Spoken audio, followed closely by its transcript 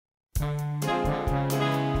Welcome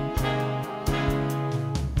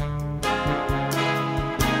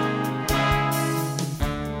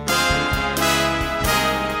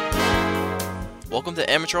to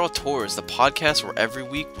Amateur Auteurs, the podcast where every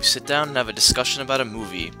week we sit down and have a discussion about a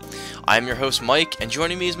movie. I am your host Mike, and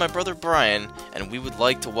joining me is my brother Brian, and we would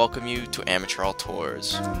like to welcome you to Amateur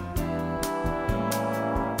Auteurs.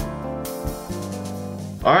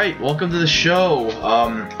 Alright, welcome to the show.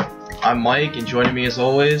 I'm Mike, and joining me as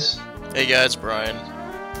always... Hey guys, Brian.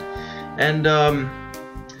 And,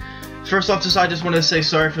 first off, I just wanted to say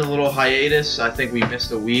sorry for the little hiatus. I think we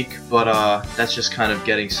missed a week, but that's just kind of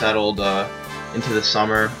getting settled into the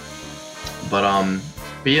summer. But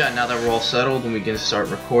yeah, now that we're all settled and we can start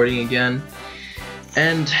recording again.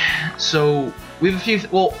 And so we have a few.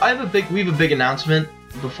 We have a big announcement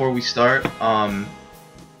before we start.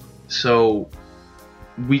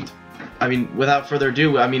 Without further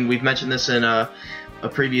ado, we've mentioned this in a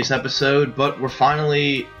previous episode, but we're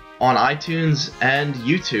finally on iTunes and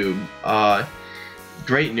YouTube.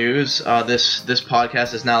 Great news. This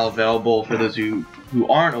podcast is now available for those who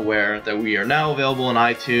aren't aware that we are now available on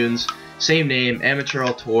iTunes. Same name, Amateur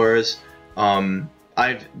Auteurs.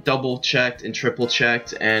 I've double checked and triple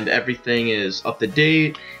checked, and everything is up to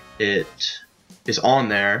date. It is on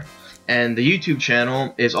there. And the YouTube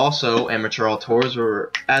channel is also Amateur Auteurs, where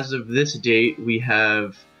as of this date we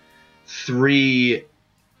have 3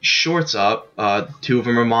 shorts up. 2 of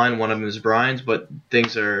them are mine, 1 of them is Brian's, but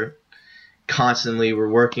things are constantly, we're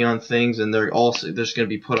working on things, and they're just going to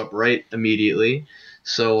be put up right immediately.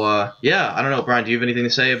 So yeah, I don't know, Brian, do you have anything to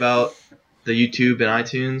say about the YouTube and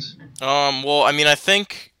iTunes? I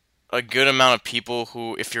think a good amount of people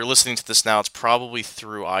who, if you're listening to this now, it's probably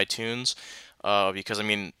through iTunes, because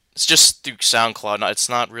it's just through SoundCloud. It's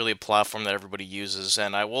not really a platform that everybody uses,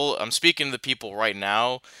 and I'm speaking to the people right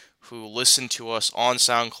now who listen to us on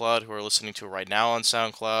SoundCloud, who are listening to it right now on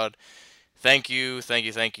SoundCloud. Thank you.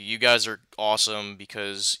 You guys are awesome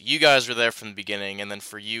because you guys were there from the beginning. And then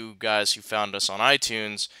for you guys who found us on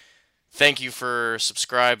iTunes, thank you for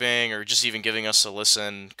subscribing or just even giving us a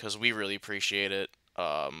listen because we really appreciate it.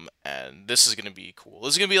 And this is going to be cool.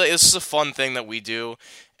 This is a fun thing that we do.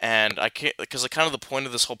 And because kind of the point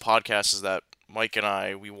of this whole podcast is that Mike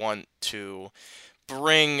and we want to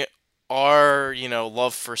bring our,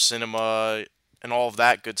 love for cinema and all of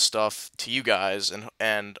that good stuff to you guys,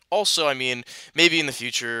 and also, maybe in the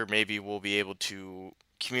future, maybe we'll be able to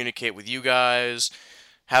communicate with you guys,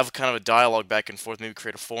 have kind of a dialogue back and forth, maybe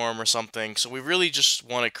create a forum or something. So we really just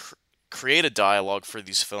want to create a dialogue for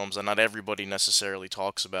these films that not everybody necessarily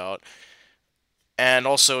talks about, and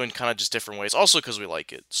also in kind of just different ways, also because we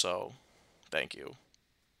like it, so thank you.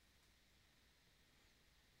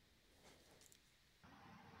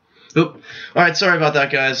 Oop. Alright, sorry about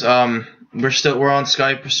that, guys. We're on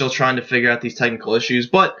Skype. We're still trying to figure out these technical issues.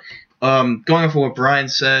 But going off of what Brian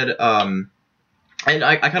said, and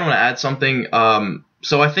I kind of want to add something.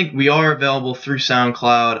 So I think we are available through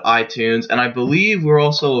SoundCloud, iTunes, and I believe we're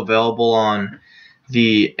also available on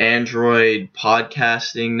the Android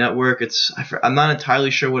podcasting network. I'm not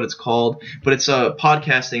entirely sure what it's called, but it's a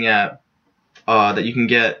podcasting app that you can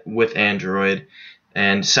get with Android,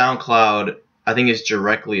 and SoundCloud I think is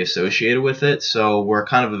directly associated with it, so we're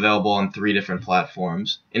kind of available on 3 different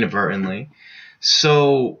platforms inadvertently.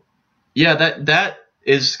 So yeah, that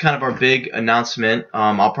is kind of our big announcement.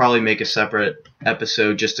 I'll probably make a separate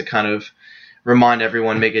episode just to kind of remind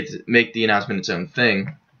everyone, make the announcement its own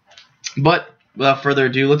thing. But without further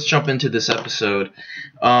ado, let's jump into this episode.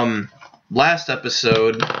 Last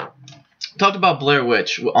episode talked about Blair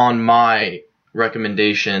Witch on my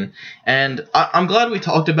recommendation, and I'm glad we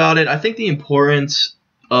talked about it. I think the importance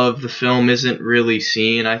of the film isn't really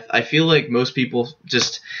seen. I feel like most people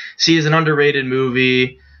just see it as an underrated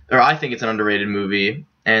movie, or I think it's an underrated movie,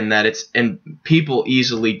 and people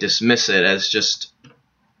easily dismiss it as just,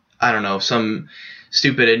 I don't know, some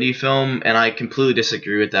stupid indie film, and I completely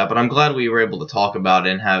disagree with that. But I'm glad we were able to talk about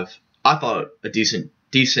it and have, I thought, a decent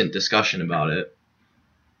discussion about it.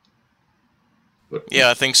 Yeah,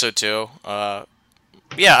 I think so too. What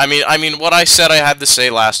I said I had to say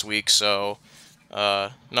last week, so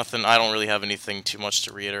nothing. I don't really have anything too much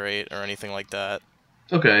to reiterate or anything like that.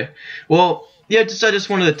 Okay. Well, yeah, I just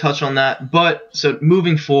wanted to touch on that. But so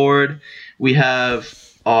moving forward, we have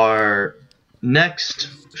our next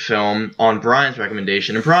film on Brian's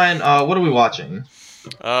recommendation. And Brian, what are we watching?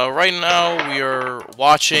 Right now, we are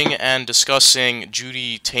watching and discussing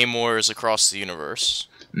Judy Taymor's Across the Universe.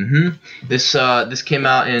 Mm-hmm. This came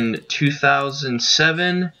out in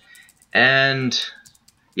 2007, and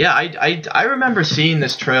yeah, I remember seeing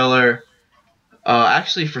this trailer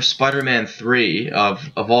Actually, for Spider-Man 3 of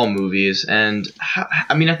all movies, and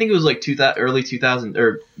I mean, I think it was like early 2000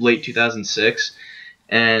 or late 2006,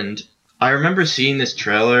 and I remember seeing this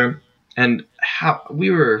trailer, and how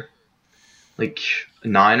we were like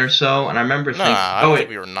 9 or so, and I remember Nah, thinking, I oh don't wait, think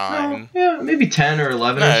we were no, 9. yeah, maybe 10 or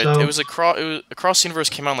 11 or No, it so. was Across the Universe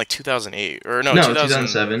came out in like 2008 or no, No, 2000.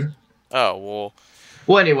 2007. Oh well,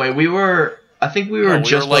 Well, anyway, I think we were no, we were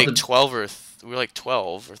just about like to. 12 or we were like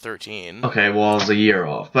 12 or 13. Okay, well, it was a year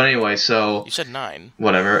off, but anyway, so You said 9.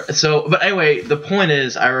 whatever. So, but anyway, the point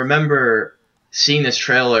is, I remember seeing this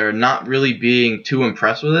trailer, not really being too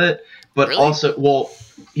impressed with it, but Really? also, well,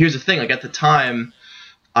 here's the thing, like at the time,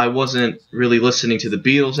 I wasn't really listening to the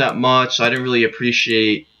Beatles that much, so I didn't really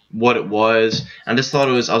appreciate what it was. I just thought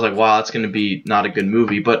I was like, wow, that's going to be not a good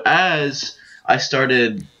movie. But as I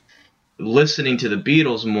started listening to the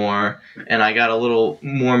Beatles more, and I got a little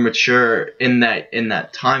more mature in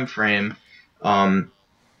that time frame, I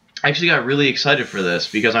actually got really excited for this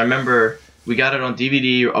because I remember we got it on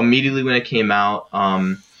DVD immediately when it came out,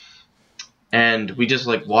 and we just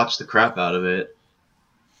like watched the crap out of it.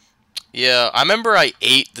 Yeah, I remember I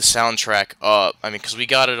ate the soundtrack up. I mean, because we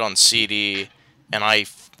got it on CD, and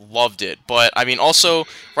loved it. But I mean, also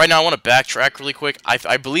right now I want to backtrack really quick.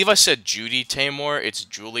 I believe I said Judy Taymor. It's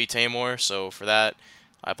Julie Taymor. So for that,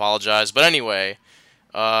 I apologize. But anyway,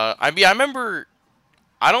 I mean, I remember.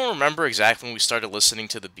 I don't remember exactly when we started listening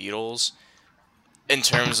to the Beatles in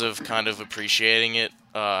terms of kind of appreciating it,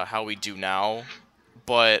 how we do now.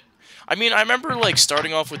 But I mean, I remember like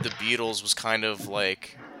starting off with the Beatles was kind of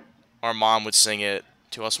like our mom would sing it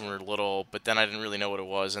to us when we were little, but then I didn't really know what it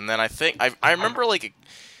was. And then I remember like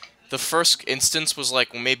the first instance was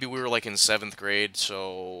like maybe we were like in 7th grade,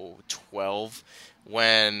 so 12,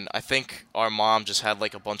 when I think our mom just had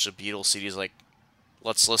like a bunch of Beatles CDs like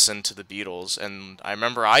let's listen to the Beatles, and I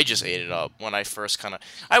remember I just ate it up when I first kind of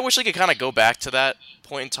I wish I could kind of go back to that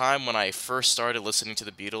point in time when I first started listening to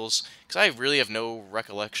the Beatles, cuz I really have no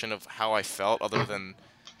recollection of how I felt other than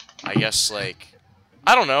I guess like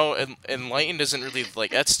I don't know. Enlightened isn't really like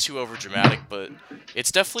that's too over dramatic, but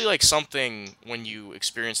it's definitely like something when you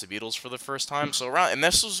experience the Beatles for the first time. So around, and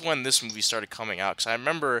this was when this movie started coming out. Because I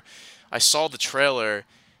remember I saw the trailer,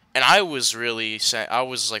 and I was really I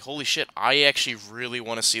was like, holy shit! I actually really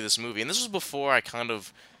want to see this movie. And this was before I kind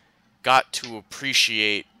of got to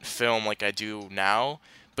appreciate film like I do now.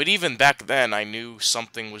 But even back then, I knew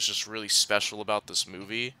something was just really special about this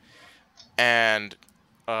movie, and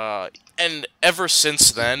uh, and ever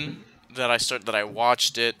since then that I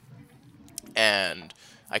watched it and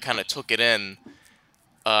I kind of took it in.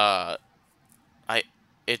 Uh, I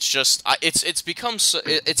it's become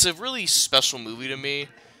it's a really special movie to me,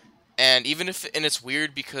 and it's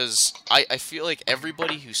weird because I feel like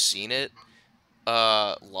everybody who's seen it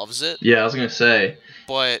loves it, Yeah, I was gonna say.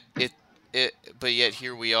 but it but yet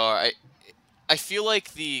here we are. I feel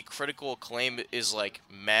like the critical acclaim is like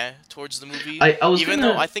meh towards the movie, I was even though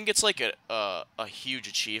gonna. I think it's like a huge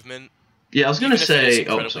achievement, Yeah, I was gonna even if it is say.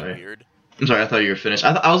 Oh, incredibly sorry. weird. I'm sorry. I thought you were finished.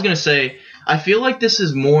 I was gonna say. I feel like this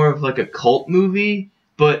is more of like a cult movie,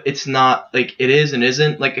 but it's not like it is and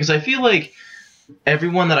isn't like because I feel like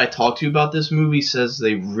everyone that I talk to about this movie says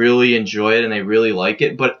they really enjoy it and they really like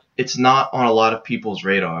it, but it's not on a lot of people's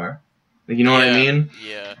radar. Like, you know what I Yeah, mean?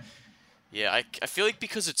 yeah, yeah. I feel like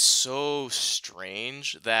because it's so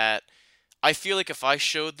strange that I feel like if I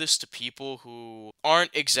showed this to people who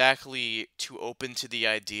aren't exactly too open to the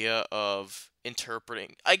idea of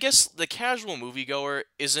interpreting, I guess the casual moviegoer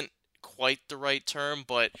isn't quite the right term,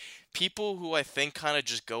 but people who I think kind of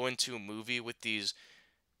just go into a movie with these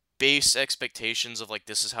base expectations of like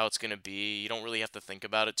this is how it's going to be. You don't really have to think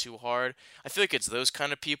about it too hard. I feel like it's those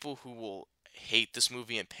kind of people who will hate this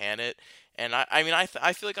movie and pan it. And I mean I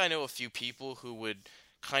feel like I know a few people who would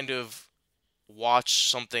kind of watch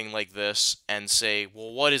something like this and say,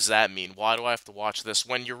 well, what does that mean? Why do I have to watch this?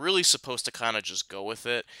 When you're really supposed to kind of just go with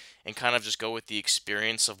it and kind of just go with the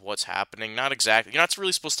experience of what's happening. Not exactly, you're not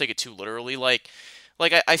really supposed to take it too literally.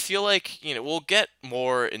 I feel like, we'll get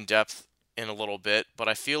more in depth in a little bit, but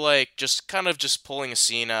I feel like just kind of just pulling a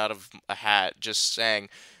scene out of a hat, just saying,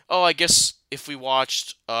 oh, I guess if we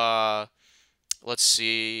watched, let's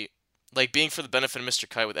see, like Being for the Benefit of Mr.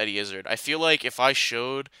 Kite with Eddie Izzard, I feel like if I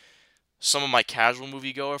showed some of my casual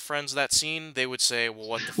moviegoer friends that scene, they would say, "Well,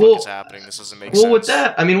 what the fuck is Well, happening? This doesn't make well, with sense."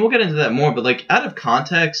 that, I mean, we'll get into that more, but like out of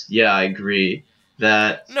context, yeah, I agree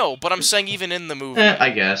that. No, but I'm saying even in the movie,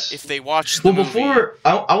 I guess. if they watch the Well, movie, before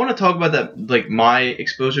I want to talk about that, like my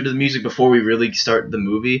exposure to the music before we really start the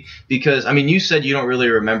movie, because I mean, you said you don't really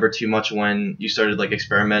remember too much when you started like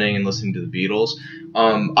experimenting and listening to the Beatles.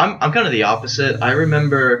 I'm kind of the opposite. I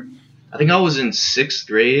remember I think I was in 6th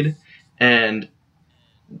grade, and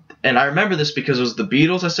I remember this because it was the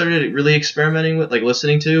Beatles I started really experimenting with, like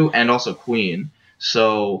listening to, and also Queen.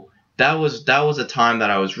 So that was a time that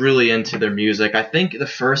I was really into their music. I think the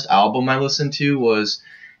first album I listened to was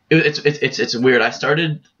it's weird. I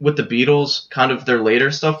started with the Beatles, kind of their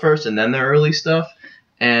later stuff first, and then their early stuff.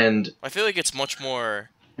 And I feel like it's much more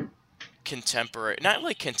contemporary. Not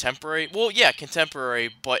like contemporary. Well, yeah, contemporary,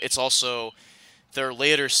 but it's also their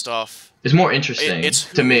later stuff. it's more interesting It's to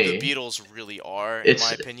who the me. Beatles really are, in It's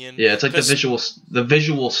my opinion. yeah, it's like or not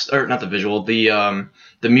the visual,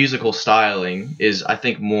 the musical styling is, I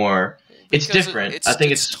think, more. It's Because different. I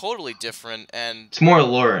think it's totally different, and it's more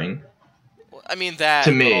alluring I mean to that,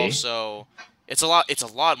 but me. also it's a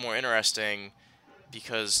lot more interesting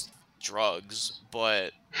because drugs,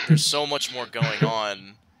 but there's so much more going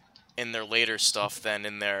on in their later stuff than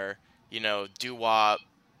in their, doo-wop,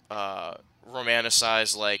 uh,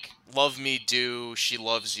 romanticized, like, love me do, she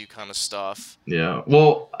loves you kind of stuff. Yeah.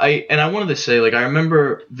 Well, I wanted to say, like, I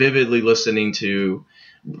remember vividly listening to,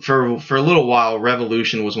 for a little while,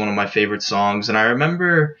 Revolution was one of my favorite songs, and I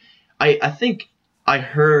remember I think I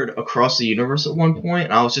heard Across the Universe at one point,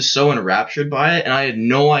 and I was just so enraptured by it, and I had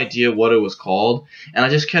no idea what it was called, and I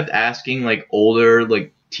just kept asking, like, older,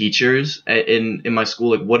 like, teachers in my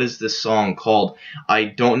school, like, what is this song called? I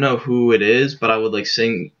don't know who it is, but I would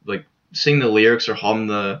sing the lyrics or hum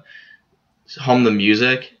the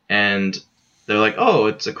music, and they're like, "Oh,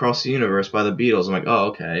 it's Across the Universe by the Beatles." I'm like, "Oh,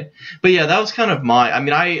 okay." But yeah, that was kind of I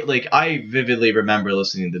mean, I vividly remember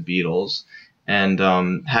listening to the Beatles, and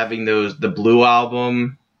having the Blue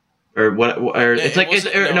album, or what, or Yeah, it's it like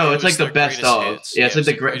wasn't. No, no, it it's like was the their best greatest of. hits. Yeah, Yeah, it's it like was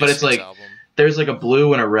the their great, but greatest it's hits like album. there's like a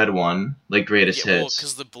blue and a red one, like greatest Yeah, well, hits.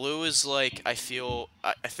 because the blue is like I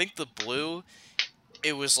think the blue,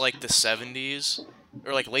 it was like the 70s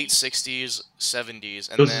or like late 60s, 70s, It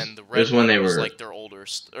and was then the it red was when they one was were. like their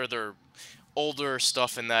older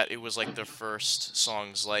stuff in that it was like their first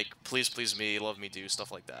songs like Please Please Me, Love Me Do, stuff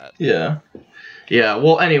like that. Yeah, yeah.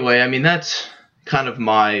 Well, anyway, I mean, that's kind of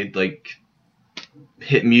my, like,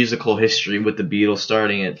 hit musical history with the Beatles,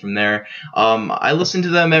 starting it from there. I listen to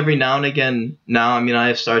them every now and again. Now, I mean, I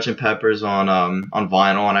have Sgt. Pepper's on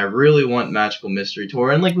vinyl, and I really want Magical Mystery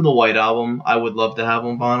Tour, and like with the White Album, I would love to have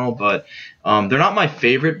on vinyl, but they're not my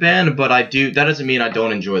favorite band. But I do. That doesn't mean I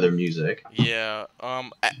don't enjoy their music. Yeah.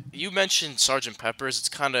 You mentioned Sgt. Pepper's.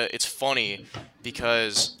 It's funny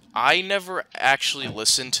because I never actually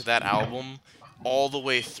listened to that album all the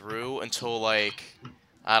way through until like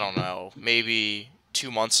I don't know, maybe 2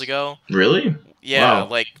 months ago. Really? Yeah, Wow.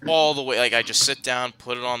 like all the way. Like I just sit down,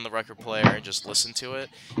 put it on the record player, and just listen to it.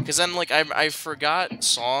 Because then, like, I forgot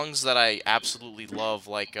songs that I absolutely love,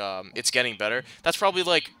 like "It's Getting Better." That's probably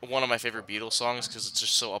like one of my favorite Beatles songs because it's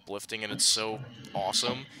just so uplifting and it's so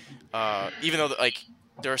awesome. Even though like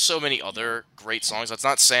there are so many other great songs. That's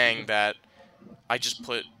not saying that I just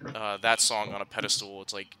put that song on a pedestal.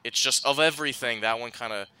 It's like it's just of everything that one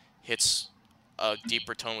kind of hits a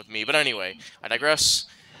deeper tone with me. But anyway, I digress.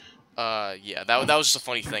 Yeah, that was just a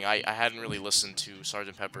funny thing. I hadn't really listened to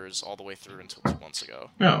Sgt. Pepper's all the way through until 2 months ago.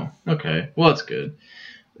 Oh, okay. Well, that's good.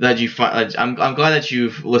 That you find. I'm glad that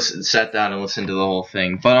you've sat down and listened to the whole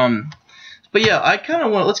thing. But yeah, I kind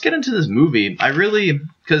of want. Let's get into this movie.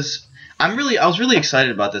 Because I was really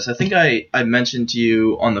excited about this. I think I mentioned to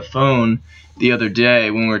you on the phone the other day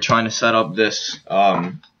when we were trying to set up this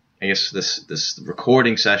I guess this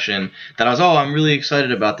recording session, that I'm really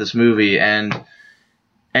excited about this movie, and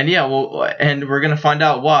yeah, well, and we're gonna find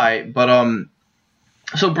out why. But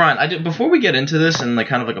so Brian, before we get into this and like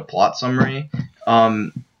kind of like a plot summary,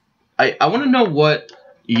 I want to know what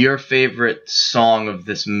your favorite song of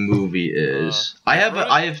this movie is. I have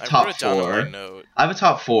I wrote top it down in my four. note. I have a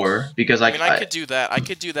top four because I mean, I could do that. I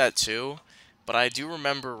could do that too. But I do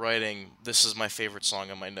remember writing, "This is my favorite song"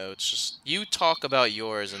 in my notes. Just you talk about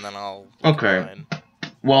yours, and then I'll look at Okay. mine.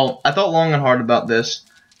 Well, I thought long and hard about this,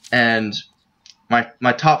 and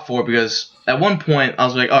my top four, because at one point I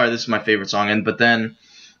was like, all right, this is my favorite song, but then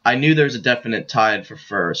I knew there's a definite tied for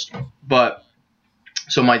first. But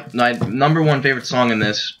so my number one favorite song in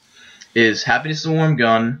this is "Happiness is a Warm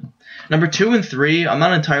Gun." Number 2 and 3, I'm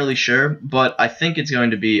not entirely sure, but I think it's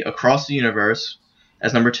going to be "Across the Universe"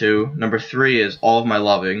 as number 2. Number 3 is "All of My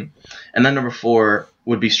Loving," and then number 4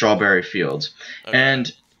 would be "Strawberry Fields." Okay.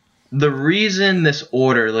 And the reason this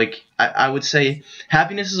order, like, I would say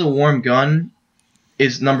 "Happiness is a Warm Gun"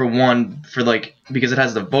 is number 1 for, like, because it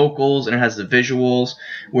has the vocals and it has the visuals,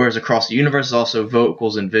 whereas "Across the Universe" is also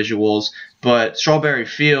vocals and visuals, but "Strawberry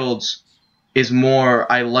Fields" is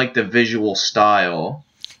more, I like the visual style.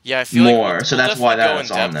 Yeah, I feel like more, so we'll that's why definitely go in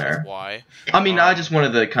that's on depth with there. why. I mean, I just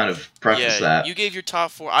wanted to kind of preface Yeah, that. you gave your top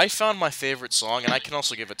four. I found my favorite song, and I can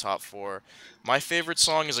also give a top four. My favorite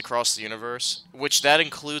song is Across the Universe, which that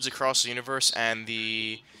includes Across the Universe and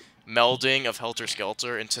the melding of Helter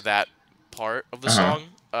Skelter into that part of the Uh-huh. song.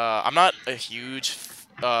 I'm not a huge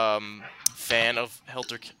fan of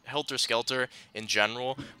Helter Skelter in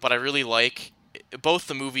general, but I really like both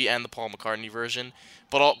the movie and the Paul McCartney version.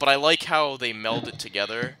 But I like how they meld it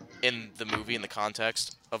together in the movie in the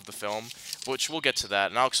context of the film, which we'll get to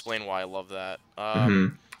that, and I'll explain why I love that. Hmm.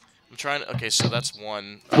 I'm trying to. Okay, so that's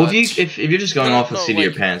one. Well, if you're just going No, no, off the no. seat of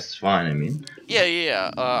your Like, pants, it's fine. I mean. yeah,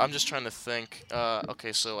 yeah, yeah. I'm just trying to think.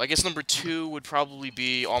 Okay, so I guess number two would probably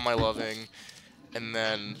be All My Loving, and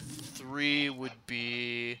then three would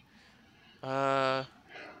be uh,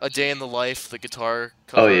 A Day in the Life, the guitar Oh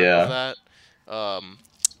cover of yeah. that, um,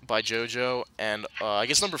 by JoJo, and I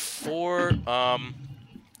guess number four.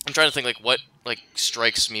 I'm trying to think like what like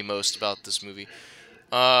strikes me most about this movie.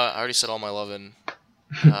 I already said All My Lovin'.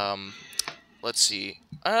 Um, let's see.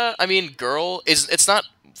 I mean, Girl is it's not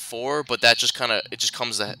four, but that just kind of it just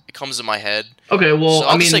comes it comes in my head. Okay. Well, So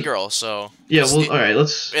I I'll just say mean, Girl. So yeah. Well, all right.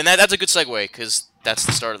 Let's. and that's a good segue because that's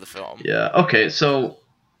the start of the film. Yeah. Okay. So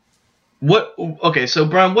what? Okay. So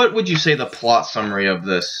Brian, what would you say the plot summary of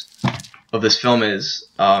this film is?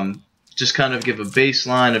 Just kind of give a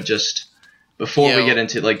baseline of just before we Yeah. get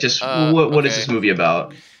into like just what is Okay. this movie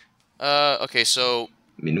about? Okay. So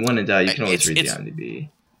I mean, when in doubt, you can always read the it's IMDb.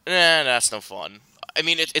 that's no fun. I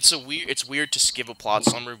mean, it's weird to give a plot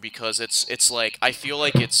summary because it's like I feel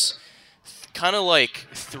like it's kind of like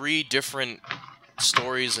three different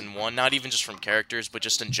stories in one, not even just from characters, but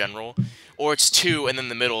just in general. Or it's two, and then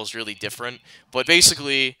the middle is really different. But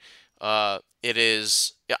basically, it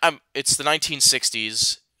is. Yeah, it's the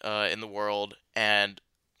 1960s in the world, and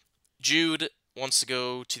Jude wants to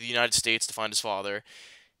go to the United States to find his father.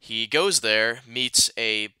 He goes there, meets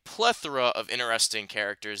a plethora of interesting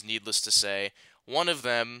characters. Needless to say, one of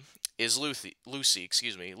them is Lucy,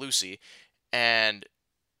 and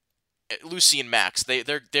Lucy and Max.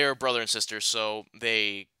 They're brother and sister, so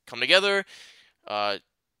they come together. Uh,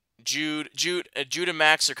 Jude and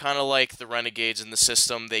Max are kind of like the renegades in the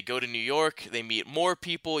system. They go to New York. They meet more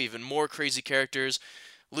people, even more crazy characters.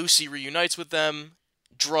 Lucy reunites with them.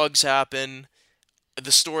 Drugs happen.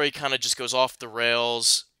 The story kind of just goes off the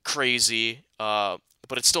rails, crazy. But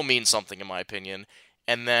it still means something in my opinion.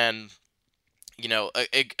 And then,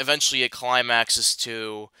 eventually it climaxes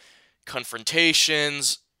to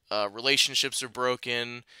confrontations, relationships are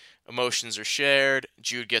broken, emotions are shared,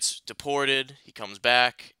 Jude gets deported, he comes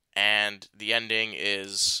back, and the ending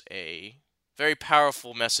is a very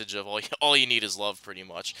powerful message of all you need is love, pretty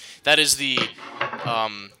much. That is the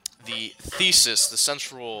thesis, the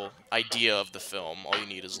central idea of the film. All you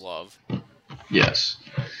need is love. Yes.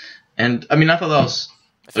 And I mean, I thought that was.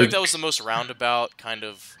 I feel like that was the most roundabout kind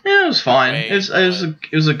of. Yeah, it was fine. Way, it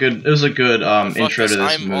was a good intro to this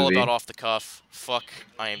I'm movie. all about off the cuff. Fuck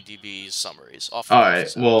IMDb's summaries. Off the All cuff right,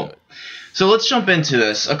 is how well, we do it. so let's jump into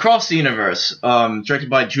this. Across the Universe, directed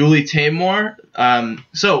by Julie Taymor.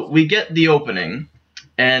 So we get the opening,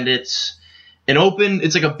 and it's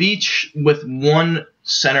like a beach with one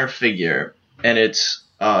center figure, and it's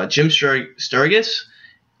Jim Sturgis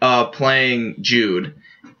playing Jude,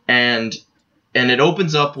 and it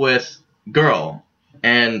opens up with Girl,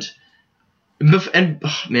 and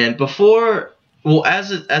man, before, well, as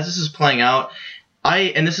this is playing out,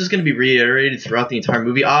 and this is going to be reiterated throughout the entire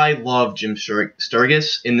movie, I love Jim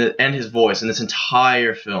Sturgis and his voice in this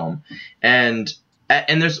entire film, and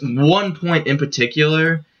there's one point in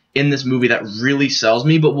particular in this movie that really sells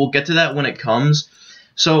me, but we'll get to that when it comes.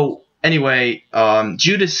 So anyway,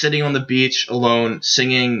 Jude is sitting on the beach alone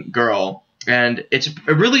singing Girl, and it's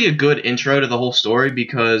really a good intro to the whole story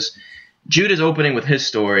because Jude is opening with his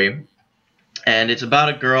story, and it's about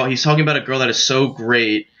a girl. He's talking about a girl that is so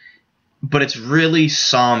great, but it's really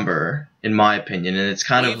somber, in my opinion, and it's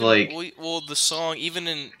kind of like... Well, the song, even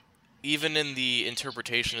in the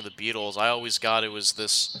interpretation of the Beatles, I always got it was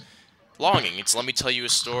this longing. It's let me tell you a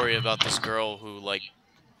story about this girl who, like,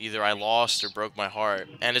 either I lost or broke my heart.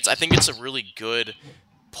 And I think it's a really good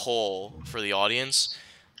pull for the audience.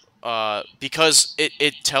 Because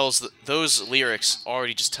it tells those lyrics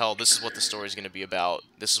already just tell this is what the story is going to be about.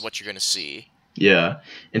 This is what you're going to see. Yeah,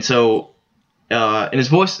 and so, and his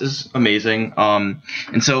voice is amazing. And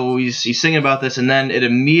so he's singing about this, and then it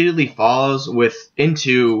immediately follows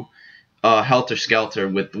into Helter Skelter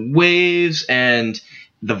with waves and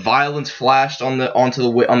the violence flashed on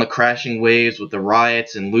the crashing waves with the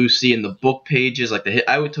riots and Lucy and the book pages, like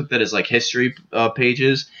I would took that as like history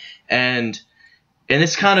pages, and and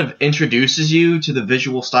this kind of introduces you to the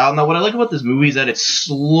visual style. Now, what I like about this movie is that it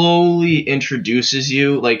slowly introduces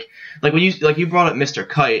you, like when you brought up Mr.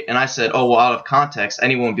 Kite, and I said, oh well, out of context,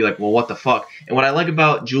 anyone would be like, well, what the fuck? And what I like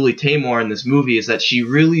about Julie Taymor in this movie is that she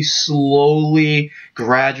really slowly,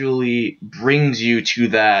 gradually brings you to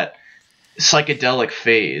that psychedelic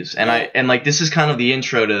phase, and like this is kind of the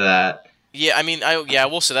intro to that. Yeah, I mean, I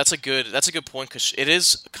will say that's a good point because it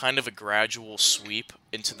is kind of a gradual sweep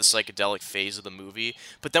into the psychedelic phase of the movie.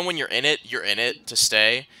 But then when you're in it to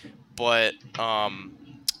stay. But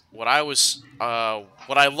what I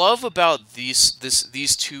love about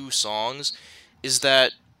these two songs is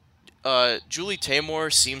that Julie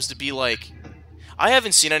Taymor seems to be like. I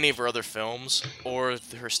haven't seen any of her other films or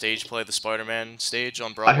her stage play, the Spider-Man stage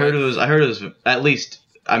on Broadway. I heard it was at least.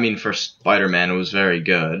 I mean, for Spider-Man, it was very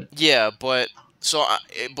good. Yeah, but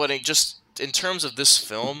just in terms of this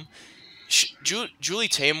film, Julie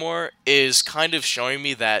Taymor is kind of showing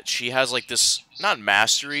me that she has like this not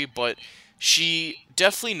mastery, but she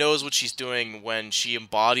definitely knows what she's doing when she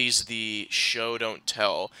embodies the show don't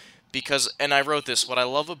tell. Because, and I wrote this, what I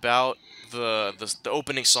love about the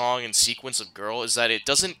opening song and sequence of Girl is that it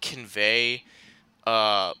doesn't convey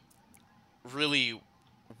really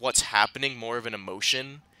what's happening, more of an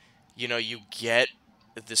emotion. You know, you get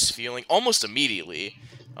this feeling almost immediately.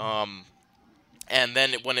 And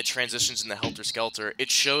then when it transitions into Helter Skelter, it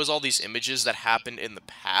shows all these images that happened in the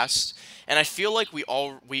past. And I feel like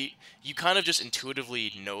you kind of just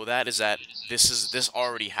intuitively know that this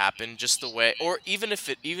already happened, just the way, or even if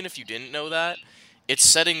you didn't know that, it's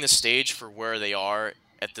setting the stage for where they are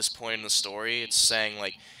at this point in the story. It's saying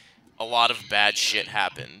like a lot of bad shit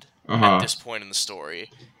happened at this point in the story.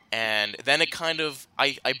 And then it kind of,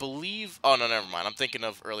 I believe, oh no, never mind, I'm thinking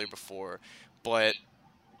of earlier before, but,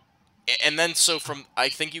 and then so I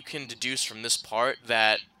think you can deduce from this part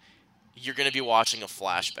that you're going to be watching a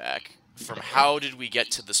flashback from how did we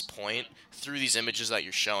get to this point through these images that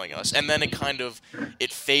you're showing us. And then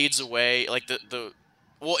it fades away, like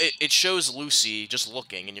it shows Lucy just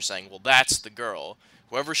looking, and you're saying, well, that's the girl.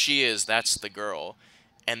 Whoever she is, that's the girl.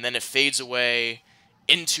 And then it fades away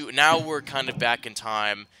into, now we're kind of back in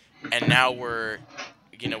time, and now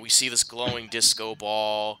we see this glowing disco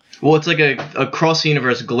ball. Well, it's like a cross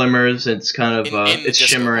universe glimmers. It's kind of it's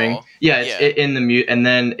shimmering. Ball. Yeah, it's in the mute, and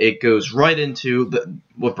then it goes right into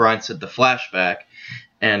what Brian said, the flashback,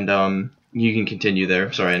 and you can continue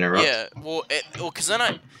there. Sorry, I interrupt. Yeah, well, because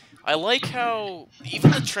then I like how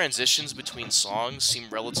even the transitions between songs seem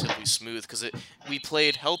relatively smooth because we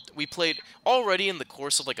played already in the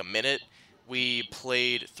course of like a minute. We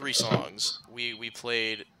played 3 songs. We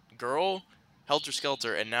played Girl, Helter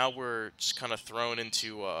Skelter, and now we're just kind of thrown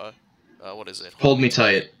into what is it? Hold Me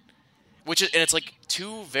Tight. And it's like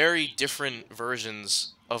 2 very different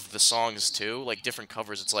versions of the songs too, like different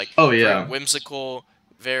covers. It's like very whimsical,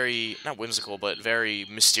 very not whimsical, but very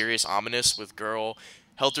mysterious, ominous with Girl.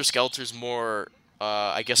 Helter Skelter's more,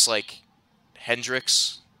 I guess, like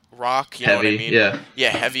Hendrix rock. You know what I mean? Yeah,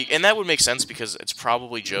 heavy, and that would make sense because it's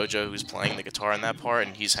probably JoJo who's playing the guitar in that part,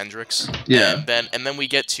 and he's Hendrix. Yeah. And then we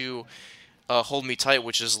get to Hold Me Tight,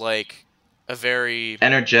 which is like a very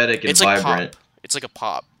energetic and vibrant. It's like a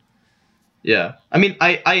pop. Yeah, I mean,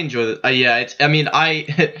 I enjoy it. Yeah, it's. I mean, I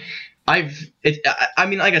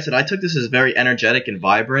mean, like I said, I took this as very energetic and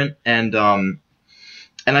vibrant, and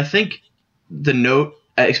I think the note,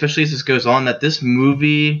 especially as this goes on, that this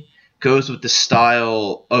movie goes with the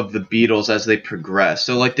style of the Beatles as they progress.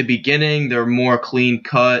 So like the beginning, they're more clean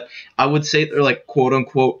cut. I would say they're like quote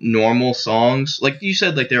unquote normal songs. Like you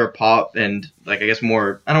said, like they were pop and like I guess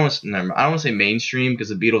more. I don't want to say mainstream because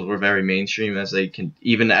the Beatles were very mainstream as they can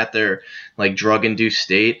even at their like drug induced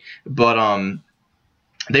state. But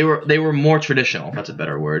they were more traditional. That's a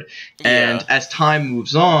better word. Yeah. And as time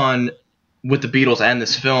moves on, with the Beatles and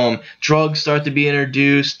this film, drugs start to be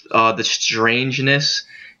introduced. The strangeness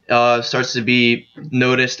starts to be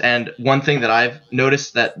noticed, and one thing that I've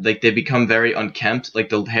noticed that like they become very unkempt, like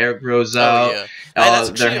the hair grows out. Oh, yeah. That's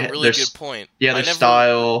actually a really good point. Yeah, their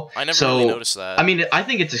style. I never really noticed that. I mean, I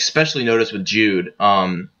think it's especially noticed with Jude.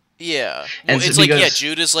 Yeah, well, it's like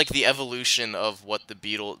Jude is like the evolution of what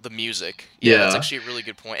the music. Yeah, that's actually a really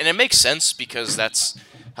good point, and it makes sense because that's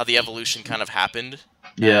how the evolution kind of happened.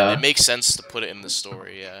 Yeah, it makes sense to put it in the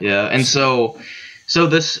story. Yeah. Yeah, and so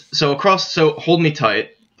Hold Me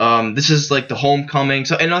Tight. This is like the homecoming.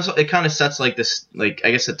 So and also it kind of sets like this like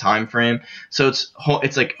I guess a time frame. So it's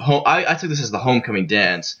like I took this as the homecoming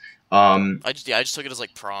dance. I just took it as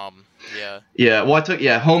like prom. Yeah. Yeah. Well, I took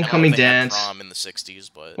homecoming dance. Prom in the '60s,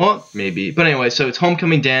 but well maybe. But anyway, so it's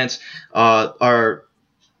homecoming dance. I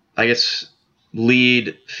guess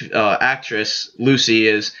lead actress Lucy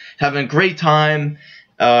is having a great time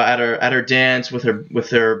at her dance with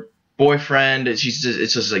her boyfriend. And it's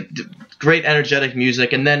just like great energetic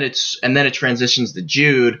music, and then it transitions to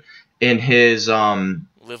Jude in his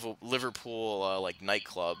Liverpool like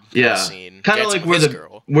nightclub yeah, scene, kind of dancing like with his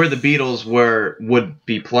girl. where the Beatles would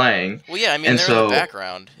be playing. Well, yeah, I mean And they're in the so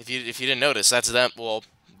background. If you didn't notice, that's them. Well,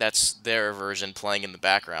 that's their version playing in the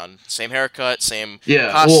background. Same haircut, same yeah,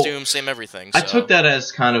 well, costume, same everything. I took So. that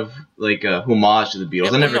as kind of like a homage to the Yeah, Beatles.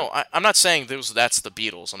 I well, never. no, I'm not saying that's the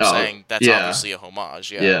Beatles. I'm Oh, saying that's yeah, obviously a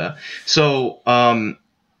homage. Yeah. yeah. So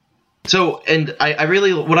and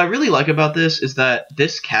what I really like about this is that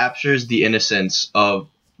this captures the innocence of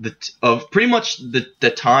of pretty much the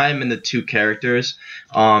time and the two characters.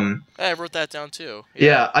 I wrote that down too. Yeah.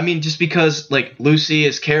 Yeah, I mean, just because like Lucy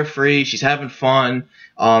is carefree, she's having fun.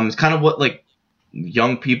 It's kind of what like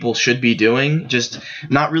young people should be doing, just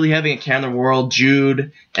not really having a care in the world.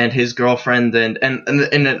 Jude and his girlfriend and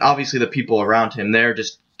then obviously the people around him, they're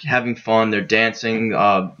just having fun. They're dancing.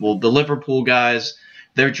 Well, the Liverpool guys,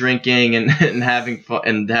 they're drinking and having fun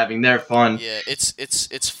and having their fun. Yeah,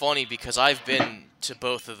 it's funny because I've been to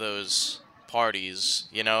both of those parties.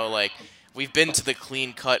 Like we've been to the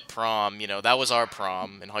clean cut prom. That was our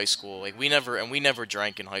prom in high school. Like we never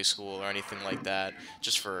drank in high school or anything like that,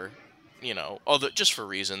 just for just for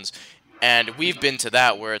reasons. And we've been to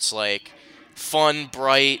that where it's like fun,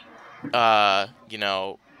 bright, uh, you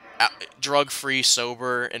know, drug-free,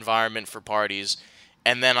 sober environment for parties.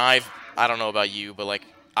 And then I don't know about you, but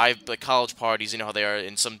I've like college parties, you know how they are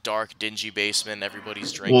in some dark, dingy basement,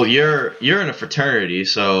 everybody's Well, drinking. Like, you're in a fraternity,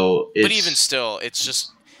 so but even it's still, it's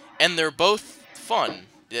just, and they're both fun.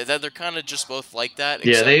 They're kind of just both like that,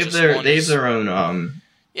 yeah, except just one they have is. their own.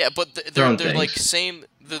 Yeah, but Their own they're like things. same.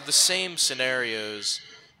 They're the same scenarios.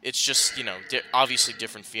 It's just obviously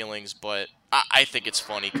different feelings, but I think it's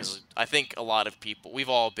funny because I think a lot of people we've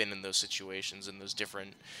all been in those situations in those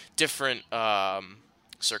different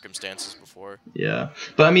circumstances before. Yeah,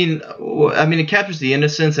 but I mean, it captures the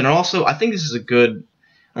innocence, and also I think this is a good.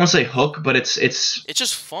 I don't want to say hook, but It's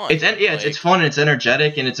just fun. it's fun and it's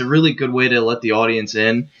energetic, and it's a really good way to let the audience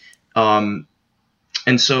in. Um,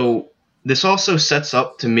 and so this also sets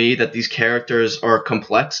up to me that these characters are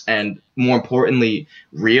complex and more importantly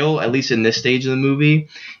real, at least in this stage of the movie.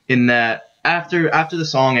 In that after the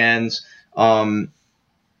song ends,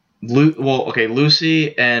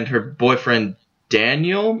 Lucy and her boyfriend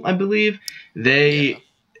Daniel, I believe, Yeah. they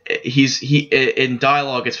he in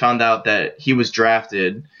dialogue it's found out that he was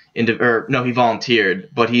drafted into or no he volunteered,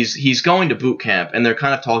 but he's going to boot camp, and they're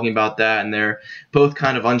kind of talking about that, and they're both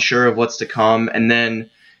kind of unsure of what's to come, and then Same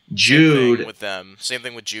thing Jude. with them. Same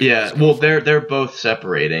thing with Jude and his Yeah, well, girlfriend. they're both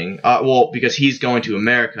separating. Well, because he's going to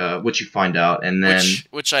America, which you find out, and then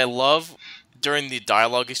Which I love during the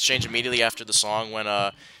dialogue exchange immediately after the song when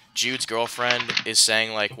Jude's girlfriend is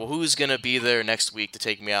saying like, "Well, who's gonna be there next week to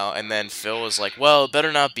take me out?" And then Phil is like, "Well, it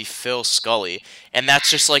better not be Phil Scully." And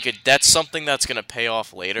that's just like that's something that's gonna pay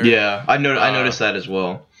off later. yeah, I Uh, noticed that as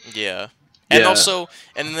well. yeah. And Yeah, also,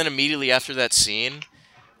 and then immediately after that scene,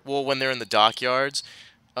 well, when they're in the dockyards,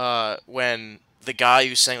 when the guy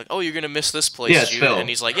who's saying like, "Oh, you're gonna miss this yeah, place, it's Jude," Phil. and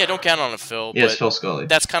he's like, "Yeah, don't count on it, Phil." Yeah, it's But Phil Scully.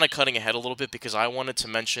 that's kind of cutting ahead a little bit because I wanted to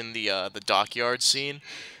mention the dockyard scene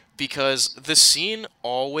because the scene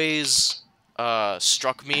always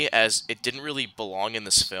struck me as it didn't really belong in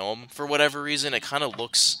this film for whatever reason. It kind of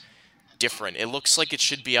looks different. It looks like it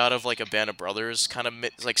should be out of like a Band of Brothers kind of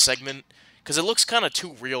like segment because it looks kind of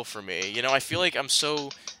too real for me. I feel like I'm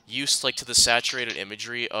so used like to the saturated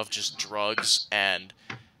imagery of just drugs and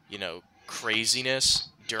craziness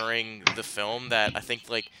during the film that I think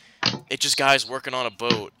like it just guys working on a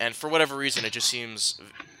boat, and for whatever reason, it just seems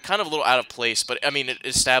kind of a little out of place. But I mean, it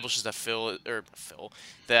establishes that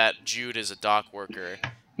that Jude is a dock worker,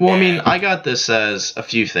 Well, I mean, and I got this as a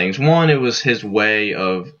few things. One, it was his way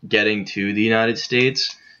of getting to the United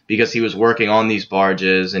States because he was working on these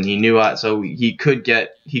barges and he knew so he could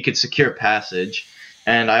secure passage.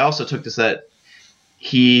 And I also took this that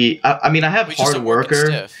I mean, I have he's just hard a working worker.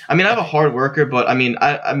 stiff. I mean, I have a hard worker, but I mean,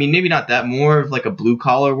 maybe not that. More of like a blue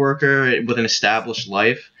collar worker with an established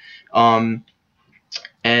life. Um,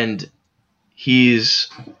 and he's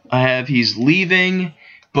leaving,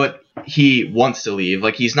 but he wants to leave.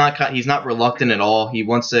 Like he's not reluctant at all. He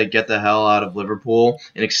wants to get the hell out of Liverpool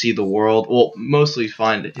and see the world. Well, mostly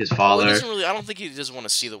find his Well, he father. doesn't really. I don't think he doesn't want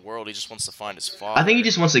to see the world. He just wants to find his I think he father.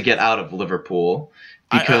 just wants to get out of Liverpool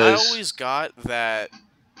I because always got that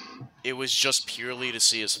it was just purely to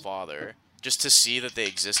see his father, just to see that they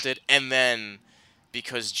existed, and then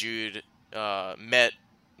because Jude met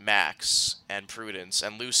Max and Prudence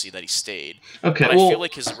and Lucy that he stayed. Okay, But I feel well,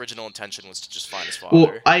 like his original intention was to just find his well,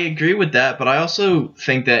 father. I agree with that, but I also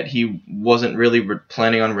think that he wasn't really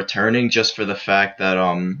planning on returning just for the fact that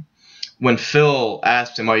when Phil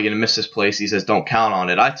asked him, "Are you going to miss this place?" He says, "Don't count on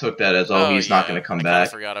it." I took that as, "Oh, Oh he's not yeah, going to come I kind of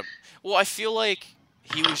back." forgot. Well, I feel like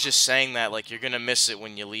he was just saying that like you're gonna miss it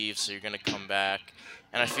when you leave, so you're gonna come back.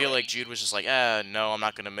 And I feel like Jude was just like, no, I'm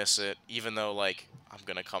not gonna miss it, even though like I'm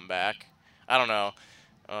gonna come back. I don't know.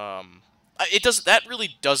 It does that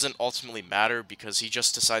really doesn't ultimately matter because he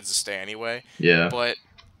just decides to stay anyway. Yeah, But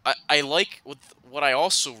I like what I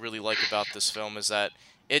also really like about this film is that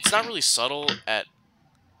it's not really subtle at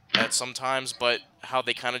sometimes, but how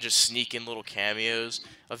they kind of just sneak in little cameos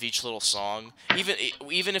of each little song,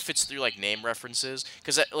 even if it's through like name references.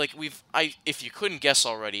 Because like if you couldn't guess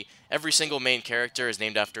already, every single main character is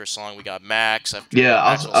named after a song. We got Max after yeah.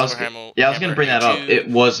 Maxwell Silverhammer, I was going to bring Hey that up. It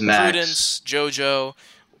Jude, was Max. Prudence, JoJo,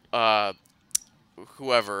 uh,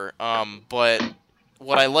 whoever. But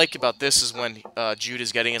what I like about this is when Jude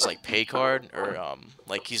is getting his like pay card or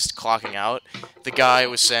like he's clocking out. The guy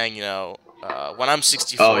was saying, when I'm Oh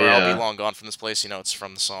 64, I'll be yeah. long gone from this place. It's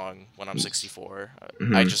from the song "When I'm 64." I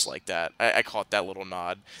Hmm. just like that. I caught that little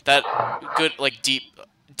nod. That good, like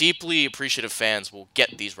deeply appreciative fans will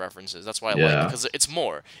get these references. That's why I like it Yeah. because it's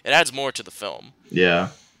more. It adds more to the film. Yeah.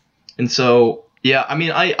 And so, yeah, I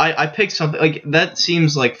mean, I picked something like that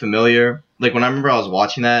seems like familiar. Like when I remember I was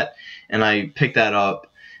watching that and I picked that up.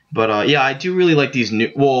 But yeah, I do really like these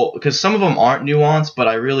because some of them aren't nuanced, but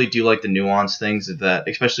I really do like the nuanced things that,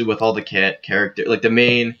 especially with all the character, like the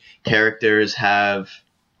main characters have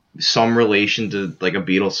some relation to like a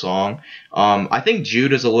Beatles song. I think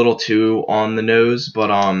Jude is a little too on the nose, but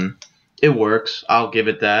it works. I'll give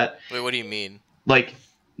it that. Wait, what do you mean? Like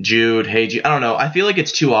Jude, hey Jude. I don't know. I feel like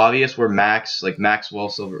it's too obvious. Where Max, like Maxwell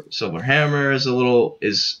Silverhammer,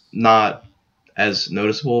 is not as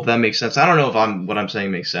noticeable. If that makes sense. I don't know if what I'm saying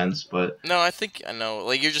makes sense, but No, I think I know.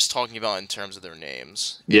 Like you're just talking about in terms of their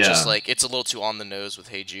names. It's just yeah, like it's a little too on the nose with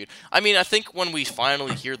 "Hey Jude." I mean, I think when we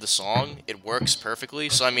finally hear the song, it works perfectly.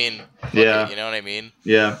 So I mean, fuck it. yeah, You know what I mean?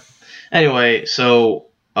 yeah. Anyway, so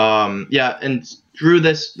yeah, and through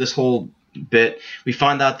this whole bit, we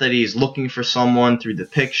find out that he's looking for someone through the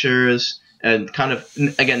pictures and kind of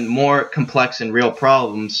again more complex and real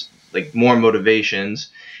problems, like more motivations,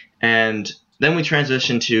 and then we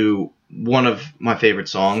transition to one of my favorite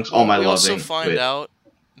songs, "All Well, My we also Loving." find Wait, out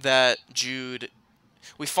that Jude.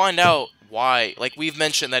 We find out why. Like we've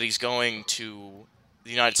mentioned that he's going to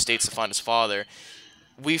the United States to find his father.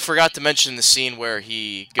 We forgot to mention the scene where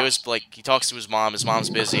he goes like he talks to his mom. His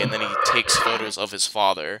mom's busy, and then he takes photos of his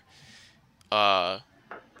father. Uh,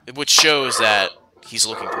 which shows that he's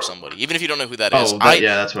looking for somebody, even if you don't know who that is. oh, that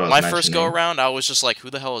yeah, that's what I was My first go mentioning. around, I was just like, who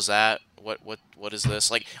the hell is that? What is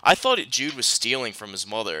this? Like, I thought Jude was stealing from his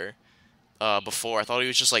mother. Before I thought he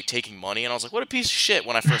was just like taking money, and I was like, what a piece of shit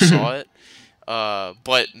when I first saw it.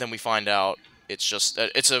 But then we find out it's just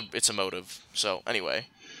it's a motive. So anyway,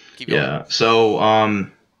 keep going. Yeah. So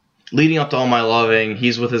leading up to "All My Loving,"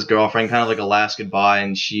 he's with his girlfriend, kind of like a last goodbye,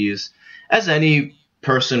 and she's, as any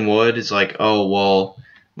person would, is like, "Oh well,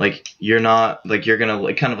 like you're not, like you're gonna,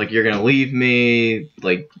 like kind of like you're gonna leave me,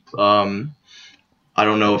 like I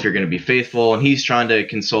don't know if you're gonna be faithful," and he's trying to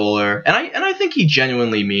console her, and I think he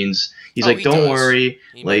genuinely means he's Oh, like, he "Don't does. worry,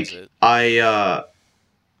 He means like it.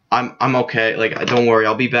 I'm okay, like don't worry,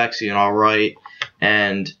 I'll be back soon, all right."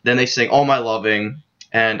 And then they sing "All My Loving,"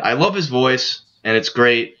 and I love his voice, and it's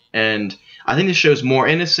great, and I think this shows more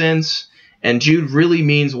innocence. And Jude really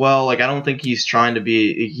means well. Like I don't think he's trying to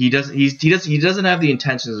be. He doesn't have the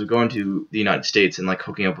intentions of going to the United States and like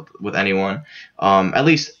hooking up with anyone. At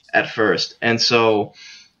least at first. And so,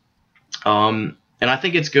 and I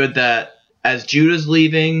think it's good that as Jude is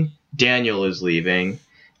leaving, Daniel is leaving,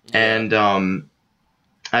 Yeah. and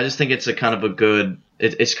I just think it's a kind of a good.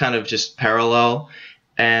 It's kind of just parallel,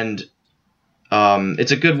 and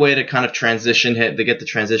it's a good way to kind of transition him to get the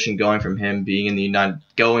transition going from him being in the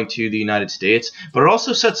going to the United States, but it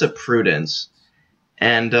also sets up Prudence.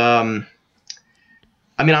 And I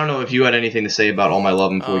mean, I don't know if you had anything to say about "All My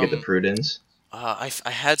Love" before we get to Um. Prudence. I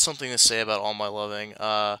had something to say about All My Loving.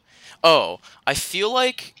 I feel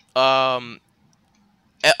like a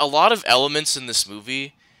lot of elements in this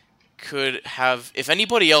movie could have, if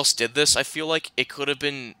anybody else did this, I feel like it could have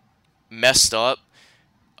been messed up.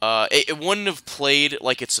 It wouldn't have played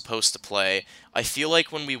like it's supposed to play. I feel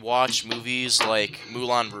like when we watch movies like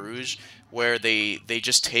Moulin Rouge, where they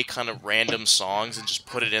just take kind of random songs and just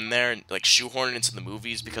put it in there and like shoehorn it into the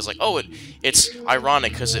movies because like oh it's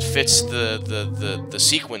ironic because it fits the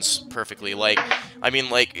sequence perfectly. Like I mean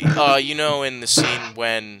like you know in the scene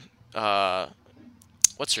when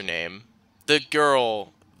what's her name, the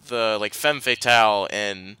girl, the like femme fatale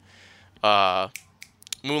in uh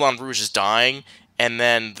Moulin Rouge is dying, and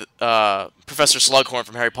then Professor Slughorn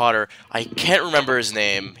from Harry Potter, I can't remember his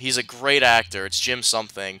name. He's a great actor. It's Jim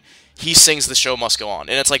something. He sings "The Show Must Go On,"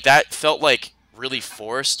 and it's like that felt like really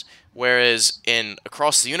forced. Whereas in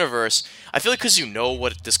Across the Universe, I feel like because you know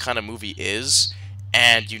what this kind of movie is,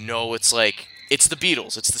 and you know it's like it's the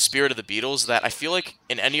Beatles, it's the spirit of the Beatles. That I feel like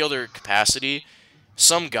in any other capacity,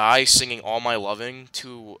 some guy singing "All My Loving"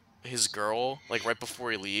 to his girl like right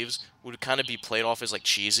before he leaves would kind of be played off as like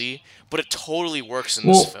cheesy, but it totally works in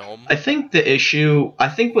this Well, film. I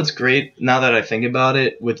think what's great now that I think about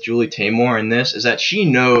it with Julie Taymor in this is that she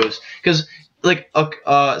knows, because like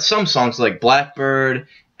some songs like Blackbird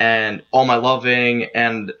and All My Loving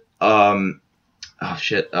and A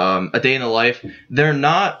Day in the Life, they're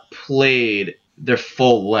not played their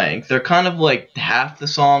full length. They're kind of like half the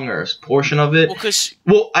song or a portion of it. Well, because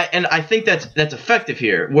I think that's effective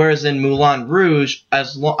here. Whereas in Moulin Rouge,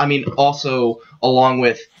 also along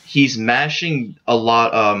with he's mashing a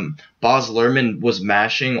lot. Baz Luhrmann was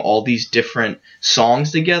mashing all these different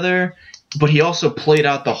songs together, but he also played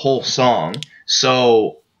out the whole song.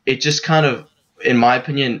 So it just kind of, in my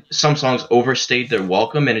opinion, some songs overstayed their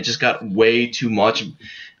welcome, and it just got way too much.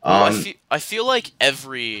 I feel like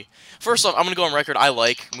every first off, I'm gonna go on record. I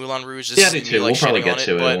like Moulin Rouge. This Yeah, I is do me too. like We'll probably shitting on get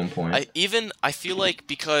to it at but one point. I feel like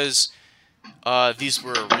because these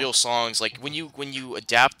were real songs. Like when you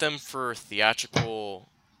adapt them for theatrical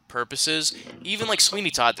purposes, even like Sweeney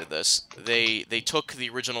Todd did this. They took the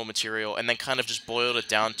original material and then kind of just boiled it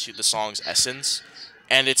down to the song's essence,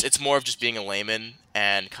 and it's more of just being a layman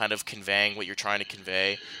and kind of conveying what you're trying to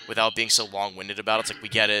convey without being so long-winded about it. It's like we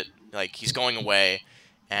get it. Like he's going away,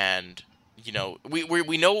 and you know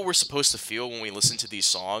we know what we're supposed to feel when we listen to these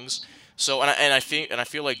songs. So I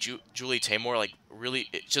feel like Julie Taymor like really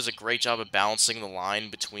it does a great job of balancing the line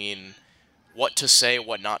between what to say,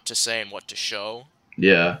 what not to say, and what to show.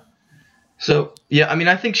 Yeah. So yeah, I mean,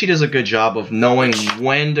 I think she does a good job of knowing Which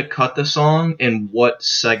when to cut the song and what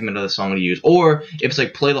segment of the song to use. Or if it's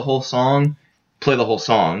like play the whole song,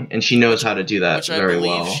 and she knows which how to do that which I very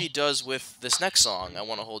believe well. she does with this next song, "I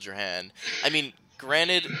Want to Hold Your Hand." I mean,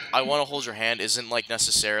 granted, "I Want to Hold Your Hand" isn't like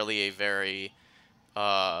necessarily a very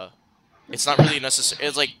uh, it's not really necessary.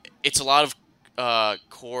 It's like it's a lot of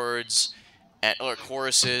chords and or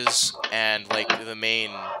choruses and like the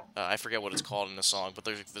main I forget what it's called in the song, but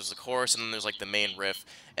there's the chorus and then there's like the main riff,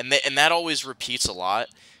 and that always repeats a lot.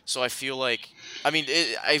 So I feel like I mean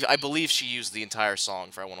I believe she used the entire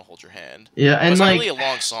song for "I Want to Hold Your Hand," Yeah, but and it's not really like a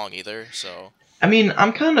long song either. So I mean, I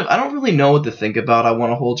don't really know what to think about "I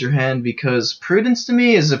Want to Hold Your Hand" because Prudence to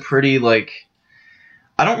me is a pretty like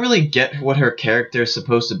I don't really get what her character is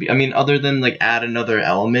supposed to be. I mean, other than like add another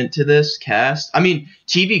element to this cast. I mean,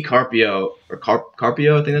 TV Carpio, I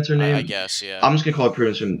think that's her I name. guess yeah. I'm just gonna call her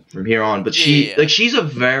Prudence from here on. But Yeah. she's a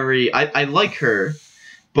very I like her,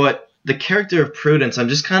 but the character of Prudence, I'm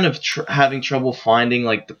just kind of having trouble finding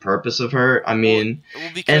like the purpose of her. I Well, mean, well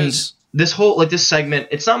and because this whole like this segment,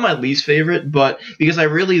 it's not my least favorite, but because I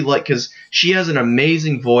really like because she has an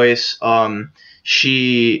amazing voice.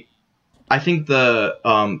 She I think the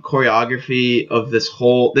choreography of this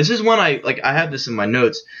is when I had this in my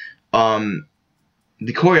notes. Um,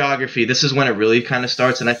 the choreography, this is when it really kind of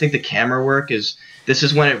starts, and I think the camera work this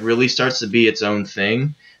is when it really starts to be its own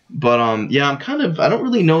thing. But yeah, I don't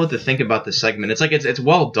really know what to think about this segment. It's like it's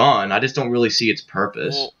well done. I just don't really see its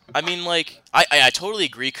purpose. well, I mean, like, I totally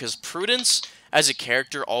agree because Prudence as a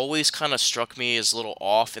character always kind of struck me as a little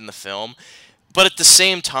off in the film, but at the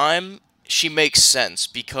same time, she makes sense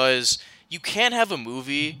because you can't have a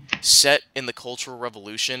movie set in the Cultural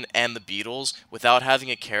Revolution and the Beatles without having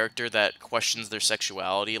a character that questions their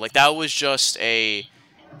sexuality. Like that was just a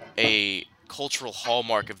cultural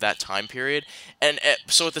hallmark of that time period, and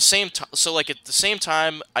so at the same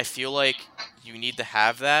time, I feel like you need to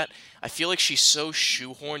have that. I feel like she's so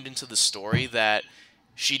shoehorned into the story that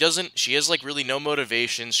she has like really no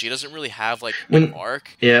motivation. She doesn't really have like an When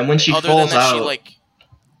arc yeah, when she other than falls that she out, like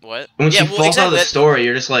what? when Yeah, she well, falls out of exactly. the story,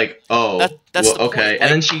 you're just like, oh, That's well, the point. okay. And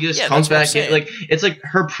then Like, she just yeah, comes that's what I'm back in. saying. Like, it's like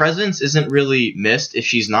her presence isn't really missed if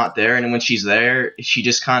she's not there, and when she's there, she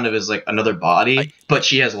just kind of is like another I body, but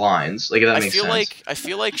she has lines. Like, if that makes sense. I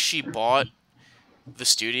feel like she bought the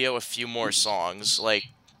studio a few more songs, like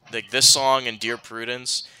this song and Dear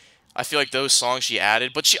Prudence. I feel like those songs she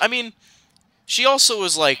added, but I mean, she also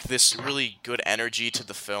is like this really good energy to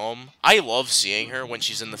the film. I love seeing her when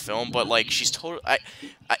she's in the film, but like she's totally,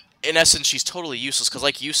 in essence, she's totally useless because,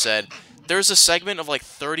 like you said, there's a segment of like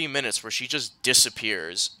 30 minutes where she just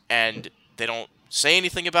disappears and they don't say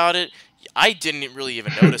anything about it. I didn't really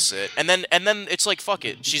even notice it, and then it's like fuck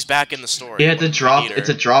it, she's back in the story. Yeah, it's a when we drop. need her. It's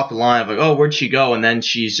a drop line of like, oh, where'd she go? And then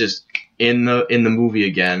she's just in the movie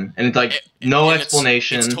again, and it's like no And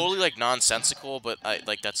explanation. It's totally like nonsensical, but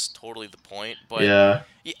like that's totally the point. But Yeah.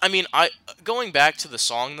 I mean, I going back to the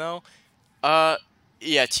song though, uh,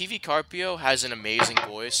 yeah, TV Carpio has an amazing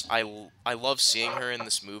voice. I love seeing her in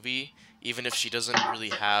this movie, even if she doesn't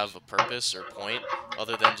really have a purpose or point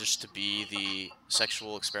other than just to be the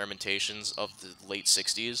sexual experimentations of the late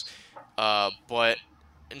 '60s. But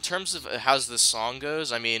in terms of how this song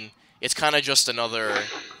goes, I mean, it's kind of just another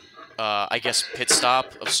I guess, pit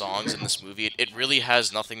stop of songs in this movie. It really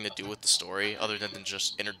has nothing to do with the story other than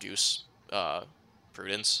just introduce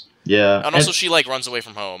Prudence. Yeah. And also, she like runs away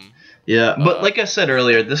from home. Yeah, but like I said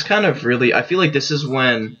earlier, this kind of really, I feel like this is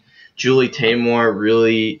when Julie Taymor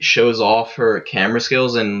really shows off her camera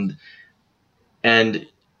skills and the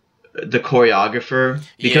choreographer,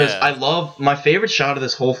 because I love my favorite shot of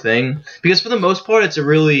this whole thing, because for the most part it's a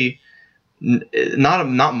really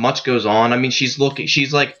not much goes on. I mean, she's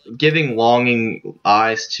like giving longing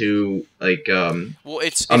eyes to like well,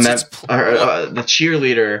 it's the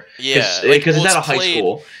cheerleader, yeah, because it's at a high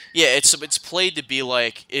school. Yeah, it's played to be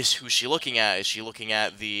like, who is she looking at? Is she looking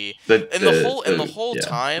at the whole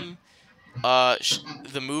time?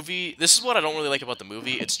 The movie. This is what I don't really like about the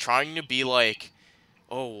movie. It's trying to be like,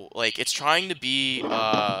 it's trying to be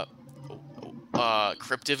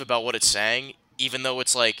cryptic about what it's saying, even though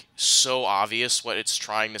it's like so obvious what it's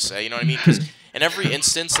trying to say. You know what I mean? Because in every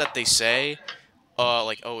instance that they say,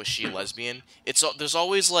 like, oh, is she a lesbian? There's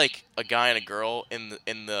always like a guy and a girl in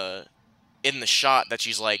the shot that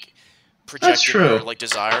she's like projecting her like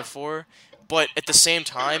desire for, but at the same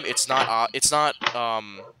time, it's not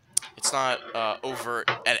overt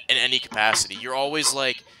in any capacity. You're always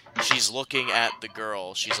like, she's looking at the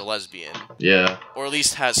girl. She's a lesbian. Yeah. Or at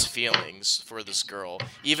least has feelings for this girl.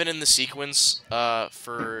 Even in the sequence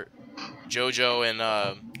for JoJo and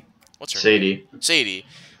what's her name? Sadie.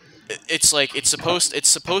 It's like it's supposed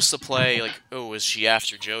to play like, oh, is she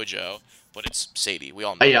after JoJo? But it's Sadie. We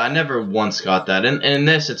all know. Yeah, I never once got that. And in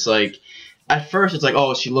this, it's like, at first it's like,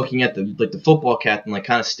 oh, is she looking at the football captain, like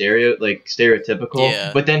kind of stereotypical.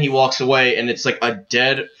 Yeah. But then he walks away, and it's like a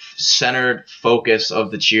dead centered focus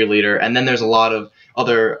of the cheerleader. And then there's a lot of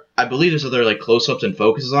other, I believe there's other like close-ups and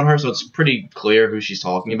focuses on her, so it's pretty clear who she's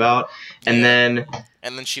talking about. And then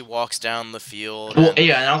she walks down the field. Well,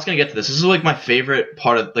 yeah, and I was gonna get to this. This is like my favorite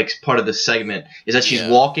part of this segment, is that she's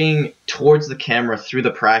walking towards the camera through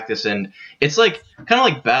the practice, and it's like kind of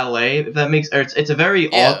like ballet, if that makes. Or it's a very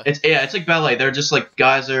it's like ballet. They're just like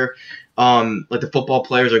guys are. Like the football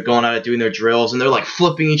players are going out and doing their drills, and they're like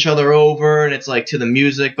flipping each other over, and it's like to the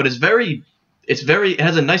music, but it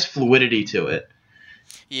has a nice fluidity to it.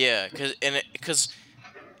 Yeah, because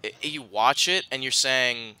you watch it and you're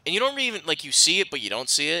saying, and you don't even like, you see it but you don't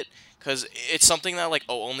see it, because it's something that like,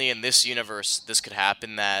 oh, only in this universe this could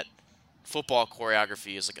happen, that football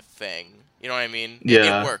choreography is like a thing. You know what I mean?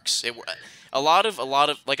 Yeah. It works. A lot of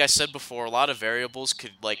like I said before, a lot of variables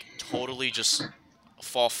could like totally just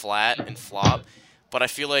fall flat and flop, but I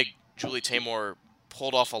feel like Julie Taymor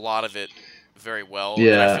pulled off a lot of it very well.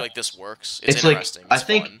 Yeah. And I feel like this works. It's interesting. Like, I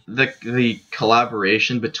think fun. the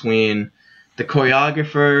collaboration between the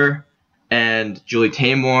choreographer and Julie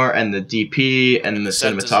Taymor and the DP and the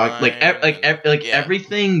cinematography,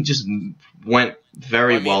 everything just went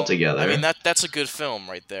very well together. I mean, that's a good film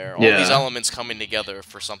right there. All these elements coming together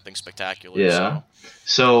for something spectacular. Yeah.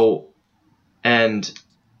 So, and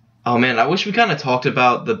oh man, I wish we kind of talked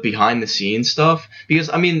about the behind the scenes stuff,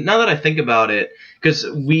 because I mean, now that I think about it, because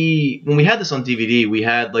when we had this on DVD, we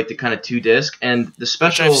had like the kind of 2-disc and the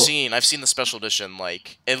special. Which I've seen the special edition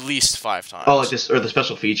like at least 5 times. Oh, like this, or the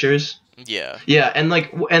special features. Yeah. Yeah, and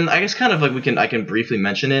I guess kind of like I can briefly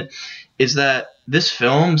mention it, is that this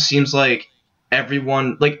film seems like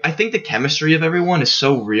everyone, like, I think the chemistry of everyone is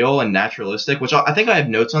so real and naturalistic, which I think I have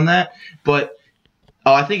notes on that, but.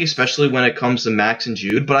 I think especially when it comes to Max and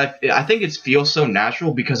Jude, but I think it feels so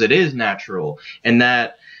natural because it is natural, and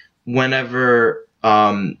that whenever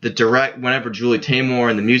whenever Julie Taymor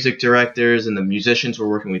and the music directors and the musicians were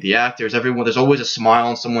working with the actors, there's always a smile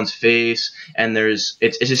on someone's face, and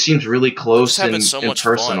it just seems really close and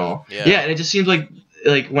personal. Yeah, and it just seems like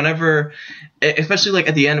whenever, especially like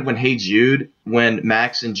at the end when Hey Jude, when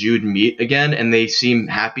Max and Jude meet again and they seem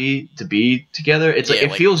happy to be together, it's like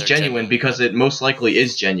it feels genuine because it most likely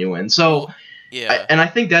is genuine. So Yeah. And I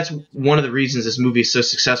think that's one of the reasons this movie is so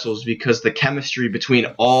successful is because the chemistry between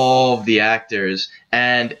all of the actors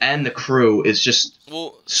and the crew is just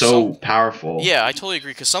Well, so powerful. yeah, I totally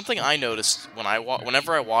agree. Because something I noticed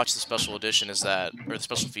whenever I watch the special edition is that, or the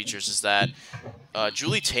special features, is that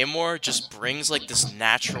Julie Taymor just brings like this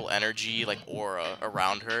natural energy, like aura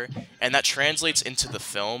around her, and that translates into the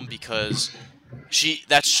film because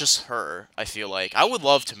that's just her. I feel like I would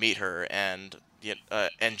love to meet her and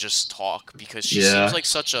just talk because she seems Yeah. like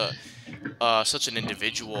such an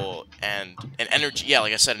individual and an energy. Yeah,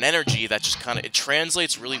 like I said, an energy that just kind of it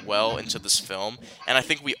translates really well into this film, and I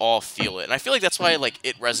think we all feel it. And I feel like that's why like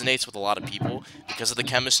it resonates with a lot of people because of the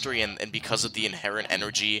chemistry and because of the inherent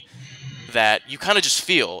energy that you kind of just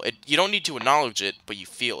feel. It you don't need to acknowledge it, but you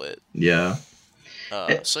feel it. Yeah.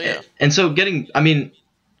 So yeah. And so I mean,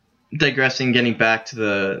 digressing, getting back to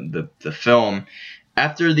the film,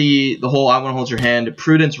 after the whole "I want to hold your hand,"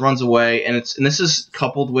 Prudence runs away, and this is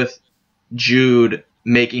coupled with Jude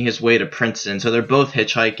making his way to Princeton. So they're both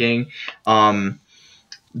hitchhiking.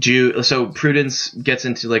 So Prudence gets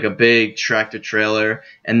into like a big tractor trailer,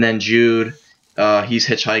 and then Jude, he's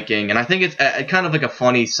hitchhiking, and I think it's kind of like a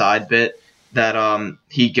funny side bit that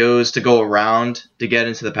he goes to go around to get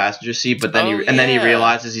into the passenger seat, but then Oh then he yeah.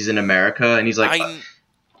 realizes he's in America, and he's like, I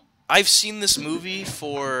I've seen this movie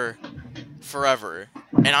for forever,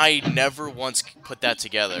 and I never once put that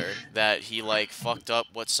together that he like fucked up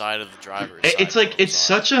what side of the driver's It's side like wheel was it's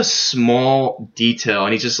on. such a small detail,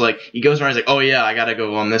 and he's just like he goes around. He's like, "Oh yeah, I gotta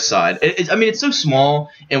go on this side." I mean, it's so small,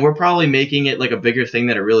 and we're probably making it like a bigger thing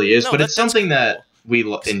than it really is. No, But it's that's something that cool. we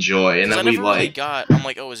enjoy and Because I that we never really like. got. I'm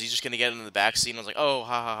like, oh, is he just gonna get into the back seat? And I was like, oh,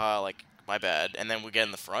 ha ha ha, like my bad. And then we get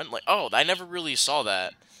in the front, like, oh, I never really saw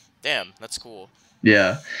that. Damn, that's cool.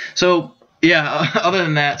 Yeah. So yeah. Other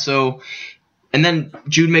than that, and then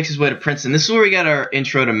Jude makes his way to Princeton. This is where we get our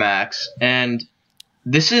intro to Max, and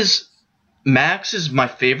this is Max is my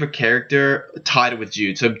favorite character tied with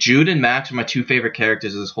Jude. So Jude and Max are my two favorite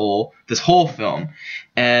characters of this whole film,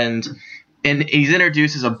 and he's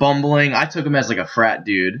introduced as a bumbling. I took him as like a frat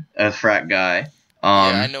dude, a frat guy. Yeah,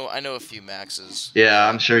 Um, I know a few Maxes. yeah, Yeah.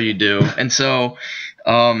 I'm sure you do. And so,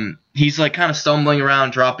 he's like kind of stumbling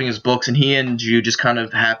around, dropping his books, and he and Jude just kind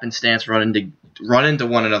of happenstance run into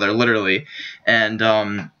one another, literally.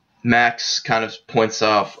 And Max kind of points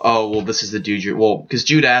off, oh, well, this is the dude because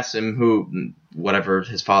Jude asks him whatever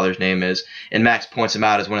his father's name is, and Max points him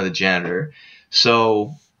out as one of the janitor.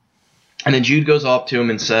 So, and then Jude goes up to him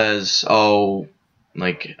and says, oh,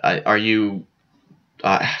 like, are you,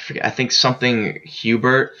 I forget, I think something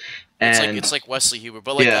Hubert, and It's like Wesley Huber,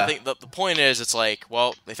 but like I yeah, think the point is, it's like,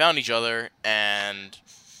 well, they found each other, and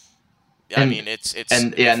I and mean, it's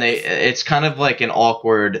and yeah, and if it's kind of like an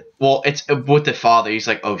awkward. Well, it's with the father. He's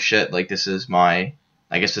like, oh shit, like this is my.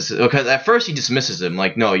 I guess this is because at first he dismisses him,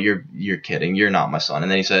 like, no, you're kidding, you're not my son.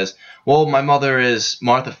 And then he says, well, my mother is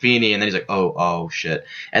Martha Feeney, and then he's like, oh shit.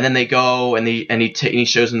 And then they go and he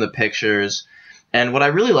shows him the pictures. And what I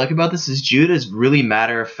really like about this is Jude is really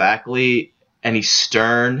matter of factly and he's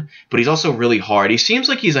stern, but he's also really hard. He seems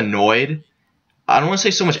like he's annoyed. I don't want to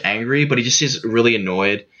say so much angry, but he just is really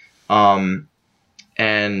annoyed. Um,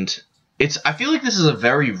 and I feel like this is a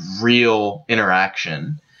very real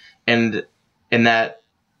interaction, and in that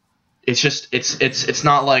it's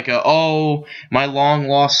not like oh, my long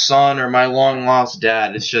lost son or my long lost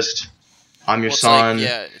dad. It's just, I'm your well, it's like son.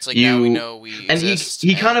 yeah, it's like now we You know we and exist,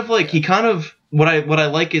 he kind of and like yeah. he kind of what I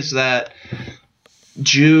like is that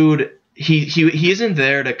Jude, he isn't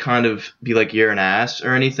there to kind of be like you're an ass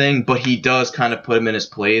or anything, but he does kind of put him in his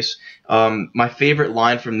place. My favorite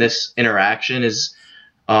line from this interaction is,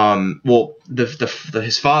 well,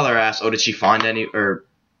 his father asks, "Oh, did she find any?" Or,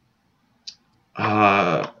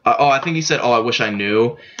 I think he said, "Oh, I wish I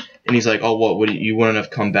knew," and he's like, "Oh, what? You wouldn't have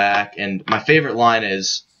come back?" And my favorite line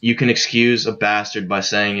is, "You can excuse a bastard by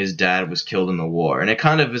saying his dad was killed in the war," and it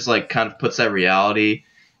kind of is like kind of puts that reality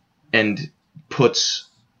and puts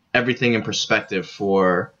everything in perspective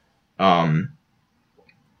for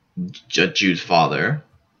Jude's father.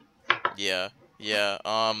 Yeah, yeah.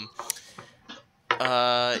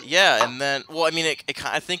 Yeah, and then, well, I mean,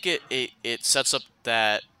 I think it sets up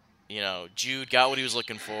that Jude got what he was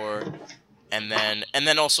looking for, and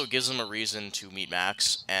then also gives him a reason to meet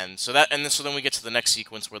Max, and so then we get to the next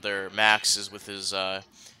sequence where Max is with his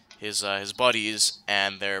buddies,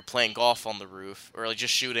 and they're playing golf on the roof, or like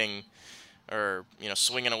just shooting, or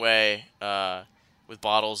swinging away with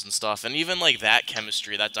bottles and stuff, and even like that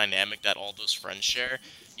chemistry, that dynamic that all those friends share.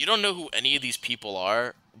 You don't know who any of these people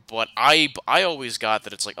are, but I always got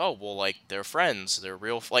that it's like, oh well, like they're friends, they're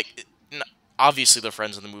real, like obviously they're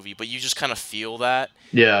friends in the movie, but you just kind of feel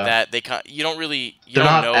Yeah. that you don't really you They're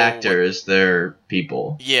don't not know what. actors, they're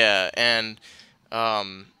people. Yeah,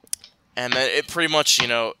 um and then it pretty much,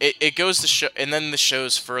 it goes to show, and then the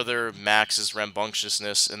shows further Max's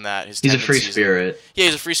rambunctiousness in that his He's a free tendencies, and spirit. yeah,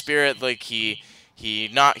 he's a free spirit. Like he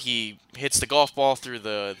hits the golf ball through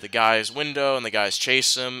the guy's window, and the guys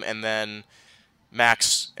chase him, and then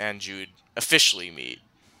Max and Jude officially meet.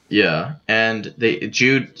 Yeah, and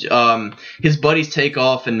Jude, his buddies take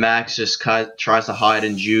off, and Max just tries to hide,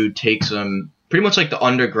 and Jude takes him pretty much like the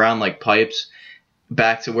underground like pipes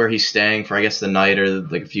back to where he's staying for I guess the night or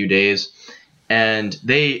like a few days. And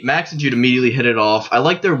Max and Jude immediately hit it off. I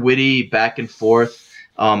like their witty back and forth.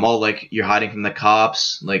 All like you're hiding from the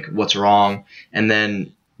cops, like what's wrong? And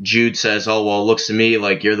then Jude says, "Oh well, it looks to me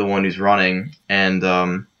like you're the one who's running." And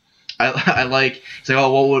I like he's like,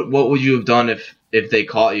 "Oh, what would you have done if they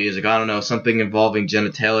caught you?" He's like, "I don't know, something involving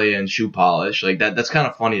genitalia and shoe polish." Like that's kind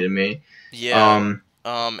of funny to me. Yeah.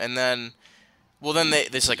 And then, well, then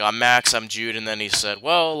they say like, "I'm Max, I'm Jude," and then he said,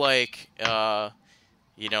 "Well, like,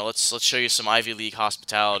 let's show you some Ivy League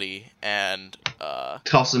hospitality," and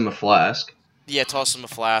Toss him a flask. yeah, toss him a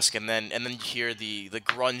flask, and then you hear the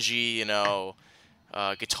grungy,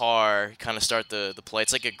 guitar kind of start the play.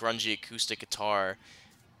 It's like a grungy acoustic guitar,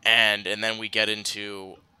 and then we get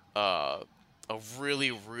into a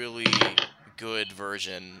really really good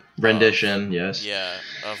version Rendition, yes.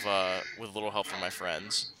 of With a Little Help from My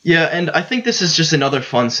Friends. Yeah, and I think this is just another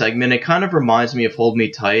fun segment. It kind of reminds me of Hold Me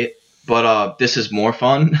Tight, but this is more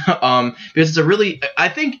fun. Because it's I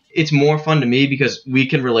think it's more fun to me because we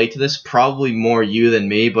can relate to this, probably more you than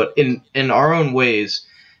me, but in our own ways,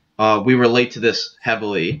 we relate to this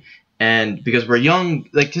heavily. And because we're young,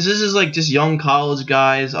 like, because this is like just young college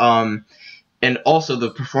guys, and also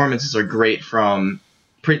the performances are great from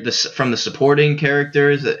the supporting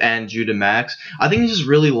characters and Jude and Max. I think it's just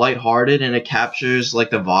really lighthearted and it captures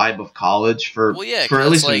like the vibe of college for at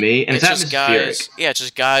least like, me, and it's just atmospheric. it's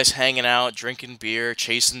just guys hanging out, drinking beer,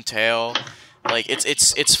 chasing tail. Like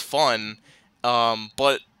it's fun,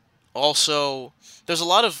 but also there's a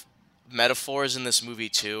lot of metaphors in this movie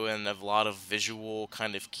too, and a lot of visual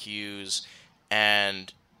kind of cues,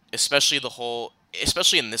 and especially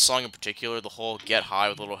in this song in particular, the whole "Get High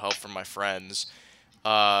with a Little Help from My Friends."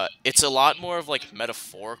 It's a lot more of like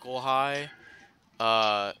metaphorical high,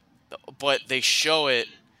 uh, but they show it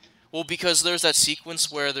well because there's that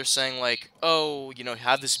sequence where they're saying like, "Oh,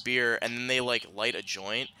 have this beer," and then they like light a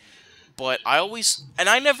joint. But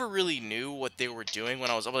I never really knew what they were doing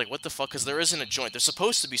when I was like, "What the fuck?" Because there isn't a joint. They're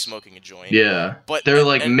supposed to be smoking a joint. Yeah, But they're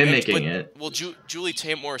like mimicking it. Well, Julie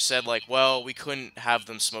Taymor said like, "Well, we couldn't have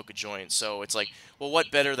them smoke a joint," so it's like, well,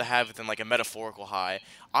 what better to have it than like a metaphorical high?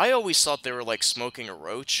 I always thought they were like smoking a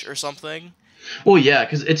roach or something. Well, yeah,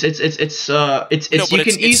 because No, but you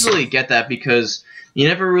can easily get that because you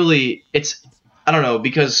never really I don't know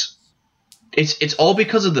because it's all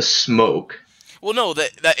because of the smoke. Well, no,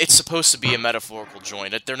 that it's supposed to be a metaphorical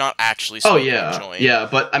joint. They're not actually smoking a joint. Yeah,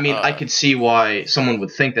 but I mean, I could see why someone would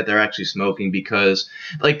think that they're actually smoking because,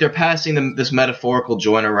 like, they're passing them this metaphorical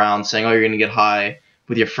joint around, saying, "Oh, you're gonna get high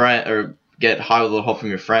with your friend or get high with a little help from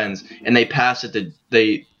your friends," and they pass it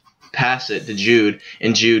to Jude,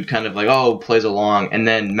 and Jude kind of like, oh, plays along, and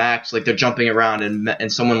then Max, like, they're jumping around,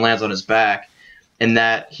 and someone lands on his back, and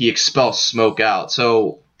that he expels smoke out.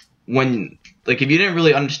 So when like, if you didn't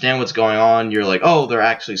really understand what's going on, you're like, oh, they're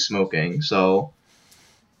actually smoking, so...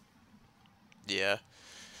 Yeah.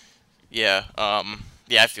 Yeah,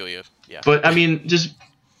 I feel you, yeah. But, I mean, just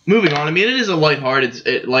moving on, I mean, it is a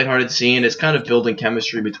lighthearted scene. It's kind of building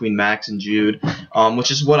chemistry between Max and Jude,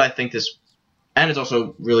 which is what I think this... And it's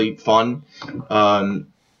also really fun, and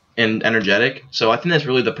energetic. So I think that's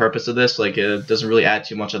really the purpose of this. Like, it doesn't really add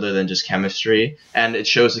too much other than just chemistry. And it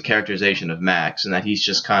shows the characterization of Max, and that he's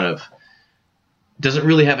just kind of... doesn't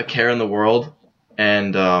really have a care in the world,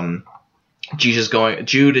 and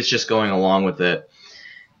Jude is just going along with it.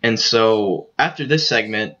 And so after this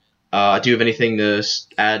segment, do you have anything to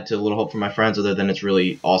add to Little Hope for My Friends other than it's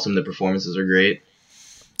really awesome? The performances are great.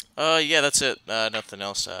 Yeah, that's it. Nothing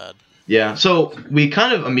else to add. Yeah, so we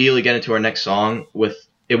kind of immediately get into our next song with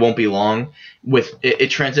 "It Won't Be Long." It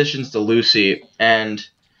transitions to Lucy, and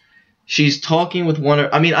she's talking with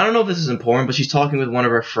I don't know if this is important, but she's talking with one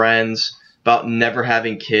of her friends about never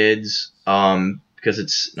having kids, because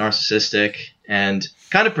it's narcissistic and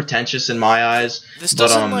kind of pretentious in my eyes. This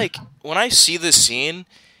doesn't when I see this scene,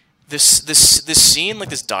 this scene, like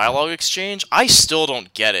this dialogue exchange, I still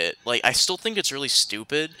don't get it. Like, I still think it's really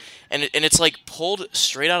stupid, and it's like pulled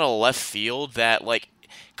straight out of left field. That like,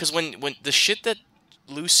 because when the shit that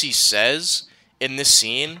Lucy says in this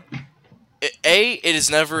scene, it is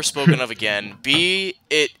never spoken of again. B,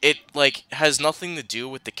 it like has nothing to do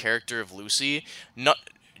with the character of Lucy. Not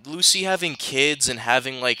Lucy having kids and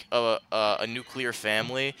having like a nuclear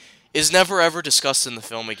family is never ever discussed in the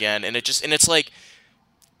film again. And it's just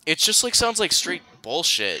like sounds like straight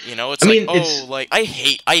bullshit. You know, it's I like, mean, oh, like I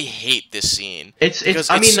hate this scene it's because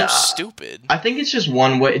I it's mean, so stupid. I think it's just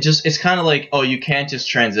one way. It's kind of like, oh, you can't just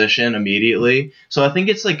transition immediately. So I think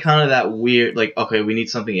it's like kind of that weird, like, okay, we need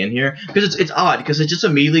something in here because it's odd because it just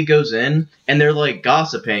immediately goes in and they're like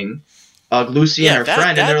gossiping, Lucy and Yeah, her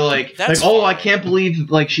friend, and they're that's oh, I fine. can't believe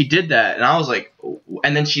like she did that, and I was like,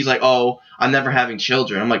 and then she's like, oh, I'm never having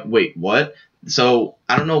children. I'm like, wait, what? So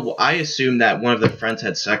I don't know. I assumed that one of their friends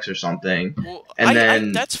had sex or something, Well, and I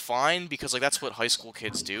then that's fine because like that's what high school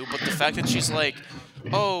kids do. But the fact that she's like,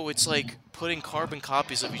 oh, it's like putting carbon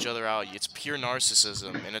copies of each other out. It's pure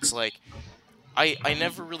narcissism, and it's like I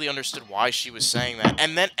never really understood why she was saying that.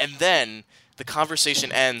 And then the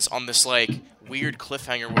conversation ends on this like weird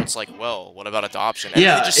cliffhanger where it's like, well, what about adoption? And then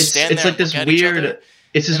they yeah, just stand it's there like and look this at each other, weird.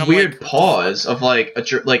 It's and this I'm like, weird what the pause fuck? of like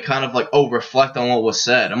like kind of like, oh, reflect on what was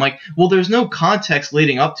said. I'm like, well, there's no context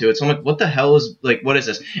leading up to it, so I'm like, what the hell is like, what is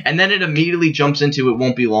this? And then it immediately jumps into it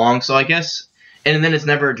won't be long. So I guess, and then it's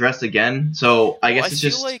never addressed again. So I Well, guess it's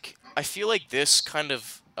just I feel like this kind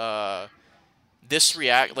of this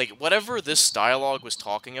react like whatever this dialogue was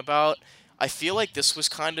talking about. I feel like this was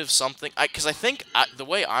kind of something because I think the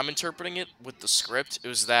way I'm interpreting it with the script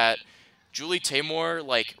is that Julie Taymor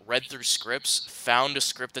like read through scripts, found a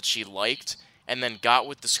script that she liked, and then got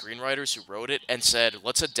with the screenwriters who wrote it and said,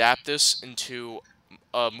 "Let's adapt this into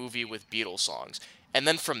a movie with Beatles songs." And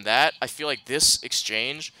then from that, I feel like this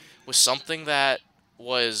exchange was something that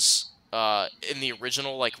was in the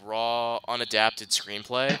original like raw unadapted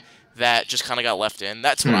screenplay that just kind of got left in.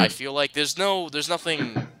 That's what I hmm. feel like. There's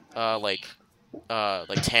nothing like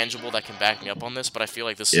tangible that can back me up on this, but I feel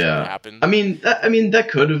like this is what Yeah. happened. I mean, that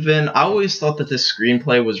could have been. I always thought that this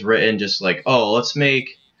screenplay was written just like, oh, let's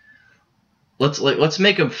make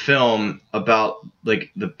a film about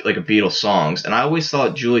like a Beatles songs, and I always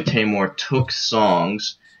thought Julie Taymor took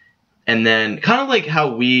songs and then kind of like how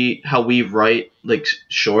we write like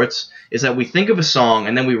shorts is that we think of a song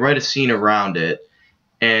and then we write a scene around it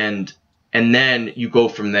and then you go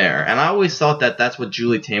from there. And I always thought that that's what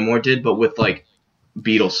Julie Taymor did, but with like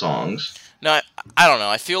Beatles songs. No, I don't know.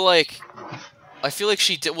 I feel like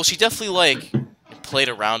she did. Well, she definitely like played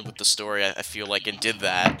around with the story. I feel like and did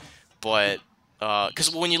that, but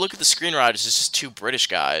because when you look at the screenwriters, it's just two British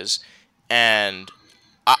guys, and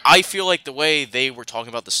I feel like the way they were talking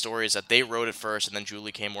about the story is that they wrote it first, and then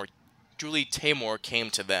Julie Taymor came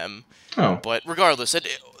to them. Oh. But regardless,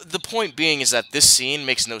 the point being is that this scene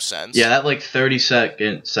makes no sense. Yeah, that like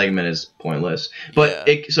 30-second segment is pointless. But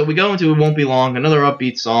Yeah. so we go into It Won't Be Long, another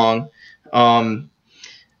upbeat song. I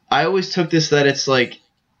always took this that it's like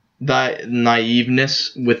that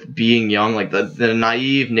naiveness with being young, like the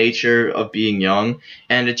naive nature of being young,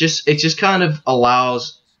 and it just kind of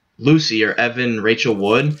allows Lucy or Evan Rachel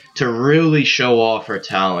Wood to really show off her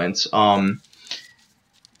talents.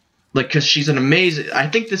 Like because she's an amazing. I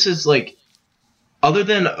think this is like other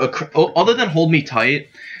than Hold Me Tight,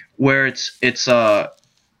 where it's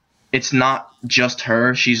not just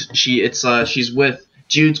her. She's with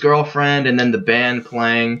Jude's girlfriend and then the band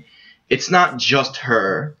playing. It's not just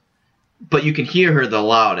her, but you can hear her the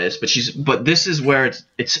loudest. But this is where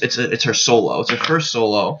it's her solo. It's her first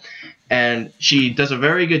solo, and she does a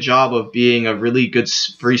very good job of being a really good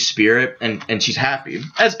free spirit, and she's happy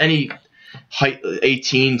as any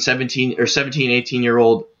 18, 17 or 17, 18 year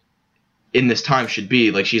old in this time should be.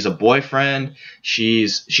 Like she's a boyfriend. She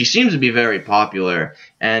seems to be very popular,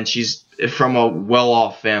 and she's from a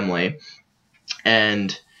well-off family,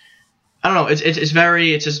 and I don't know. It's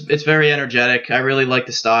very energetic. I really like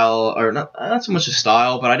the style, or not so much the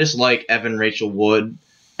style, but I just like Evan Rachel Wood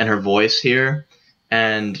and her voice here,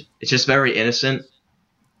 and it's just very innocent.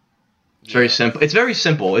 It's very simple. It's very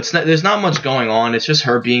simple. There's not much going on. It's just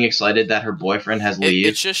her being excited that her boyfriend has leave.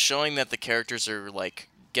 It's just showing that the characters are like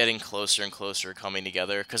getting closer and closer, coming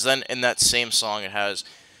together. Because then in that same song, it has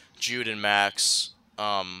Jude and Max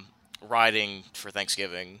riding for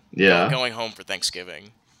Thanksgiving. Yeah. Going home for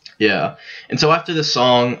Thanksgiving. Yeah. And so after the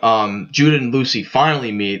song, Jude and Lucy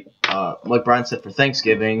finally meet, like Brian said, for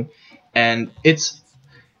Thanksgiving, and it's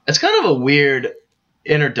kind of a weird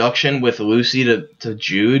introduction with Lucy to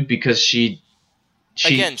Jude because she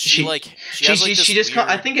has like this just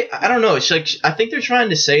weird... I don't know. It's like I think they're trying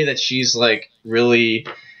to say that she's like really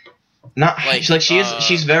not like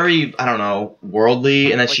she's very, I don't know,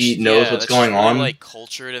 worldly, and that like she knows what's going on. really, like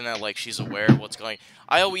cultured and that like she's aware of what's going.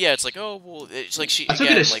 yeah, it's like, oh well, it's like she I took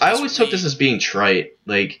it again as like I this always took really this as being trite,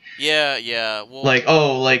 yeah well like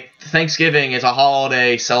oh like Thanksgiving is a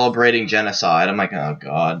holiday celebrating genocide. I'm like, oh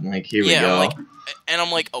god, like here we yeah go.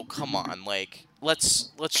 I'm like, oh come on, like let's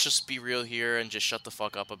just be real here and just shut the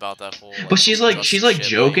fuck up about that whole But like social she's justice like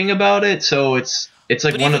shit. Like, joking about it, so it's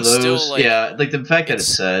like but one of even still, those, like yeah, like the fact that it's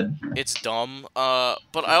it's said. it's dumb.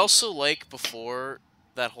 But I also like before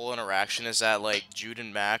that whole interaction is that like Jude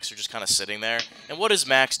and Max are just kind of sitting there, and what is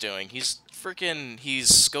Max doing? He's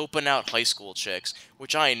scoping out high school chicks,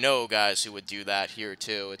 which I know guys who would do that here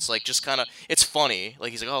too. It's like just kind of it's funny.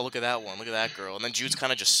 Like he's like, oh look at that one, look at that girl, and then Jude's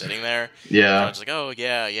kind of just sitting there, kind of Yeah. just like, oh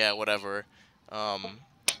yeah whatever. Um,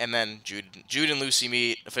 and then Jude and Lucy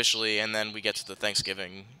meet officially, and then we get to the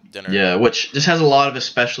Thanksgiving dinner. Yeah, which just has a lot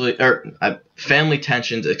of family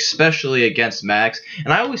tensions, especially against Max.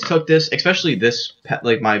 And I always took this, especially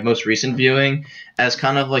like my most recent viewing, as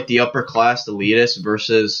kind of like the upper class elitists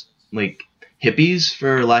versus like hippies,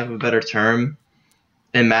 for lack of a better term.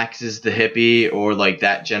 And Max is the hippie, or like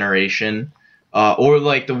that generation, or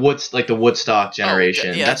like the Woodstock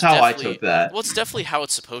generation. Yeah, That's that's how I definitely. took that. Well, it's definitely how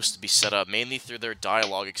it's supposed to be set up, mainly through their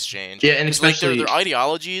dialogue exchange. Yeah, and Because like their especially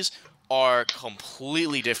ideologies are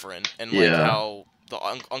completely different, and like yeah. how the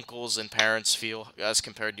uncles and parents feel as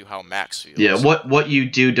compared to how Max Yeah, feels. what you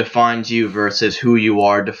do defines you versus who you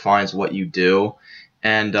are defines what you do.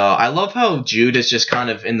 And I love how Jude is just kind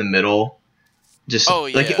of in the middle. Just Oh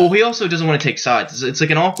like, yeah. well, he also doesn't want to take sides. It's like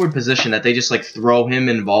an awkward position that they just like throw him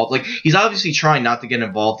involved. Like he's obviously trying not to get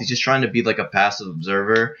involved. He's just trying to be like a passive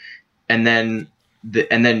observer. And then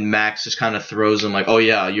Max just kind of throws him like, oh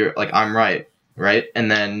yeah, you're like I'm right, right? And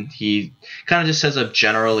then he kind of just says a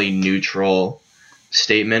generally neutral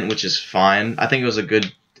statement, which is fine. I think it was a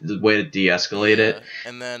good way to de-escalate Yeah, it.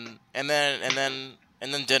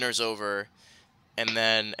 and then dinner's over, and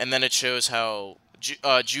then it shows how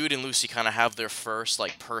Jude and Lucy kind of have their first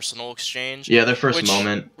like personal exchange, Yeah, their first which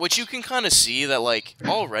moment. which you can kind of see that like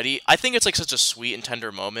already. I think it's like such a sweet and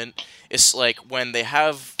tender moment. It's like when they're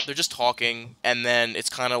just talking, and then it's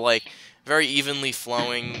kind of like very evenly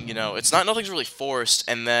flowing. It's not nothing's really forced,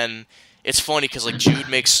 and then. It's funny because like Jude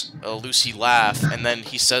makes Lucy laugh, and then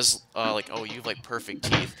he says like, "Oh, you have like perfect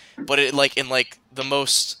teeth," but it like in like the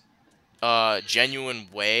most genuine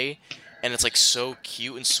way, and it's like so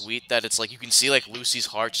cute and sweet that it's like you can see like Lucy's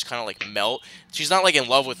heart just kind of like melt. She's not like in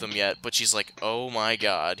love with him yet, but she's like, oh my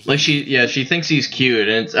god, Like she thinks he's cute,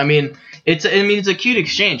 and it's a cute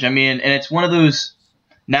exchange. And it's one of those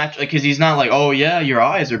natural, because he's not like, oh yeah, your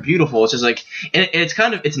eyes are beautiful. It's just like, and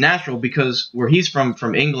it's natural because where he's from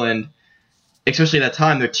England, especially that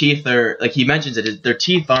time, their teeth are like he mentions it. Their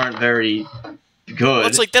teeth aren't very good. Well,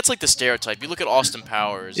 that's like the stereotype. You look at Austin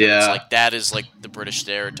Powers, and it's Yeah. like that is like the British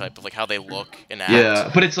stereotype of like how they look and act.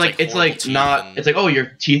 Yeah, but it's like horrible teeth not. and- It's like, oh, your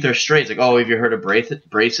teeth are straight. It's like, oh, have you heard of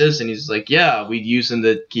braces? And he's like, yeah, we use them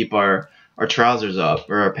to keep our trousers up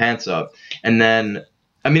or our pants up. And then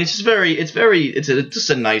it's just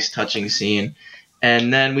a nice touching scene.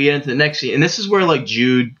 And then we get into the next scene, and this is where like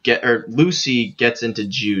Lucy gets into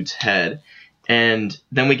Jude's head, and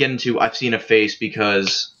then we get into I've seen a face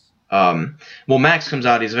because. Max comes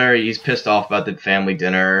out. He's pissed off about the family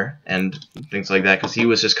dinner and things like that because he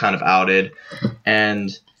was just kind of outed, and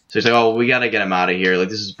so he's like, "Oh, we gotta get him out of here. Like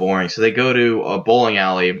this is boring." So they go to a bowling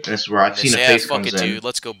alley, and this is where I've seen a face fuck comes it, in. dude.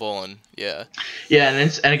 Let's go bowling. Yeah. Yeah,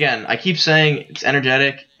 and again, I keep saying it's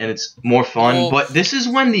energetic and it's more fun, Well- but this is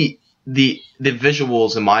when the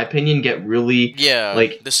visuals, in my opinion, get really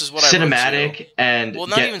like this is what I wrote cinematic too. and Well,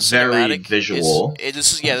 not get even very cinematic. visual.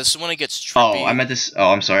 This is when it gets trippy. Oh, I meant this. Oh,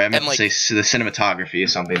 I'm sorry. I meant And, to say the cinematography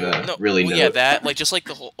is something to really well, note. yeah, that like just like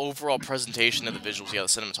the whole overall presentation of the visuals, yeah, the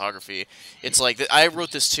cinematography. It's like I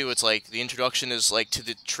wrote this too. It's like the introduction is like to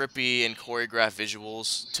the trippy and choreographed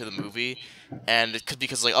visuals to the movie, and it could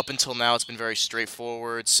because like up until now it's been very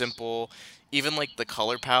straightforward, simple. Even like the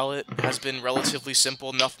color palette has been relatively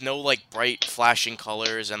simple. No like bright flashing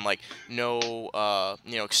colors and like no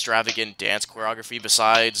extravagant dance choreography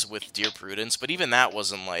besides with Dear Prudence. But even that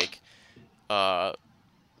wasn't like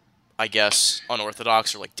I guess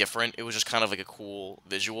unorthodox or like different. It was just kind of like a cool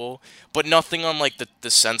visual, but nothing on like the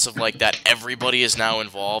sense of like that everybody is now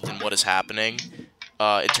involved in what is happening.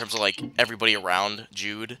 In terms of like everybody around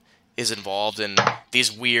Jude is involved in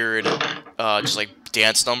these weird just like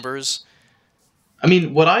dance numbers.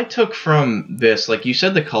 What I took from this, like you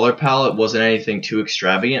said, the color palette wasn't anything too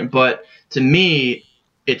extravagant, but to me,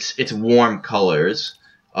 it's warm colors.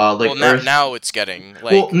 Like now it's getting like.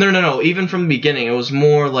 Well, no. Even from the beginning, it was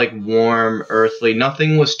more like warm, earthly.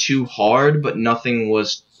 Nothing was too hard, but nothing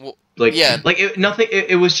was nothing.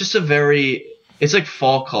 It was just a very. It's like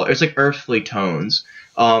fall color. It's like earthly tones.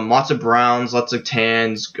 Lots of browns, lots of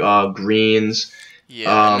tans, greens.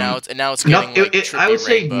 Yeah, and now it's getting like I trippy would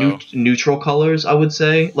say rainbow. neutral colors. I would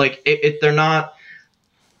say like they're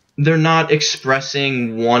not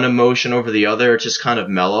expressing one emotion over the other. It's just kind of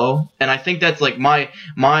mellow, and I think that's like my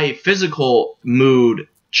physical mood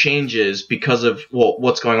changes because of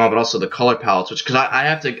what's going on, but also the color palettes. Which because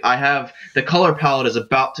I have the color palette is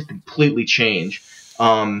about to completely change.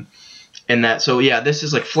 And that so yeah, this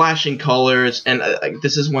is like flashing colors, and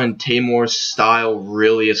this is when Taymor's style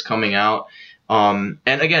really is coming out. And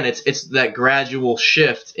again, it's that gradual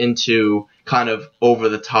shift into kind of over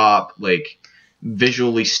the top, like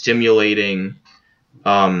visually stimulating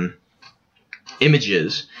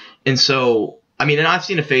images. And so, I mean, and I've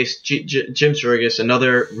seen a face, Jim Sturgis,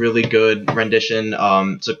 another really good rendition.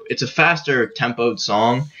 It's a faster tempoed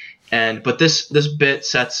song, but this bit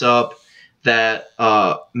sets up that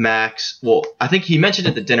Max. Well, I think he mentioned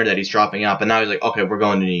at the dinner that he's dropping out, but now he's like, okay, we're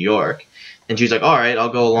going to New York, and she's like, all right, I'll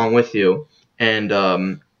go along with you, and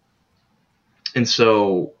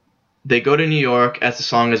so they go to New York as the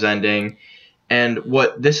song is ending. And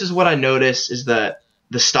this is what I noticed is that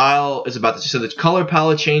the style is about so the color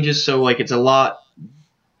palette changes, so like it's a lot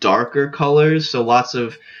darker colors, so lots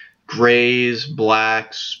of grays,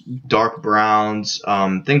 blacks, dark browns,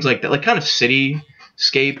 things like that, like kind of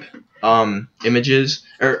cityscape images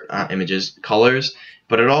or not images, colors.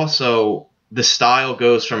 But it also the style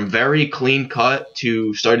goes from very clean cut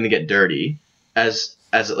to starting to get dirty, as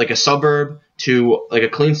like a suburb to like a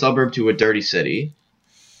clean suburb to a dirty city.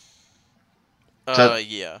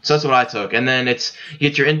 Yeah. So that's what I took, and then you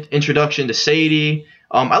get your introduction to Sadie.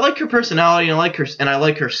 I like her personality, and I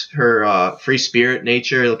like her free spirit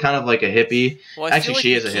nature, kind of like a hippie. Well, Actually,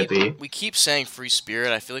 she is a hippie. We keep saying free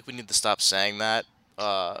spirit. I feel like we need to stop saying that.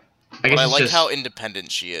 But I like how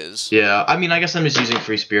independent she is. Yeah, I mean, I guess I'm just using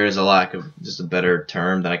free spirit as a lack of just a better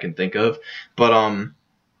term that I can think of. But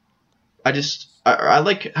I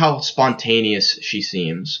like how spontaneous she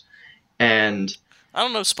seems, and. I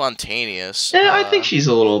don't know spontaneous. Yeah, I think she's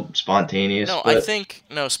a little spontaneous. No, but... I think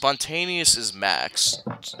spontaneous is Max.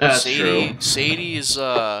 That's true. Sadie is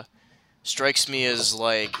strikes me as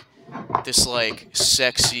like this like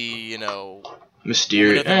sexy,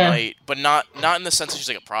 mysterious woman of the night, but not in the sense that she's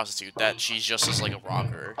like a prostitute. That she's just as like a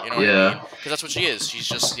rocker. You know what I mean? Because that's what she is. She's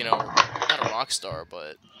just not a rock star,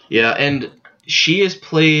 but yeah, and she is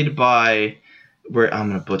played by I'm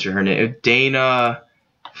gonna butcher her name, Dana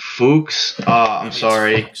Fuchs. I'm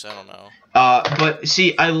sorry. Fuchs, I don't know. But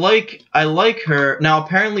see, I like her. Now,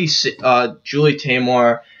 apparently, Julie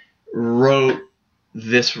Taymor wrote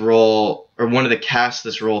this role or wanted to cast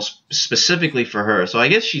this role specifically for her. So I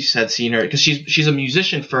guess she had seen her because she's a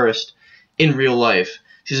musician first in real life.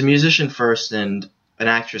 She's a musician first and an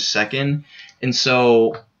actress second, and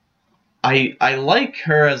so I like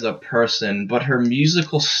her as a person, but her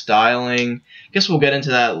musical styling. I guess we'll get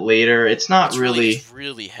into that later. It's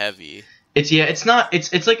really heavy. It's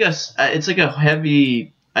like a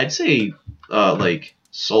heavy, I'd say like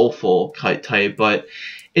soulful type, but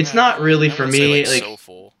it's not really for me like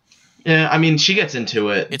soulful. Yeah, I mean she gets into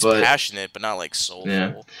it. It's passionate, but not like soulful.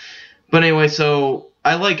 Yeah. But anyway, so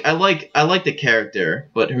I like the character,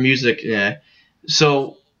 but her music, yeah.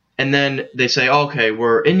 So and then they say, okay,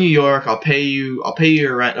 we're in New York. I'll pay you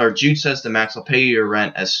your rent. Or Jude says to Max, I'll pay you your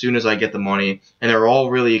rent as soon as I get the money. And they're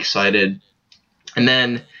all really excited. And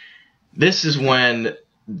then this is when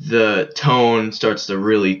the tone starts to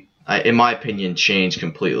really, in my opinion, change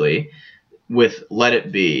completely with Let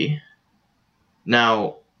It Be.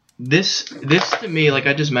 Now, this to me, like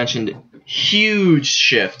I just mentioned, huge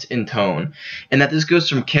shift in tone. And that this goes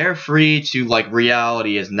from carefree to like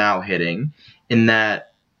reality is now hitting, in that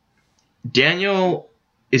Daniel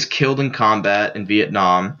is killed in combat in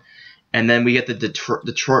Vietnam, and then we get the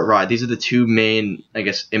Detroit ride. These are the two main, I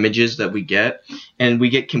guess, images that we get, and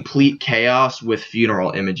we get complete chaos with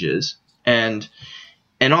funeral images. And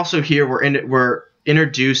also here we're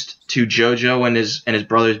introduced to JoJo and his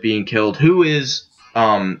brothers being killed. Who is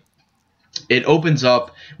it opens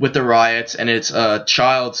up with the riots, and it's a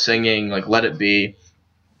child singing like "Let It Be."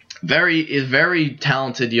 Very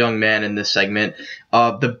talented young man in this segment.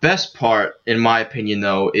 The best part, in my opinion,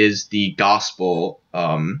 though, is the gospel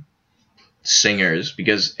singers,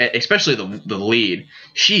 because especially the lead,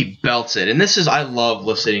 she belts it. And I love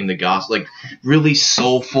listening to gospel, like really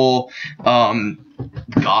soulful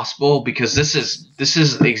gospel, because this is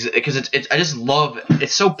because it's I just love it.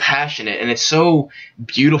 It's so passionate and it's so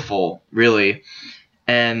beautiful, really.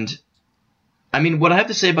 And I mean, what I have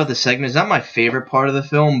to say about this segment is not my favorite part of the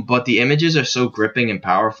film, but the images are so gripping and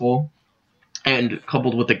powerful. and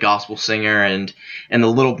coupled with the gospel singer and the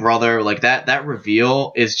little brother, like that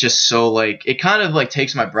reveal is just so like it kind of like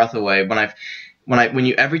takes my breath away when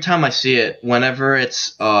you every time I see it, whenever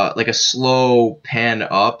it's like a slow pan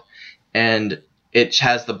up and it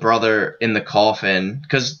has the brother in the coffin,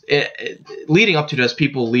 because leading up to this,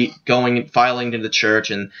 people going filing into the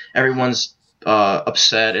church and everyone's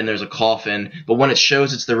upset and there's a coffin, but when it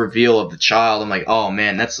shows it's the reveal of the child, I'm like, oh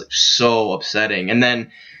man, that's like so upsetting. And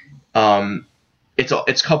then um,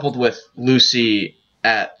 it's coupled with Lucy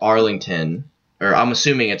at Arlington, or I'm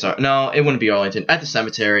assuming no, it wouldn't be Arlington, at the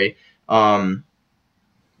cemetery,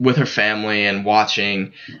 with her family and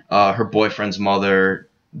watching her boyfriend's mother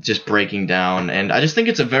just breaking down, and I just think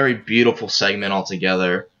it's a very beautiful segment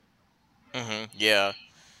altogether. Yeah.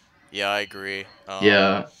 Yeah, I agree.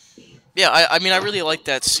 Yeah, Yeah, I mean, I really like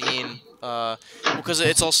that scene. Because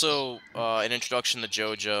it's also an introduction to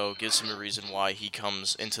JoJo, gives him a reason why he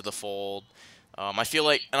comes into the fold. I feel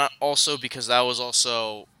like, and also because that was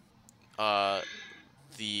also uh,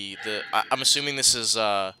 I'm assuming this is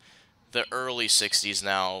the early '60s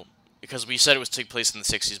now, because we said it was take place in the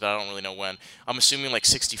 '60s, but I don't really know when. I'm assuming like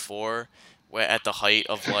 '64, where at the height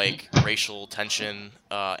of like racial tension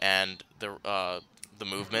and the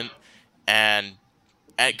movement, and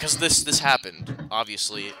because this happened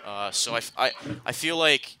obviously, so I feel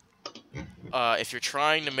like if you're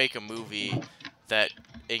trying to make a movie that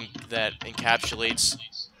that encapsulates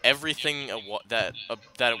everything that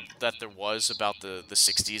there was about the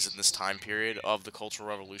 '60s and this time period of the Cultural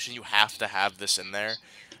Revolution, you have to have this in there.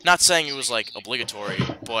 Not saying it was like obligatory,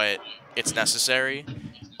 but it's necessary.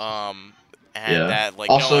 Um, and yeah. that like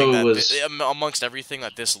knowing Also, that was amongst everything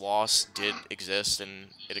that this loss did exist and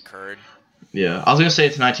it occurred. yeah. I was gonna say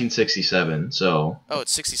it's 1967, so Oh,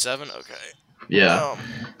 it's '67. Okay. yeah, Um,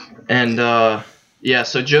 and yeah.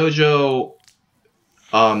 So JoJo,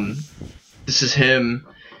 um, this is him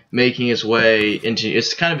making his way into.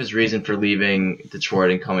 It's kind of his reason for leaving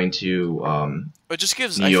Detroit and coming to it just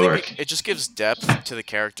gives. New I think York. it just gives depth to the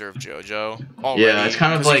character of JoJo Yeah, it's already,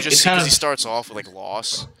 kind of like it's kind because he of starts off with like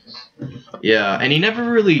loss. yeah, and he never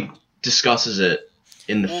really discusses it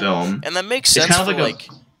in the Well, film. and that makes It's sense kind of for like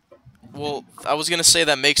a like. Well, I was gonna say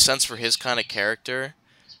that makes sense for his kind of character.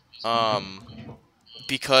 Um,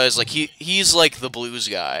 because like he's like the blues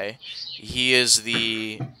guy. He is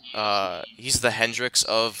he's the Hendrix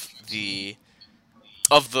of the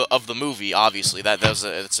movie. Obviously, that was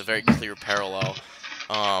it's a very clear parallel.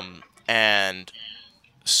 And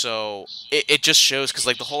so it just shows, because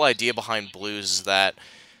like the whole idea behind blues is that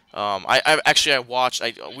I actually I watched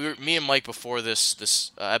me and Mike before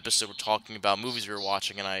this episode were talking about movies we were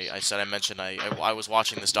watching, and I said I mentioned I was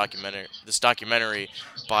watching this documentary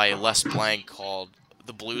by Les Blank called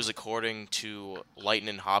The Blues According to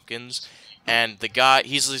Lightnin' Hopkins, and the guy,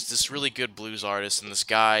 he's this really good blues artist, and this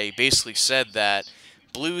guy basically said that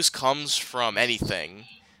blues comes from anything,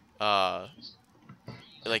 uh,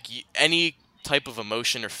 like any type of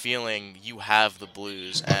emotion or feeling, you have the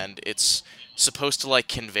blues, and it's supposed to like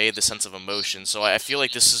convey the sense of emotion. So I feel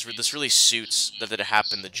like this really suits that it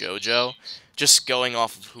happened to JoJo, just going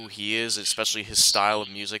off of who he is, especially his style of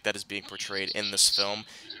music that is being portrayed in this film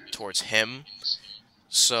towards him.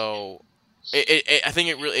 So I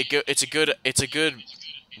think it's a good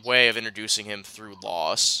way of introducing him through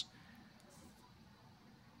loss.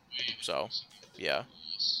 So yeah,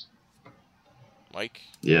 Mike.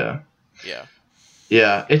 yeah, Yeah.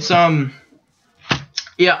 yeah. It's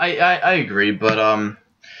yeah, I agree, but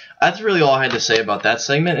that's really all I had to say about that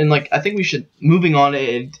segment. And like, I think we should moving on.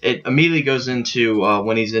 It immediately goes into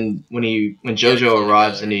when Yeah, to JoJo come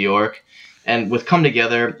arrives in together. New York, and with Come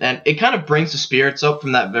Together, and it kind of brings the spirits up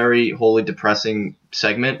from that very wholly depressing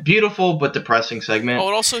segment. Beautiful but depressing segment. Oh,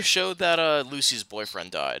 it also showed that Lucy's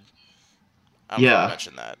boyfriend died. I don't know if you Yeah,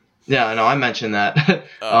 mentioned that. yeah. No, I mentioned that.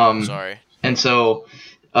 Oh, sorry. And so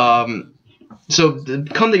um,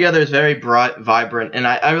 Come Together is very bright, vibrant, and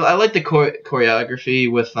I like the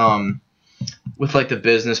choreography with like the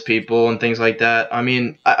business people and things like that. I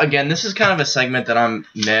mean, again, this is kind of a segment that I'm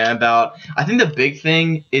mad about. I think the big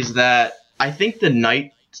thing is that I think the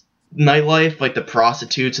nightlife, like the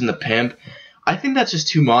prostitutes and the pimp, I think that's just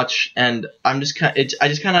too much, and I just kind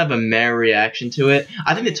of have a meh reaction to it.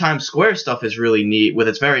 I think the Times Square stuff is really neat, with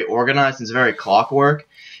it's very organized and it's very clockwork.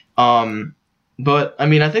 Um, but I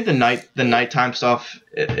mean, I think the nighttime stuff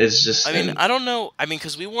is just I mean, I don't know. I mean,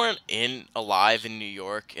 because we weren't alive in New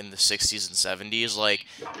York in the '60s and '70s. Like,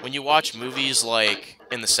 when you watch movies like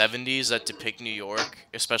in the '70s that depict New York,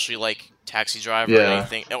 especially like Taxi Driver and yeah.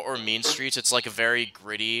 anything, or Mean Streets, it's like a very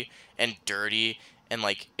gritty and dirty, and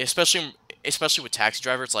like especially with Taxi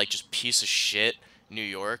Driver, it's like just piece of shit New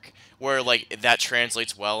York, where like that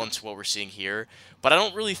translates well into what we're seeing here. But I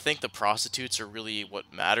don't really think the prostitutes are really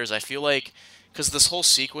what matters. I feel like because this whole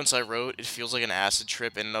sequence I wrote, it feels like an acid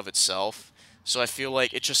trip in and of itself. So I feel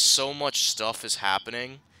like it's just so much stuff is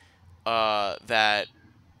happening that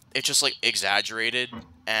it's just like exaggerated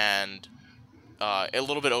and a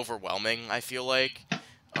little bit overwhelming, I feel like.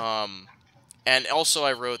 Um, and also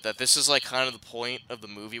I wrote that this is like kind of the point of the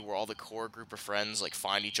movie where all the core group of friends like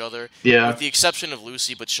find each other, with Yeah. the exception of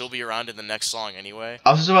Lucy, but she'll be around in the next song anyway.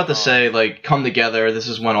 I was just about to Um, say, like, come together. This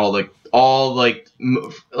is when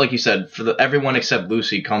like you said, for the everyone except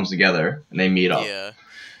Lucy comes together and they meet up. yeah,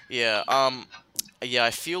 yeah, yeah.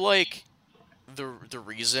 I feel like the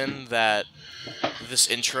reason that this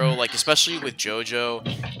intro, like especially with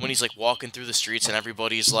JoJo, when he's like walking through the streets and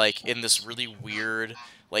everybody's like in this really weird,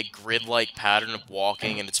 like grid-like pattern of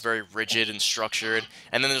walking, and it's very rigid and structured,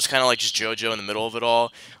 and then there's kind of like just JoJo in the middle of it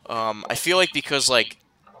all. I feel like because like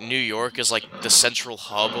New York is like the central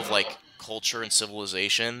hub of like culture and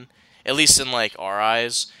civilization, at least in like our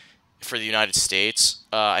eyes, for the United States.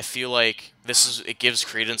 I feel like it gives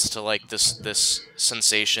credence to like this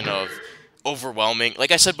sensation of overwhelming. Like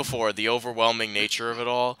I said before, the overwhelming nature of it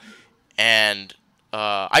all, and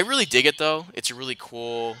I really dig it though. It's a really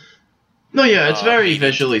cool No, yeah, it's very medium to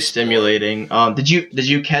visually explore. stimulating. Did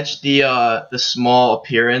you catch the small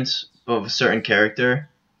appearance of a certain character?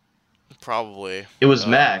 Probably. It was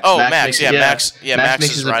Max. Oh, Max Max. makes Yeah, yeah, Max. Yeah, Max Max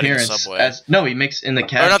makes is his riding the appearance subway, as no, he makes in the or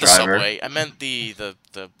cab not the driver. subway. I meant the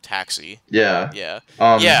taxi. Yeah. Yeah,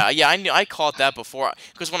 Um. yeah. I caught that before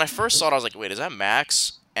because when I first saw it, I was like, wait, is that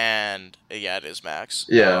Max? And yeah, it is Max.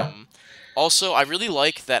 Yeah. Also, I really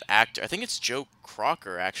like that actor. I think it's Joe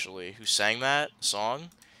Crocker actually who sang that song.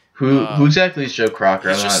 Who Uh, exactly is Joe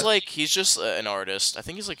Crocker? I'm not. he's just an artist. I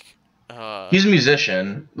think he's like He's a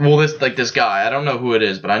musician. Well, this guy. I don't know who it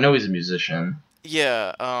is, but I know he's a musician.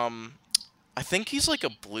 yeah. I think he's like a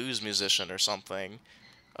blues musician or something.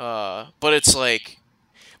 But it's like,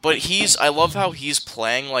 but I love how he's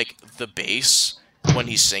playing like the bass when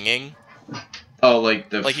he's singing. Oh, like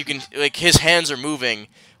the. Like you can, like his hands are moving,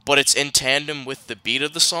 but it's in tandem with the beat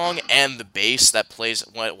of the song and the bass that plays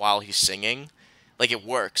while he's singing. Like it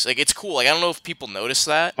works. Like it's cool. Like I don't know if people notice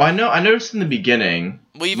that. Oh, I know. I noticed in the beginning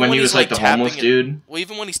Well, even when when he he's was like like the homeless tapping it, dude. well,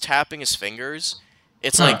 even when he's tapping his fingers,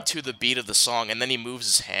 it's Huh. like to the beat of the song, and then he moves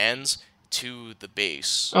his hands to the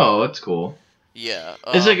bass. Oh, that's cool. Yeah.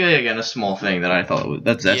 It's like again a small thing that I thought was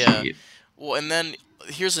that's Yeah. neat. Well, and then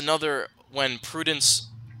here's another when Prudence.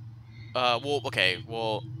 Well, okay.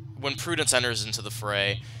 Well, when Prudence enters into the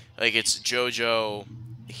fray, like it's JoJo.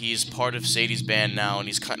 He's part of Sadie's band now, and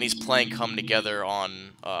he's playing "Come Together"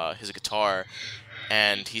 on his guitar,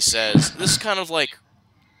 and he says this is kind of like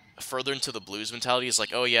further into the blues mentality. Is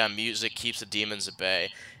like, oh yeah, music keeps the demons at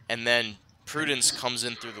bay, and then Prudence comes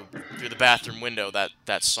in through the bathroom window.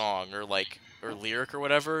 That song or lyric or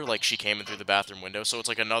whatever, like she came in through the bathroom window. So it's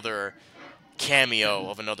like another cameo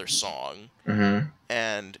of another song, Mhm.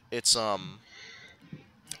 and it's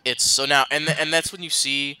so now and that's when you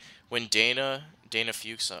see when Dana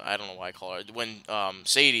Fuchs, I don't know why I call her, when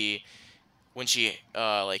Sadie, when she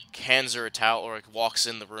like hands her a towel or like walks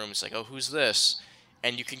in the room, it's like, oh, who's this?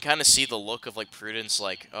 And you can kind of see the look of like Prudence,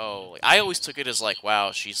 like, oh, like, I always took it as like,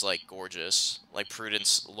 wow, she's like gorgeous, like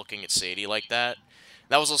Prudence looking at Sadie like that.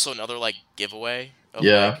 That was also another like giveaway of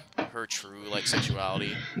Yeah. like her true like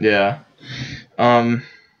sexuality. Yeah. Um.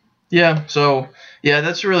 Yeah. So yeah,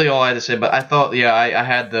 that's really all I had to say. But I thought yeah, I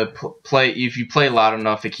had the play. If you play loud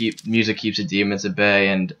enough, music keeps the demons at bay.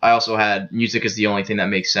 And I also had music is the only thing that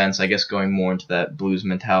makes sense. I guess going more into that blues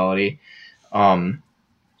mentality. Um.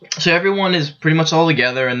 So everyone is pretty much all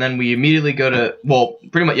together, and then we immediately go to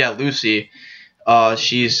pretty much yeah, Lucy.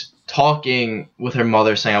 She's talking with her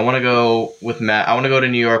mother, saying, "I want to go with Matt. I want to go to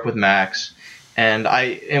New York with Max." And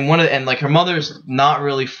like her mother's not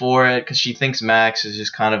really for it because she thinks Max is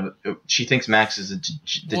just she thinks Max is a Well,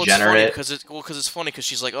 it's funny degenerate. because it's funny because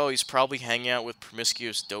she's like, oh, he's probably hanging out with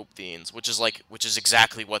promiscuous dope fiends, which is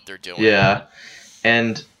exactly what they're doing. Yeah,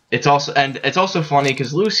 and it's also funny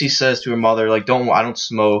because Lucy says to her mother like, I don't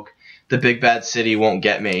smoke. The big bad city won't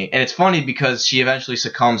get me. And it's funny because she eventually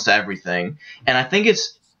succumbs to everything. And I think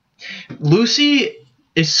it's Lucy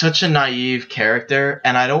is such a naive character,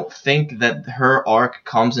 and I don't think that her arc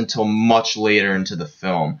comes until much later into the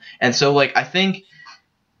film. And so, like, I think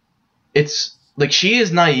it's like she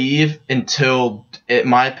is naive until, in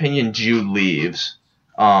my opinion, Jude leaves,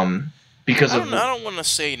 because of I don't want to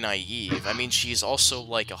say naive. I mean, she's also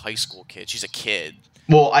like a high school kid. She's a kid.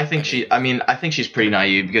 well, I mean, I think she's pretty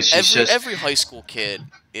naive because she's just every high school kid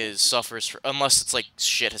unless it's like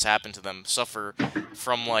shit has happened to them, suffer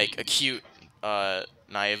from like acute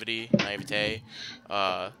naivete,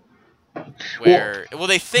 uh, Well, where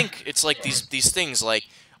they think it's like these things like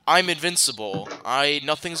I'm invincible,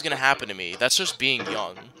 nothing's gonna happen to me. That's just being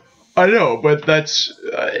young. I know, but that's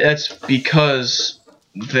because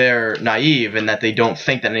they're naive and that they don't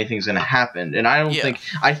think that anything's going to happen. And Yeah,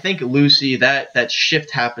 I think Lucy that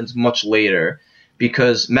shift happens much later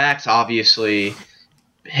because Max obviously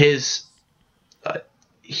his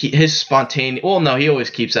his spontaneous. Well, no, he always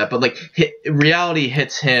keeps that, but like reality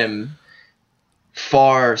hits him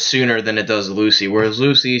far sooner than it does Lucy. Whereas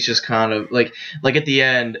Lucy is just kind of like at the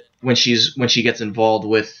end when she gets involved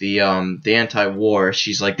with the anti-war,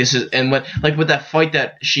 she's like this is and what like with that fight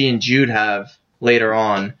that she and Jude have later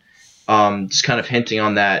on, just kind of hinting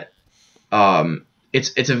on that.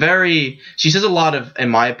 It's a very she says a lot of, in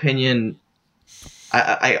my opinion.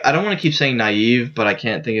 I don't want to keep saying naive, but I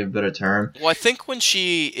can't think of a better term. well, I think when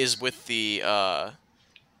she is with the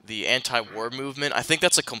anti-war movement, I think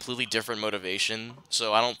that's a completely different motivation.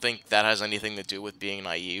 So I don't think that has anything to do with being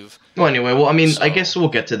naive. Well, anyway, well, I mean, I So guess we'll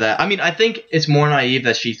get to that. I mean, I think it's more naive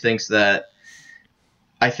that she thinks that.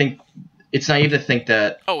 I think it's naive to think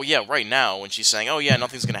that. oh yeah, right now when she's saying, "Oh yeah,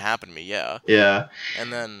 nothing's gonna happen to me," yeah, Yeah.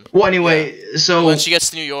 and then Well, yeah, anyway, well then so she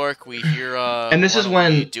gets to New York. We hear, and this "Why is don't we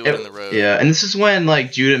when do it in the road?" yeah, and this is when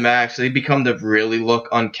like Jude and Max they become to really look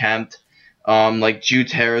unkempt. Like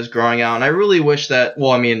Jude's hair is growing out, and I really wish that.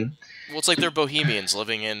 Well, I mean, Well, it's like they're bohemians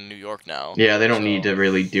living in New York now. yeah, they don't need So to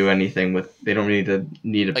really do anything with. They don't need like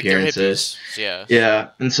they're appearances. hippies. Yeah. Yeah,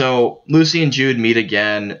 and so Lucy and Jude meet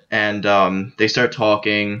again, and they start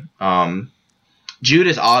talking. Jude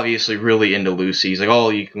is obviously really into Lucy. He's like, "Oh,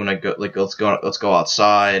 you want to go? Like, let's go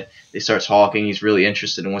outside." They start talking. He's really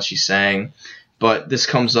interested in what she's saying, but this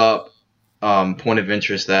comes up. Point of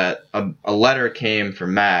interest that a letter came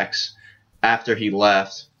from Max after he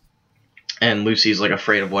left, and Lucy's like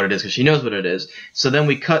afraid of what it is because she knows what it is. So then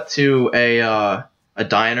we cut to a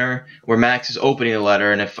diner where Max is opening the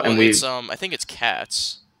letter, Well, and we it's I think it's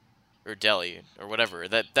Cats or Deli or whatever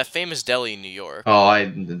that famous deli in New York. oh I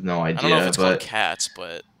had no I don't know if idea, it's called but Cats,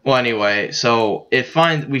 but well anyway, so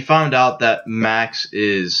we found out that Max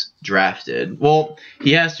is drafted. Well,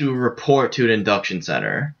 he has to report to an induction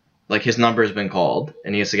center. Like his number has been called,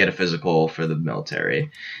 and he has to get a physical for the military,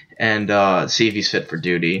 and see if he's fit for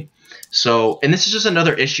duty. So, and this is just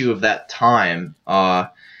another issue of that time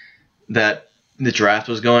that the draft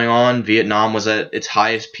was going on. Vietnam was at its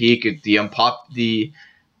highest peak. The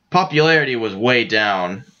popularity was way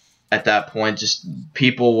down at that point. Just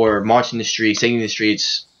people were marching the streets, taking the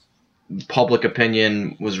streets. Public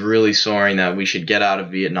opinion was really soaring that we should get out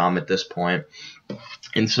of Vietnam at this point.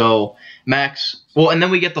 And so Max, well, and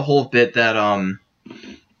then we get the whole bit that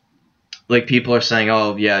like people are saying,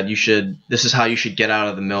 "Oh, yeah, this is how you should get out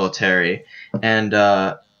of the military." And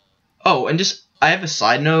oh, and just I have a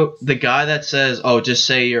side note, the guy that says, "Oh, just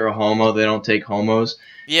say you're a homo, they don't take homos."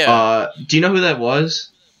 yeah, Do you know who that was?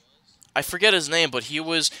 I forget his name, but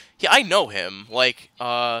I know him. Like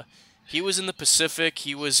he was in the Pacific.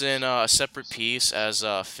 He was in a separate piece as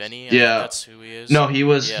Finney. I think Yeah. that's who he is. No, he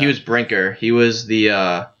was Yeah. Brinker. He was Oh,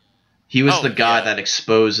 the guy yeah. that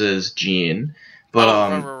exposes Gene. But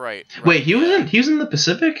Oh, right. wait, Yeah. he was in the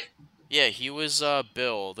Pacific? Yeah, he was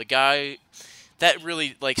Bill, the guy that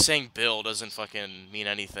really like saying Bill doesn't fucking mean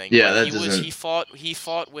anything. Yeah, But that he was doesn't. he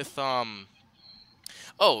fought with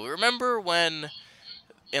Oh, remember when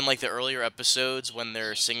in like the earlier episodes when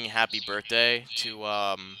they're singing Happy Birthday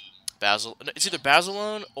to Basil? It's either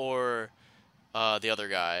Basilone or the other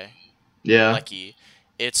guy, Yeah. Lecky.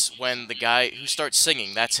 It's when the guy who starts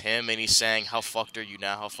singing, that's him, and he's saying, "How fucked are you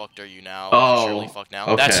now? How fucked are you now? Oh, Surely fucked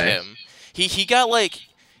now." That's okay. him. He got like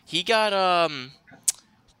he got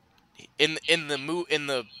in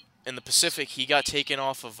the Pacific, he got taken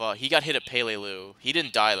off of he got hit at Peleliu. He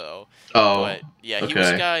didn't die though. Oh, But yeah, he was a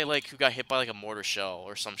okay. guy like who got hit by like a mortar shell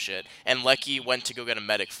or some shit, and Lecky went to go get a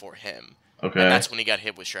medic for him, and Okay. that's when he got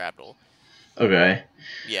hit with shrapnel. Okay.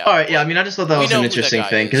 Yeah. All right. Yeah. I but mean, I just thought that we was know an who that interesting guy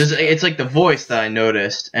thing is, because yeah. it's like the voice that I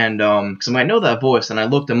noticed, and because I know that voice, and I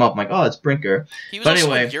looked him up. I'm like, oh, it's Brinker. He was But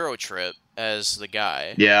also anyway. in Eurotrip as the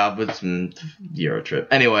guy. Yeah, but Euro trip.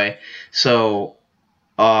 Anyway, so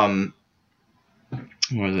what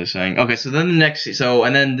was I saying? Okay, so then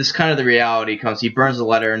and then this kind of the reality comes. He burns the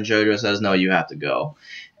letter, and JoJo says, "No, you have to go,"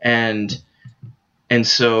 and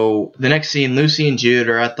so the next scene, Lucy and Jude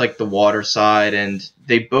are at like the water side, and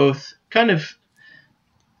they both kind of,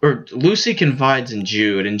 or Lucy confides in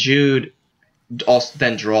Jude, and Jude also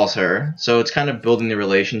then draws her. So it's kind of building the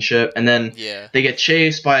relationship, and then Yeah. they get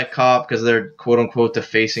chased by a cop because they're quote unquote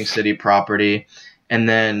defacing city property, and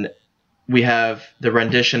then we have the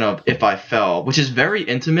rendition of "If I Fell," which is very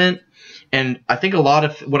intimate. And I think a lot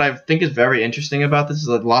of what I think is very interesting about this is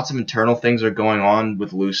that lots of internal things are going on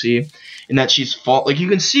with Lucy, in that like you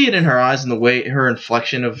can see it in her eyes and the way her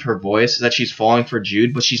inflection of her voice that she's falling for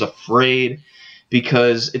Jude, but she's afraid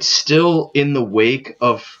because it's still in the wake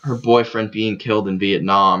of her boyfriend being killed in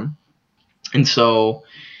Vietnam, and so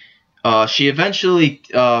she eventually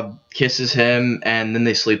kisses him, and then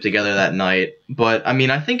they sleep together that night. But I mean,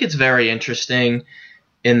 I think it's very interesting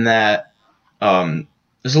in that.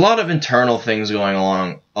 There's a lot of internal things going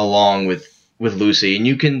along with Lucy, and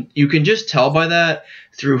you can just tell by that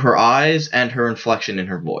through her eyes and her inflection in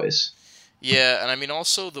her voice. Yeah, and I mean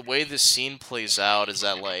also the way this scene plays out is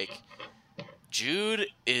that like Jude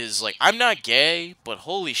is like, I'm not gay, but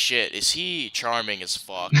holy shit, is he charming as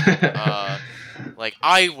fuck. Like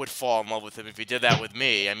I would fall in love with him if he did that with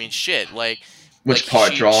me. I mean shit, like Which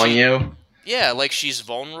part drawing she you? yeah, like she's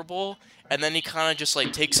vulnerable, and then he kind of just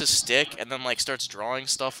like takes a stick and then like starts drawing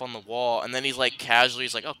stuff on the wall, and then he's like casually,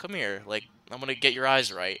 he's like, "Oh, come here, like I'm gonna get your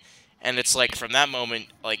eyes right," and it's like from that moment,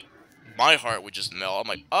 like my heart would just melt. I'm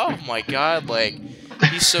like, "Oh my god, like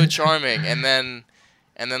he's so charming," and then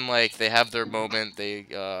like they have their moment, they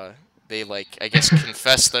like I guess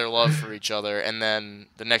confess their love for each other, and then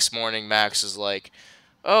the next morning Max is like,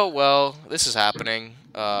 "Oh well, this is happening."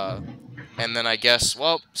 And then I guess,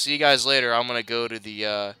 well, see you guys later. I'm gonna go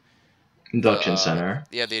to Induction center.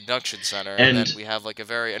 the induction center, and then And we have like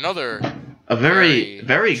another a very,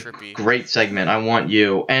 very very trippy. great segment, I Want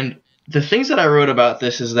You. And the things that I wrote about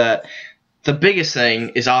this is that the biggest thing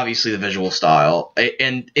is obviously the visual style,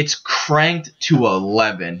 and it's cranked to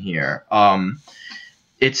 11 here.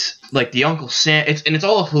 It's like the Uncle Sam, it's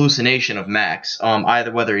all a hallucination of Max.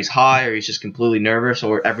 Either whether he's high or he's just completely nervous,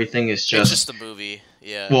 or everything is It's just the movie,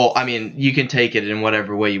 yeah. well, I mean, you can take it in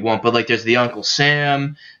whatever way you want, but like there's the Uncle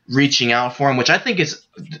Sam reaching out for him, which I think is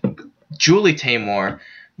Julie Taymor.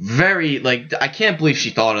 Very like I can't believe she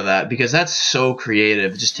thought of that, because that's so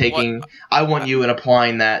creative. Just taking "I Want You" and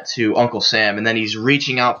applying that to Uncle Sam, and then he's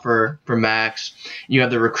reaching out for Max. You have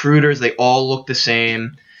the recruiters; they all look the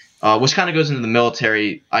same, which kind of goes into the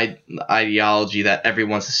military ideology that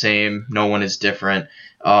everyone's the same, no one is different.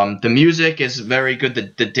 The music is very good.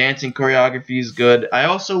 The dancing choreography is good. I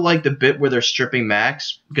also like the bit where they're stripping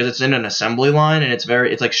Max, because it's in an assembly line, and it's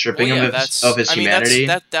like stripping him of his humanity.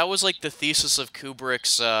 That was like the thesis of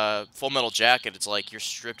Kubrick's Full Metal Jacket. It's like you're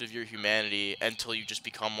stripped of your humanity until you just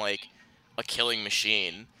become like a killing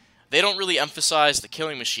machine. They don't really emphasize the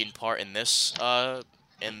killing machine part in this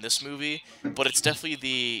movie, but it's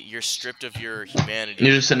definitely you're stripped of your humanity.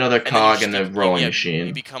 You're just another cog in the rowing machine.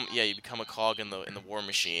 You become a cog in the war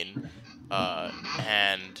machine,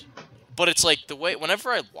 and but it's like the way whenever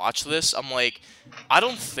I watch this, I'm like, I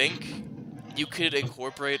don't think you could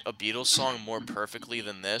incorporate a Beatles song more perfectly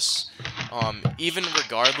than this. Even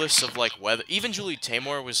regardless of like whether even Julie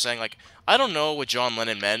Taymor was saying like, I don't know what John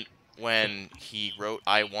Lennon meant when he wrote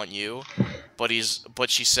 "I Want You," but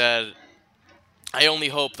she said, I only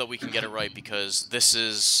hope that we can get it right, because this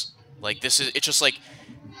is it's just like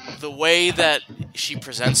the way that she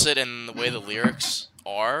presents it and the way the lyrics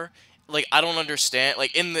are, like I don't understand,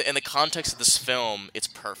 like in the context of this film it's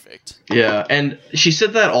perfect. Yeah, and she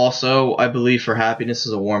said that also, I believe, for "Happiness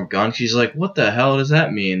is a Warm Gun." She's like, what the hell does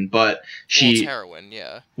that mean? But Well, it's heroin,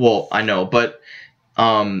 yeah. Well, I know, but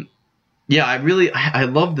yeah, I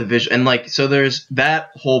love the visual, and like, so there's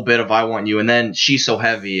that whole bit of "I Want You," and then "She's So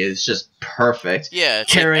Heavy" is just perfect. Yeah,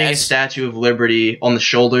 it's carrying a Statue of Liberty on the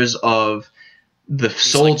shoulders of the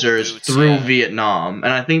soldiers boots, through yeah. Vietnam,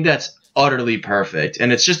 and I think that's utterly perfect,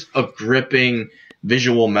 and it's just a gripping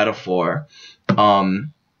visual metaphor.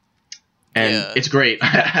 And it's great.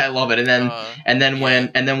 I love it. And then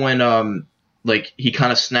when like he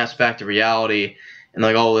kind of snaps back to reality, and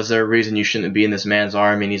like, oh, is there a reason you shouldn't be in this man's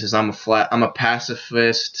army? And he says, I'm a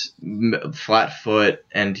pacifist, flat foot,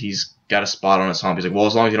 and he's got a spot on his hump. He's like, well,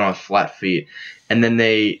 as long as you don't have flat feet. And then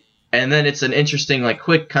it's an interesting, like,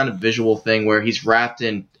 quick kind of visual thing where he's wrapped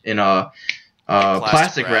in a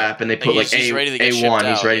plastic wrap, and they put like A1.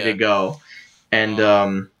 He's ready to go, and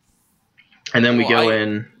then we go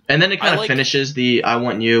in, and then it kind of finishes the "I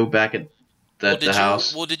Want You" back at the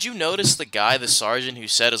house. Did you notice the guy, the sergeant, who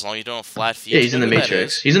said, as long as you don't have flat feet? Yeah, he's in the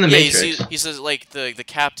Matrix. He's in the Matrix. He's like the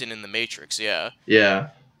captain in the Matrix, yeah. Yeah.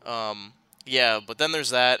 Yeah, but then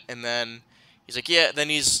there's that, and then he's like, yeah, then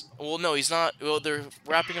no, he's not, well, they're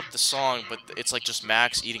wrapping up the song, but it's like just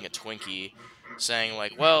Max eating a Twinkie, saying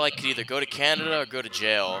like, well, I could either go to Canada or go to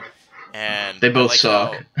jail, And They I both like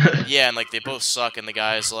how, suck. yeah, and like they both suck, and the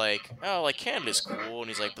guy's like, oh, like Canada's cool, and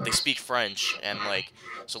he's like, but they speak French, and like,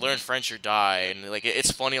 so learn French or die, and like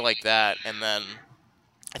it's funny like that, and then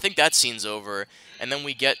I think that scene's over, and then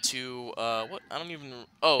we get to what I don't even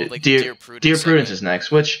like the Dear Dear Prudence Dear Prudence segment, is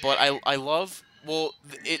next, which but I love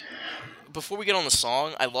it before we get on the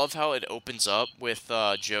song, I love how it opens up with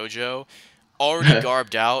JoJo already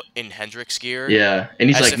garbed out in Hendrix gear, yeah, and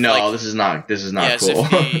he's as like, if like no, this is yeah, not as if cool.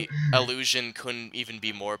 the illusion couldn't even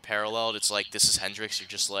be more paralleled. It's like this is Hendrix. You're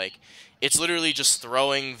just like, it's literally just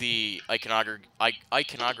throwing the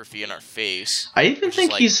iconography in our face, I even which is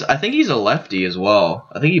think like I think he's a lefty as well.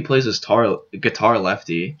 I think he plays his guitar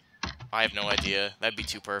lefty. I have no idea. That'd be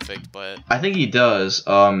too perfect, but I think he does.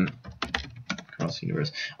 Cross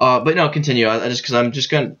universe. But no, continue. I just because I'm just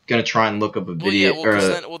gonna try and look up a well, yeah,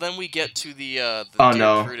 video. Then we get to the Oh Dear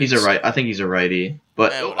no, he's a Prudence right. I segment. think he's a righty.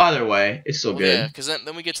 But Whatever. either way, it's still Well, yeah, good. because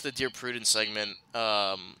then we get to the Dear Prudence segment,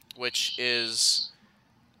 which is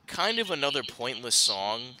kind of another pointless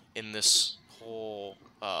song in this whole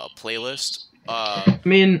playlist. I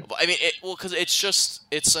mean, Because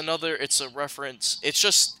it's a reference.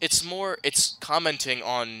 It's commenting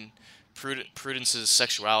on Prudence's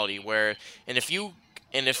sexuality.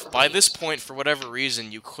 And if by this point for whatever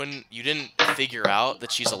reason you didn't figure out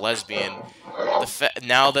that she's a lesbian,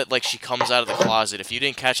 now that like she comes out of the closet, if you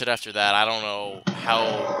didn't catch it after that, I don't know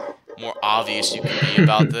how more obvious you can be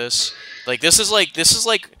about this. Like this is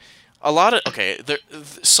like a lot of okay.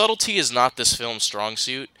 Subtlety is not this film's strong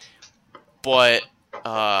suit, but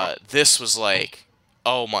this was like,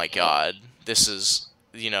 oh my god, this is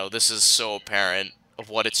so apparent of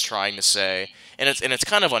what it's trying to say, and it's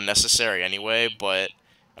kind of unnecessary anyway. But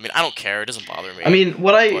I mean, I don't care; it doesn't bother me. I mean,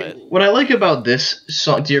 But what I like about this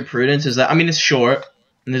song, Dear Prudence, is that I mean it's short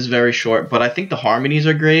and it's very short, but I think the harmonies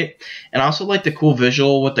are great, and I also like the cool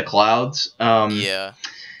visual with the clouds. yeah,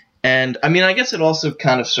 And I mean, I guess it also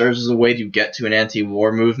kind of serves as a way to get to an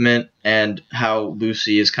anti-war movement and how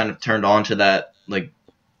Lucy is kind of turned on to that, like,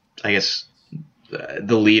 I guess,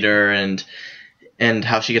 the leader and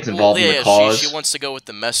how she gets involved in the cause. she wants to go with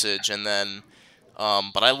the message, and then,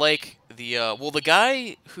 but I like the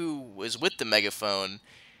guy who is with the megaphone.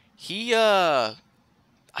 He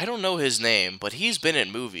I don't know his name, but he's been in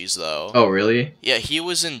movies though. Oh, really? Yeah, he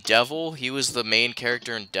was in Devil. He was the main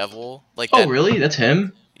character in Devil. Like Oh, that. really? That's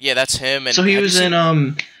him? Yeah, that's him. And So he was in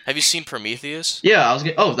Have you seen Prometheus? Yeah, I was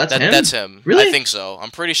gonna. Oh, that's him. That's him. Really? I think so. I'm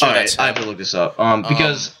pretty sure All that's right, I him. have to look this up.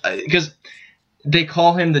 Because they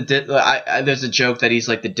call him there's a joke that he's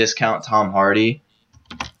like the discount Tom Hardy.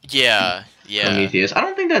 Yeah. Prometheus. I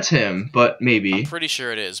don't think that's him, but maybe. I'm pretty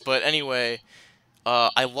sure it is. But anyway,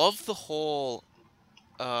 I love the whole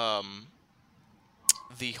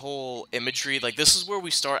imagery. Like this is where we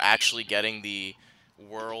start actually getting the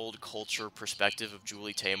world culture perspective of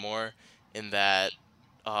Julie Taymor, in that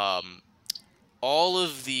all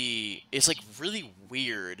of it's like really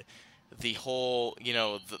weird. The whole,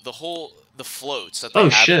 the floats that they Oh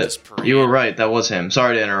have at this shit! parade. You were right. That was him.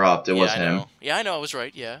 Sorry to interrupt. It was I him. know. Yeah, I know. I was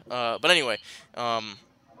right. Yeah. But anyway,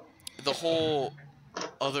 the whole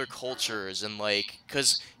other cultures, and like,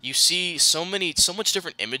 because you see so much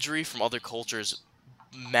different imagery from other cultures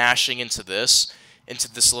mashing into this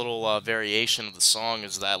little variation of the song,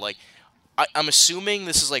 is that like I'm assuming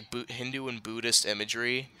this is like Hindu and Buddhist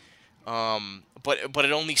imagery, but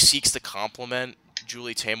it only seeks to complement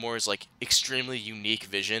Julie Taymor's like extremely unique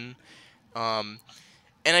vision, and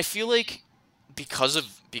I feel like because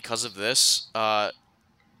of this,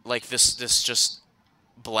 like this just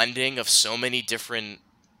blending of so many different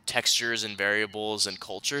textures and variables and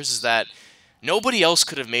cultures, is that nobody else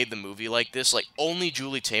could have made the movie like this. Like only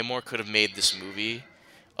Julie Taymor could have made this movie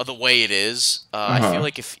the way it is. I feel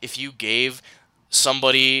like if you gave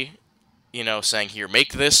somebody, saying, here,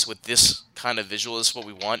 make this with this kind of visual, this is what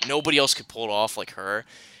we want, nobody else could pull it off like her.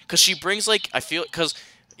 Because she brings, like, I feel, because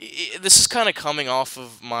this is kind of coming off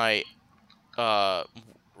of my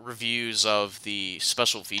reviews of the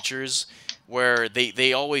special features, where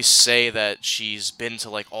they always say that she's been to,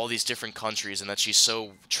 like, all these different countries, and that she's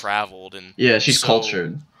so traveled, and Yeah, she's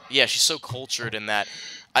cultured. Yeah, she's so cultured in that.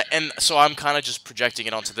 And so I'm kind of just projecting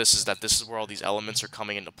it onto this, is that this is where all these elements are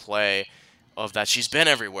coming into play, of that she's been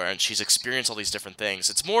everywhere and she's experienced all these different things.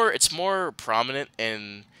 It's more prominent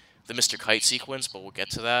in the Mr. Kite sequence, but we'll get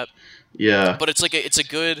to that. Yeah. But it's a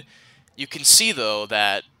good. You can see though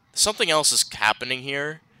that something else is happening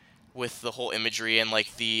here with the whole imagery, and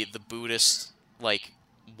like the Buddhist, like,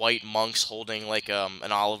 white monks holding like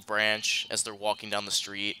an olive branch as they're walking down the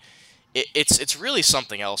street. It's really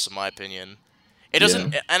something else, in my opinion. It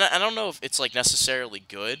doesn't, and I don't know if it's like necessarily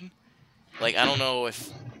good. Like, I don't know if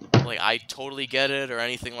like I totally get it or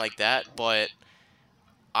anything like that, but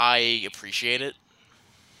I appreciate it.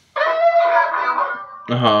 Uh What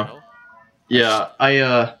the huh. hell? Yeah,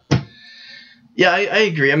 I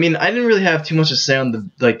agree. I mean, I didn't really have too much to say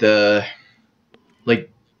on like the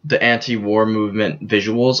anti-war movement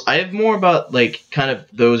visuals. I have more about like kind of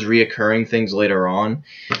those reoccurring things later on,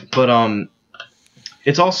 but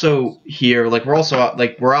it's also here. Like we're also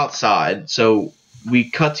like we're outside, so we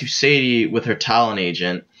cut to Sadie with her talent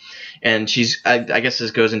agent, and I guess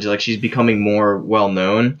this goes into like she's becoming more well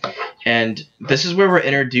known, and this is where we're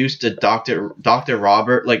introduced to Dr.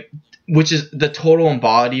 Robert, like which is the total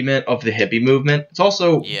embodiment of the hippie movement. It's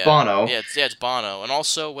also Yeah, Bono. it's Bono, and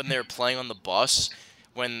also when they were playing on the bus,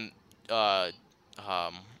 when uh,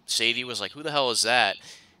 Sadie was like, "Who the hell is that?"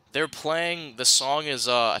 They're playing the song is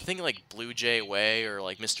I think like Blue Jay Way or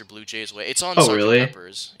like Mr. Blue Jay's Way. It's on Oh Sergeant really?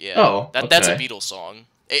 Pepper's. Yeah, Oh that's a okay. Beatles song.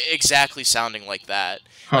 Exactly sounding like that.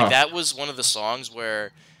 Like Huh. that was one of the songs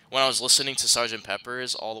where when I was listening to Sergeant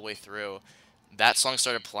Pepper's all the way through, that song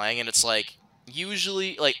started playing and it's like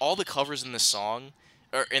usually like all the covers in this song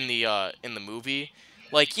or in the movie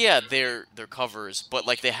like yeah they're covers but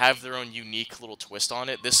like they have their own unique little twist on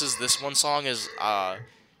it. This one song is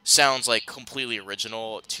sounds like completely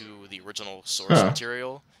original to the original source Huh.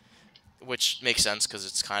 material, which makes sense because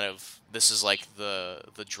it's kind of this is like the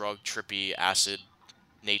drug trippy acid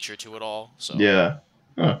nature to it all. So Yeah.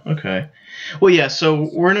 Oh, okay. Well, yeah. So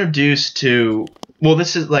we're introduced to. Well,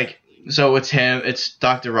 this is like. So it's him. It's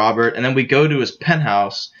Dr. Robert, and then we go to his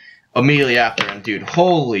penthouse immediately after. And dude,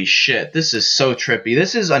 holy shit, this is so trippy.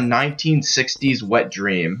 This is a 1960s wet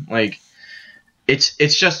dream. Like it's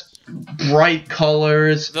just bright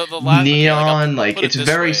colors, the last okay like neon. I'll Like put it it's this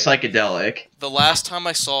very way. psychedelic. The last time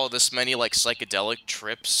I saw this many like psychedelic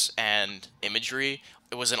trips and imagery,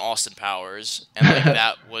 it was in Austin Powers, and like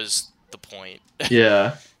that was the point.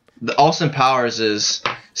 Yeah. The Austin Powers is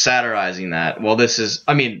satirizing that. Well, this is.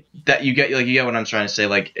 I mean, that you get what I'm trying to say.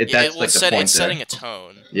 Like that's Well, like the point it's there. setting a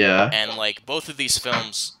tone, Yeah. and like both of these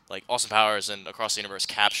films, like Austin Powers and Across the Universe,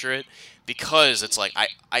 capture it because it's like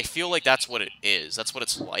I feel like that's what it is. That's what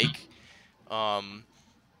it's like. Um,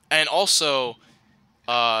 and also,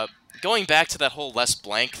 uh, going back to that whole Les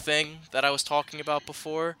Blank thing that I was talking about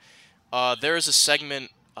before, there is a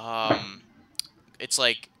segment. It's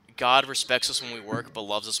like God respects us when we work, but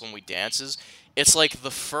loves us when we dances. It's like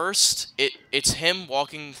the first. It's him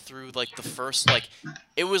walking through like the first like.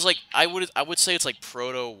 It was like I would say it's like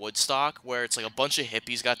proto Woodstock, where it's like a bunch of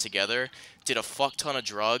hippies got together, did a fuck ton of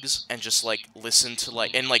drugs, and just like listened to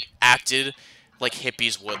like and like acted like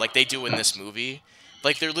hippies would, like they do in this movie.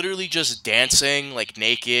 Like they're literally just dancing like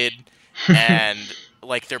naked, and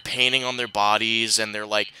like they're painting on their bodies, and they're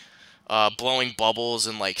like blowing bubbles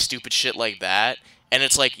and like stupid shit like that. And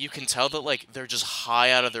it's like you can tell that like they're just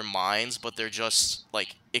high out of their minds, but they're just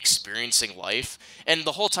like experiencing life. And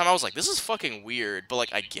the whole time I was like, this is fucking weird, but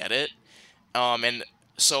like I get it. And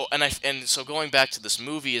so going back to this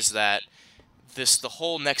movie is that the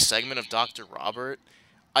whole next segment of Dr. Robert,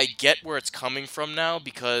 I get where it's coming from now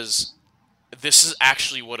because this is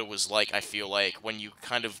actually what it was like. I feel like when you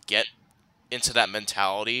kind of get into that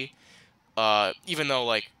mentality, even though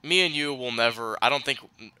like me and you will never, I don't think,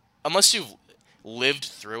 unless you've lived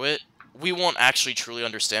through it, we won't actually truly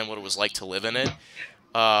understand what it was like to live in it.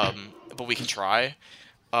 But we can try.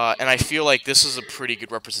 And I feel like this is a pretty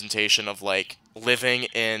good representation of like living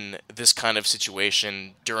in this kind of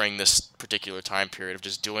situation during this particular time period of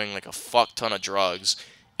just doing like a fuck ton of drugs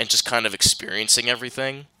and just kind of experiencing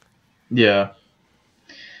everything. Yeah.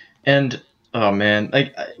 And oh man,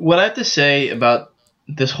 like what I have to say about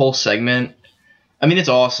this whole segment. I mean, it's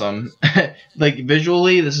awesome. Like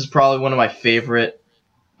visually, this is probably one of my favorite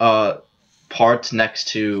uh parts next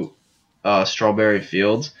to Strawberry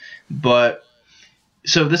Fields. But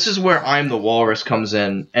so this is where I'm the Walrus comes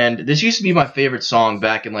in, and this used to be my favorite song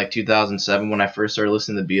back in like 2007 when I first started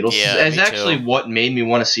listening to the Beatles. Yeah, It's me actually too. what made me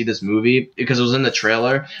want to see this movie because it was in the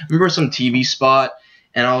trailer. I remember some TV spot,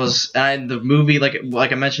 and the movie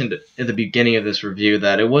like I mentioned at the beginning of this review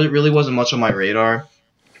that really wasn't much on my radar.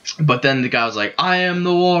 But then the guy was like, "I am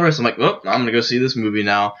the Walrus." I'm like, "Oh, I'm gonna go see this movie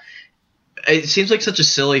now." It seems like such a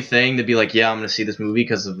silly thing to be like, "Yeah, I'm gonna see this movie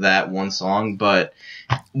because of that one song," but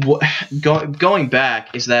going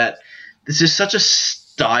back is that this is such a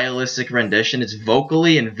stylistic rendition. It's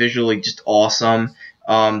vocally and visually just awesome.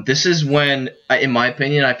 This is when, in my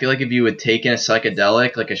opinion, I feel like if you had taken a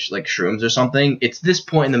psychedelic like shrooms or something, it's this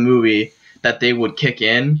point in the movie that they would kick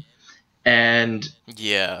in, and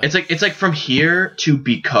Yeah. it's like from here to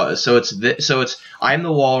because. So it's I'm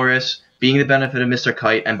the Walrus, Being the Benefit of Mr.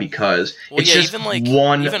 Kite, and Because. Well, It's yeah, just even like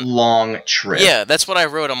one even long trip. yeah, that's what I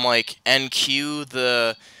wrote. I'm like NQ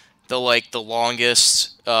the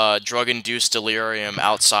longest drug-induced delirium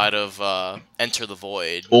outside of Enter the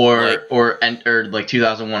Void. Like Or like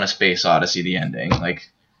 2001: A Space Odyssey, the ending. Like,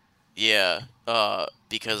 yeah,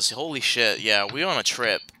 because holy shit, yeah, we're on a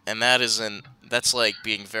trip, and that's like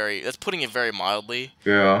that's putting it very mildly.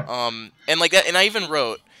 yeah. And like that, and I even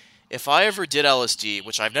wrote, if I ever did LSD,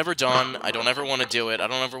 which I've never done, I don't ever want to do it. I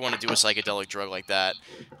don't ever want to do a psychedelic drug like that,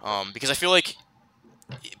 because I feel like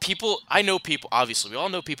I know people, obviously, we all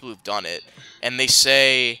know people who've done it, and they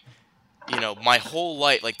say, my whole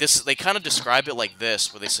life, like this, they kind of describe it like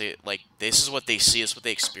this, where they say, like, this is what they see, this is what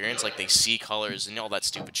they experience, like, they see colors and all that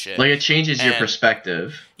stupid shit. Like, it changes your And,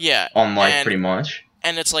 perspective yeah, on life, and, pretty much.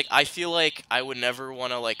 and it's like, I feel like I would never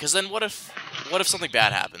want to, like, because then what if something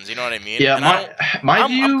bad happens, you know what I mean? Yeah, And my I'm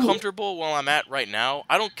view. comfortable where I'm at right now.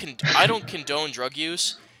 I don't condone drug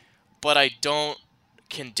use, but I don't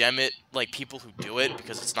condemn it, like people who do it,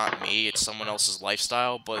 because it's not me, it's someone else's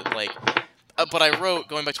lifestyle. But like, but I wrote,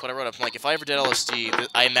 going back to what I wrote, I'm like, if I ever did LSD,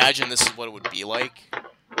 I imagine this is what it would be like.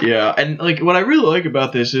 Yeah, and like what I really like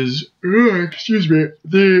about this is, excuse me,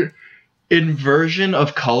 the inversion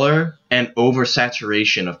of color and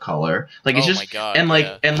oversaturation of color. Like, it's Oh my just god,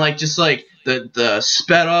 yeah. and like just like the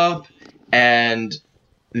sped up and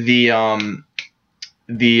the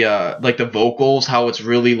like the vocals, how it's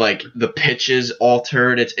really like the pitch is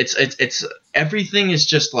altered. It's everything is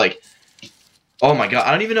just like, oh my god,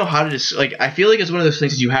 I don't even know how to like, I feel like it's one of those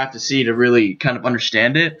things that you have to see to really kind of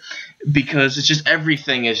understand it, because it's just,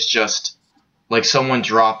 everything is just like someone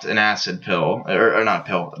dropped an acid pill, or not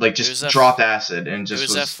pill, like just dropped acid and It just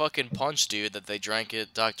was that fucking punch, dude, that they drank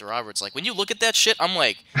at Dr. Roberts. Like, when you look at that shit, I'm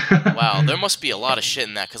like, wow, there must be a lot of shit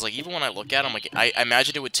in that. Because, like, even when I look at it, I'm like, I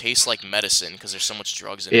imagine it would taste like medicine because there's so much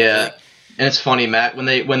drugs in it. Yeah. Like, And it's funny, Matt, when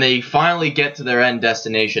they finally get to their end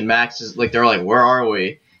destination, Max is like, they're like, where are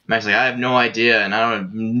we? Max is like, I have no idea, and I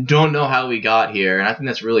don't know how we got here, and I think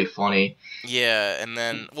that's really funny. yeah, and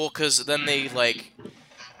then, well, because then they, like,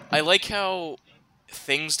 I like how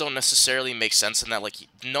things don't necessarily make sense in that, like,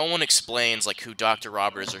 no one explains, like, who Dr.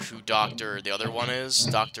 Roberts or who Dr. the other one is,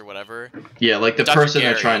 Dr. whatever. Yeah, like the Dr. person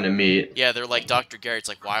Gary. they're trying to meet. Yeah, they're like, Dr. Gary, it's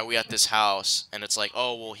like, why are we at this house? And it's like,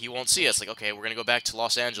 oh, well, he won't see us. Like, okay, we're gonna go back to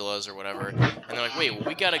Los Angeles or whatever. And they're like, wait, well,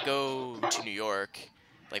 we gotta go to New York.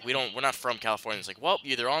 Like, we're not from California. It's like, well,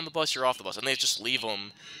 you're either on the bus, you're off the bus. And they just leave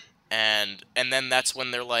them. And then that's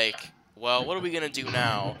when they're like, well, what are we gonna do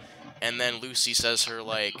now? And then Lucy says her,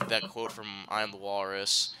 like, that quote from I Am the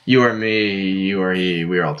Walrus. You are me, you are he,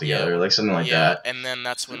 we are all together, Yeah, like something like yeah, that. and then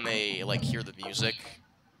that's when they, like, hear the music.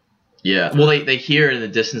 Yeah, well, they hear it in the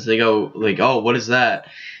distance, they go, like, oh, what is that?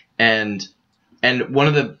 And one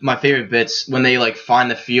of my favorite bits, when they, like, find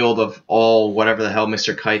the field of all whatever the hell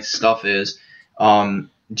Mr. Kite's stuff is,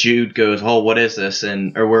 Jude goes, oh, what is this?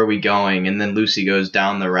 Or where are we going? And then Lucy goes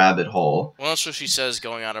down the rabbit hole. Well, that's what she says,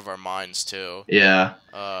 going out of our minds, too. Yeah.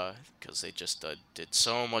 Because they just did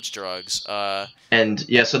so much drugs. And,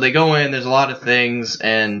 yeah, so they go in, there's a lot of things,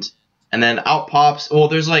 and then out pops, well,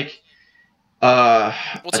 there's, like, well,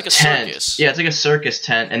 it's like a tent. circus. Yeah, it's like a circus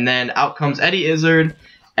tent, and then out comes Eddie Izzard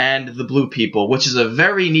and the Blue People, which is a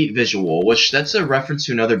very neat visual, which that's a reference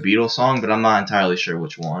to another Beatles song, but I'm not entirely sure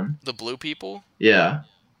which one. The Blue People? Yeah.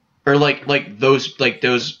 Or like those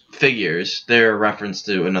figures, they're a reference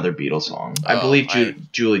to another Beatles song. I believe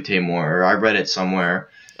Julie Taymor, or I read it somewhere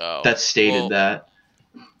that stated that.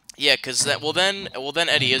 Yeah, because then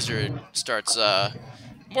Eddie Izzard starts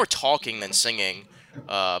more talking than singing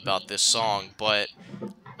about this song, but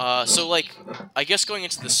so, like, I guess going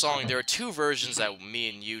into the song, there are two versions that me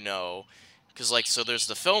and you know, because, like, so there's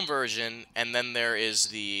the film version, and then there is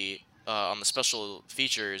the on the special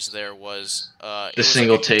features, there was the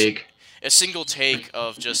single take. A single take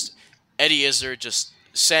of just Eddie Izzard just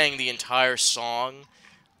saying the entire song,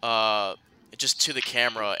 just to the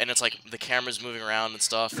camera, and it's like the camera's moving around and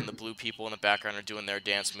stuff, and the Blue People in the background are doing their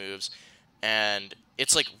dance moves, and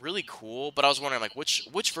it's like really cool. But I was wondering, like,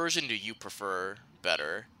 which version do you prefer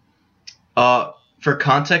better? For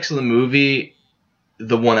context of the movie,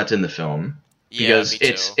 the one that's in the film. Because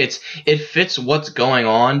it fits what's going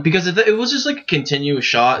on, because if it was just like a continuous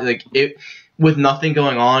shot, like it with nothing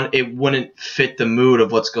going on, it wouldn't fit the mood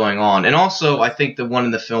of what's going on. And also, I think the one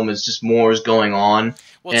in the film is just more is going on,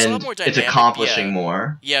 well, it's and a lot more dynamic, it's accomplishing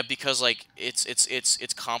more. Yeah, because like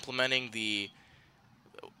it's complementing the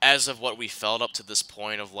as of what we felt up to this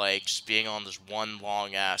point of like just being on this one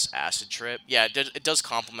long ass acid trip. Yeah, it does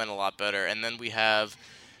complement a lot better. And then we have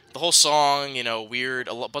the whole song, you know,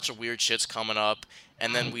 bunch of weird shit's coming up,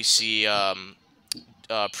 and then we see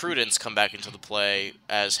Prudence come back into the play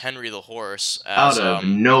as Henry the horse. Out As of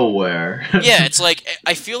nowhere. yeah, it's like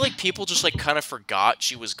I feel like people just like kind of forgot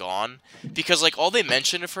she was gone because like all they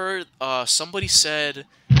mentioned of her, somebody said,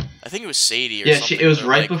 I think it was Sadie or Yeah, something. it Where was they're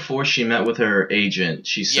right like, before she met with her agent.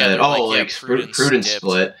 She yeah, said, they're "Oh, like, yeah, like Prudence Prudence dipped.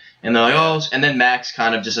 split," and they're like, Yeah, "Oh," and then Max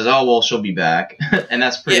kind of just says, "Oh, well, she'll be back," and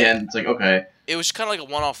that's pretty. yeah. And it's like, okay, It was kind of like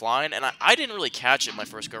a one-off line, and I didn't really catch it my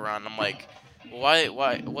first go around. I'm like, why,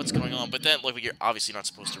 what's going on? But then like you're obviously not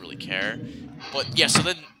supposed to really care. But yeah, so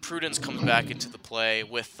then Prudence comes back into the play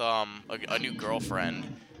with a new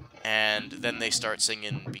girlfriend, and then they start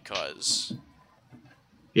singing because.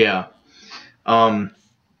 yeah. Um.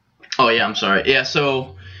 Oh yeah, I'm sorry. Yeah,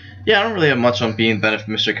 so yeah, I don't really have much on being Benefit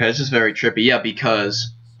Mr. Cut. It's just very trippy. Yeah,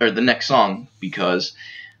 because or the next song because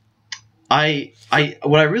I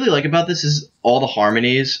what I really like about this is all the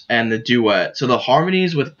harmonies and the duet. So the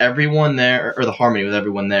harmonies with everyone there, or the harmony with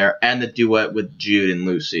everyone there, and the duet with Jude and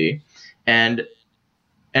Lucy, and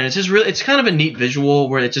it's just really it's kind of a neat visual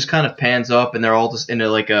where it just kind of pans up and they're all just in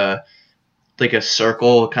like a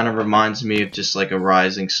circle. It kind of reminds me of just like a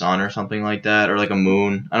rising sun or something like that, or like a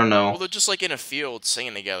moon. I don't Well, know. they're just like in a field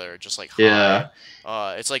singing together, just like high.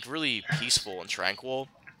 Yeah, It's like really peaceful and tranquil.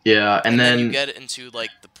 yeah, and And then you then get into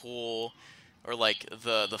like the pool, or like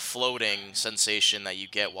the floating sensation that you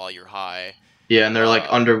get while you're high. yeah, and they're like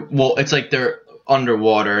Uh, under. Well, it's like they're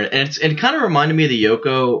underwater, and it kind of reminded me of the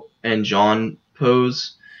Yoko and John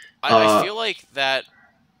pose. I Uh, feel like that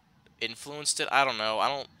influenced it. I don't know. I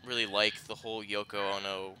don't really like the whole Yoko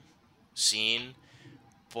Ono scene,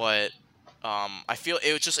 but I feel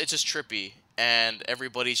it's just trippy, and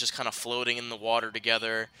everybody's just kind of floating in the water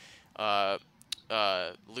together. Uh,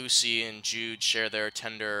 Lucy and Jude share their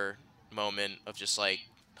tender moment of just like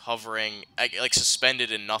hovering, like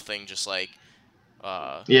suspended in nothing, just like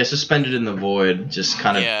uh, yeah, suspended in the void, just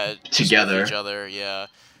kind of yeah, just with each together. other. Yeah.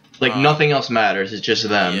 Like Um, nothing else matters. It's just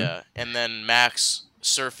them. Yeah, and then Max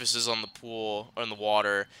surfaces on the pool or in the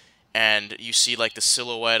water, and you see like the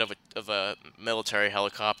silhouette of a military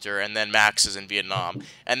helicopter, and then Max is in Vietnam,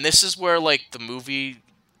 and this is where like the movie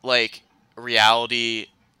like reality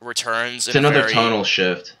returns It's in a another very tonal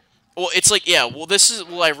shift. well. It's like yeah, well this is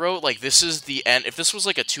well I wrote like this is the end. If this was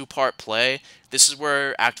like a two-part play, this is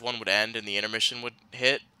where Act One would end and the intermission would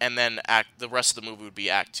hit, and then the rest of the movie would be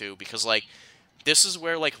Act Two because like this is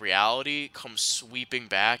where like reality comes sweeping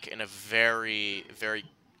back in a very very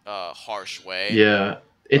harsh way. Yeah.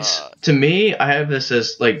 It's Uh, to me, I have this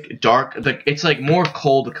as like dark. Like it's like more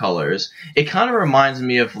cold colors. It kind of reminds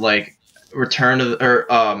me of like Return of or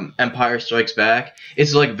Empire Strikes Back.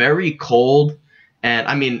 It's like very cold, and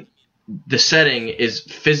I mean the setting is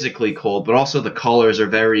physically cold, but also the colors are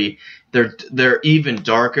very. They're even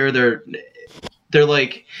darker. They're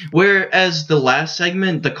like whereas the last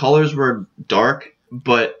segment the colors were dark,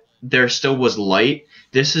 but there still was light.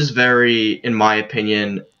 This is very, in my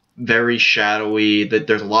opinion, very shadowy. That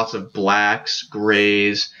there's lots of blacks,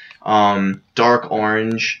 grays, dark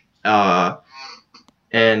orange,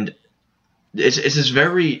 and it's just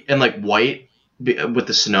very and like white with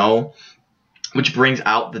the snow, which brings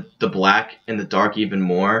out the black and the dark even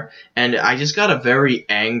more. And I just got a very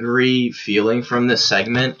angry feeling from this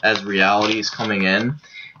segment as reality is coming in.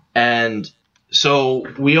 And so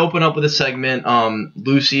we open up with a segment.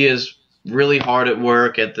 Lucy is really hard at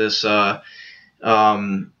work at this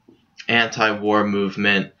um, anti-war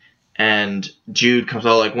movement, and Jude comes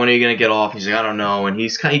out like, "When are you gonna get off?" He's like, "I don't know," and he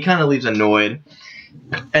kind of leaves annoyed.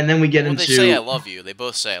 And then we get well, into they say I love you. They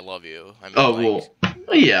both say I love you. I mean, oh like,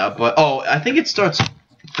 well, yeah, but I think it starts. I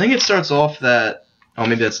think it starts off that. Oh,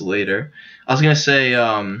 maybe that's later. I was gonna say.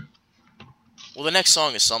 well, the next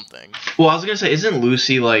song is something. Well, I was gonna say, isn't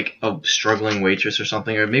Lucy like a struggling waitress or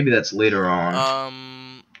something, or maybe that's later on.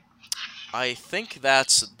 I think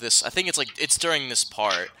that's this. I think it's like it's during this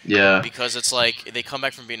part Yeah. because it's like they come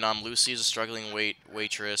back from Vietnam. Lucy is a struggling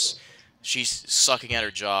waitress. She's sucking at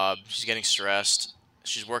her job. She's getting stressed.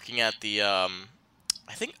 She's working at the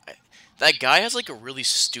I think that guy has like a really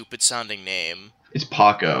stupid sounding name. It's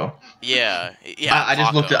Paco. Yeah, yeah, I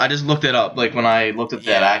just looked. Paco. I just looked it up. Like when I looked at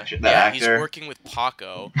that Yeah, actor. That yeah, he's actor. working with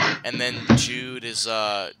Paco, and then Jude is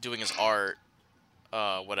doing his art,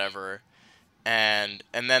 whatever, and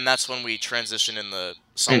then that's when we transition in the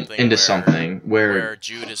something Into where something where where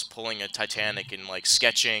Jude is pulling a Titanic and like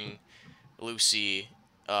sketching Lucy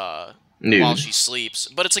while nude. she sleeps.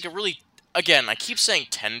 But it's like a really, again, I keep saying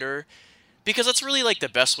tender because that's really like the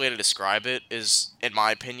best way to describe it is, in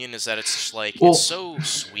my opinion, is that it's just like Well, it's so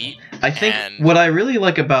sweet I think and what I really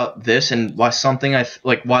like about this and why something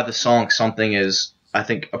like why the song something is I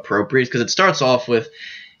think appropriate because it starts off with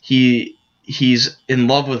he he's in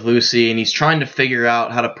love with Lucy and he's trying to figure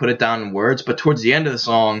out how to put it down in words. But towards the end of the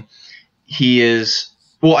song, he is.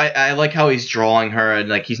 Well, I like how he's drawing her and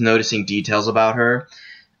like he's noticing details about her,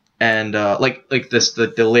 and like this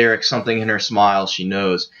the lyric, something in her smile she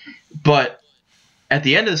knows. But at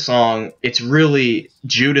the end of the song, it's really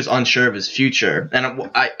Jude is unsure of his future,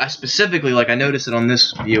 and I specifically, like, I noticed it on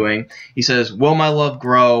this viewing. He says, "Will my love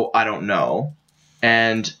grow? I don't know,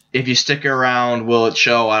 and if you stick around, will it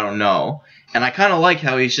show? I don't know." And I kind of like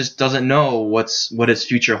how he just doesn't know what his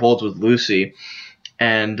future holds with Lucy,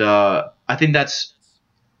 and I think that's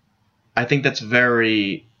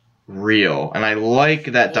very real, and I like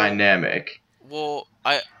that dynamic. Well,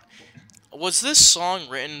 was this song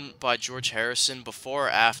written by George Harrison before or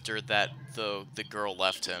after that the girl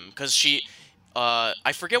left him? Because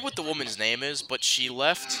I forget what the woman's name is, but she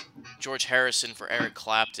left George Harrison for Eric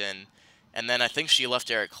Clapton, and then I think she left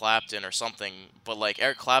Eric Clapton or something. But like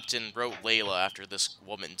Eric Clapton wrote Layla after this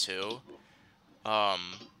woman too.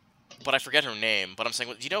 But I forget her name. But I'm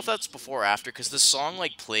saying, do you know if that's before or after? Because this song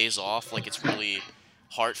like plays off like it's really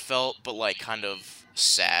heartfelt, but like kind of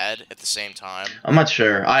sad at the same time. I'm not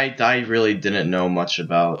sure. I really didn't know much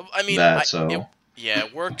about that. So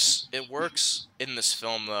it works. It works in this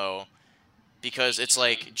film though, because it's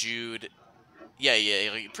like Jude. Yeah,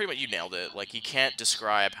 like, pretty much you nailed it. Like he can't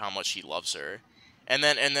describe how much he loves her, and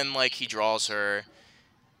then like he draws her,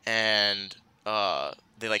 and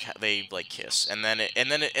they kiss, and then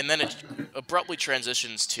it abruptly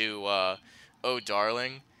transitions to "Oh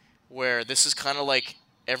Darling," where this is kind of like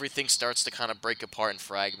everything starts to kind of break apart and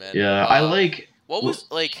fragment. Yeah, I like. What was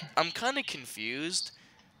like? I'm kind of confused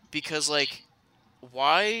because like,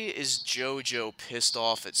 why is JoJo pissed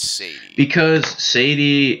off at Sadie? Because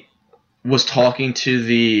Sadie was talking to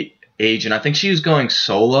the agent. I think she was going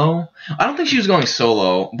solo. I don't think she was going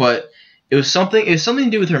solo, but it was something. It was something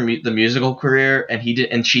to do with the musical career, and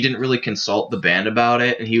she didn't really consult the band about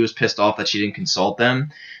it, and he was pissed off that she didn't consult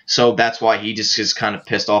them. So that's why he just is kind of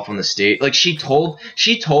pissed off on the stage. Like she told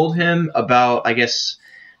him about, I guess,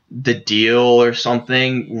 the deal or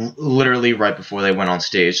something literally right before they went on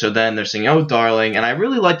stage. So then they're singing "Oh Darling," and I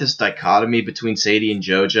really like this dichotomy between Sadie and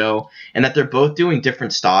JoJo, and that they're both doing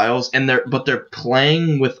different styles, and they're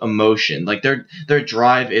playing with emotion. Like their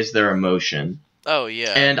drive is their emotion. Oh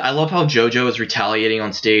yeah. And I love how JoJo is retaliating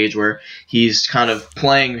on stage, where he's kind of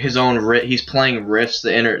playing his own he's playing riffs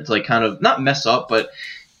to like kind of not mess up, but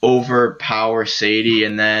overpower Sadie,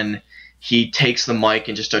 and then he takes the mic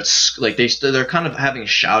and just starts like they're kind of having a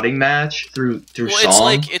shouting match through song. It's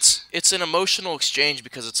like it's an emotional exchange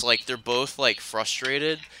because it's like they're both like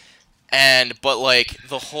frustrated, but like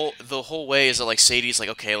the whole way is that like Sadie's like,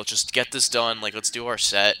 okay, let's just get this done, like let's do our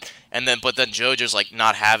set, but then JoJo's like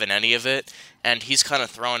not having any of it, and he's kind of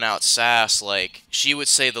throwing out sass, like she would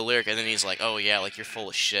say the lyric and then he's like, oh yeah, like you're full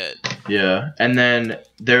of shit. Yeah, and then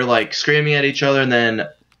they're like screaming at each other, and then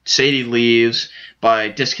Sadie leaves by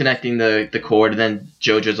disconnecting the cord, and then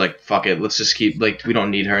JoJo's like, fuck it, let's just keep, like, we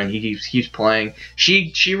don't need her, and he keeps playing.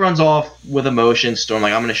 She runs off with emotion, Storm,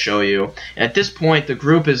 like, I'm gonna show you. And at this point, the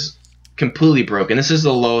group is completely broken. This is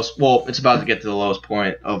the lowest, well, it's about to get to the lowest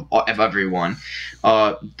point of everyone.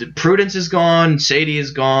 Prudence is gone, Sadie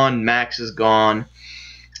is gone, Max is gone.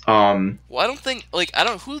 Well, I don't think, like,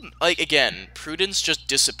 again, Prudence just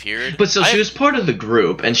disappeared. But so she was part of the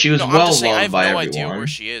group, and she was well loved by everyone. I have no idea where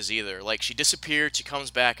she is either. Like, she disappeared, she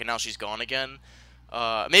comes back, and now she's gone again.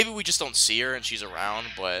 Maybe we just don't see her and she's around,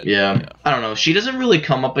 but... Yeah, I don't know. She doesn't really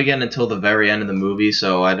come up again until the very end of the movie,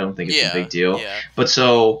 so I don't think it's a big deal. Yeah. But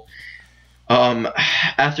so...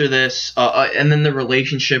 after this, and then the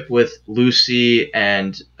relationship with Lucy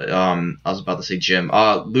and I was about to say Jim.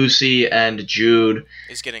 Lucy and Jude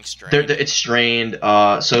is getting strained. It's strained.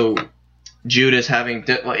 So Jude is having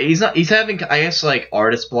he's having, I guess, like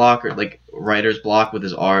artist block or like writer's block with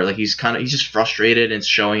his art. Like he's just frustrated and it's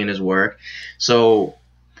showing in his work. So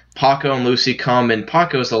Paco and Lucy come, and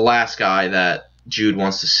Paco is the last guy that Jude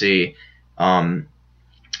wants to see.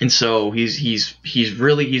 And so he's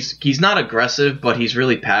not aggressive, but he's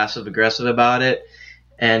really passive aggressive about it.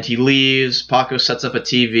 And he leaves. Paco sets up a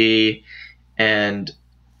TV, and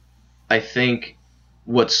I think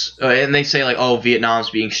and they say like, oh, Vietnam's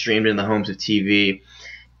being streamed in the homes of TV,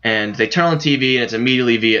 and they turn on the TV and it's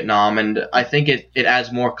immediately Vietnam. And I think it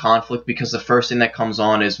adds more conflict because the first thing that comes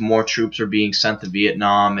on is more troops are being sent to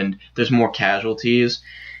Vietnam and there's more casualties.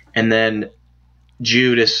 And then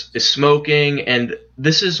Jude is smoking, and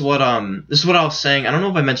this is what I was saying. I don't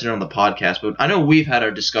know if I mentioned it on the podcast, but I know we've had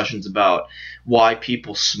our discussions about why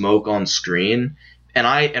people smoke on screen.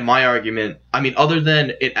 And my argument, I mean, other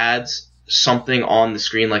than it adds something on the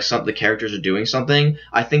screen, like the characters are doing something,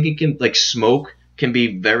 I think it can, like, smoke can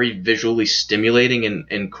be very visually stimulating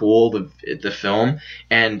and cool, the film.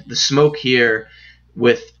 And the smoke here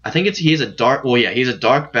with, I think he has a dark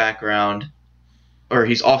background, or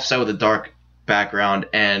he's offset with a dark background,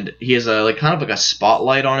 and he has a, like, kind of like a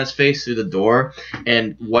spotlight on his face through the door,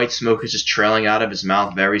 and white smoke is just trailing out of his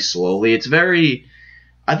mouth very slowly. It's very,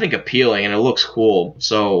 I think, appealing, and it looks cool.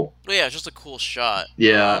 So well, yeah, it's just a cool shot.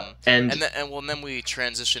 yeah, and then we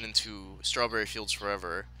transition into Strawberry Fields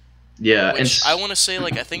Forever. Yeah, which I want to say,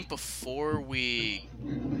 like, I think before we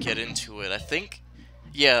get into it, I think,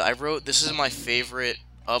 yeah, I wrote, this is my favorite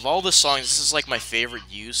of all the songs. This is, like, my favorite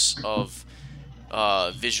use of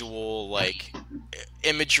visual, like,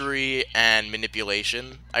 imagery and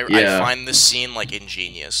manipulation. I find this scene, like,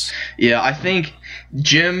 ingenious. Yeah, I think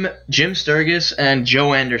Jim Sturgis and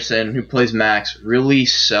Joe Anderson, who plays Max, really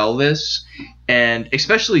sell this, and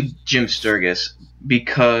especially Jim Sturgis,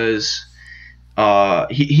 because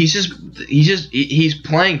he's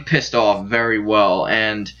playing pissed off very well,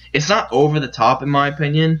 and it's not over the top in my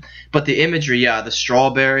opinion, but the imagery, yeah, the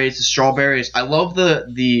strawberries. I love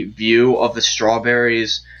the view of the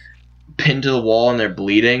strawberries pinned to the wall and they're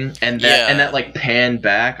bleeding, and that like pan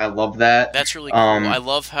back. I love that. That's really cool. I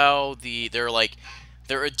love how they're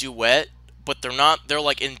a duet, but they're not. They're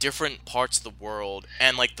like in different parts of the world,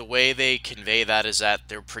 and like the way they convey that is that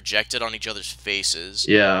they're projected on each other's faces.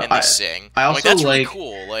 Yeah, and they sing. I also that's really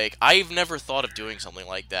cool. Like, I've never thought of doing something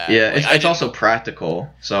like that. Yeah, like, it's also practical.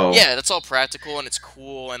 So yeah, that's all practical and it's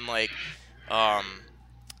cool, and like,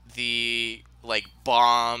 the like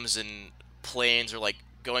bombs and planes are like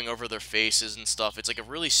going over their faces and stuff. It's like a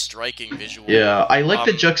really striking visual. Yeah, I like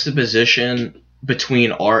the juxtaposition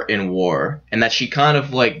between art and war, and that she kind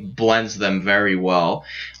of like blends them very well.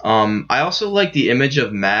 I also like the image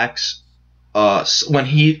of Max when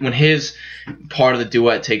his part of the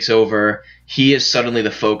duet takes over. He is suddenly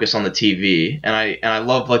the focus on the TV, and I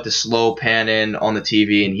love like the slow pan in on the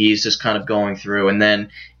TV, and he's just kind of going through, and then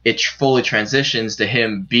it fully transitions to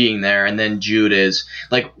him being there, and then Jude is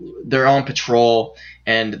like, they're on patrol,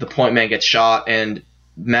 and the point man gets shot, and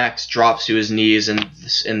Max drops to his knees, and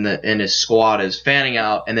his squad is fanning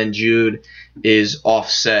out, and then Jude is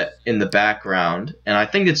offset in the background, and I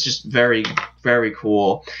think it's just very, very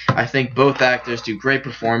cool. I think both actors do great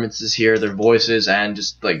performances here, their voices and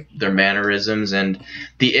just like their mannerisms, and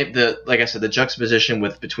the like I said, the juxtaposition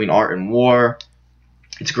between art and war,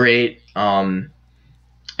 it's great.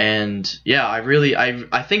 And yeah,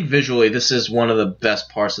 I think visually this is one of the best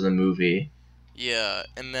parts of the movie. Yeah,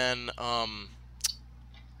 and then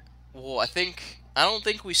well, I don't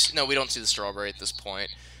think we don't see the strawberry at this point,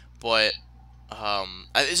 but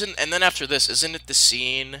and then after this, isn't it the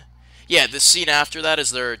scene? Yeah, the scene after that is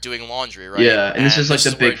they're doing laundry, right? Yeah, and this is like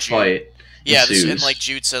the big fight. Yeah, and like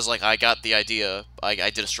Jude says, like, I got the idea, I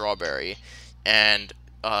did a strawberry, and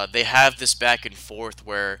they have this back and forth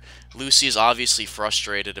where Lucy is obviously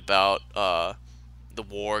frustrated about the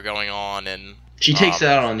war going on, and she takes it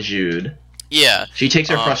out on Jude. Yeah. She takes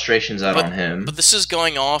her frustrations out on him. But this is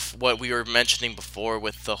going off what we were mentioning before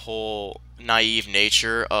with the whole naive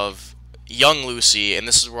nature of young Lucy, and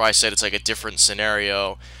this is where I said it's like a different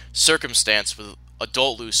circumstance with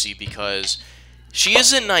adult Lucy, because she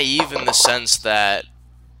isn't naive in the sense that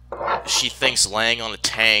she thinks laying on a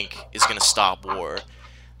tank is going to stop war.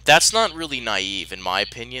 That's not really naive, in my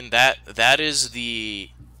opinion. That was the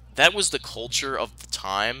culture of the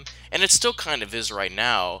time, and it still kind of is right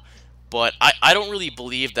now. But I don't really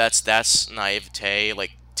believe that's naivete,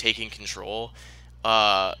 like taking control.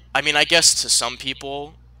 I mean, I guess to some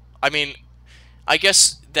people, I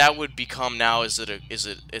guess that would become now, is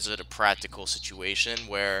it a practical situation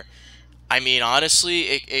where, I mean, honestly,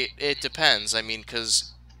 it depends. I mean,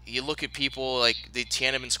 because you look at people like the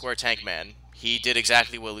Tiananmen Square tank man. He did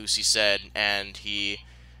exactly what Lucy said, and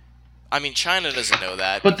China doesn't know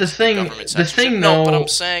that. But the thing no,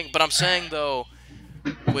 but I'm saying though,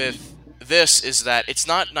 with this is that it's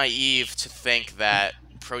not naive to think that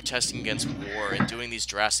protesting against war and doing these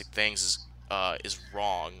drastic things is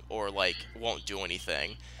wrong, or like won't do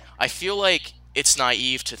anything. I feel like it's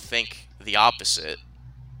naive to think the opposite,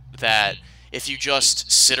 that if you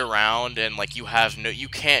just sit around and like you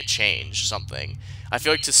can't change something. I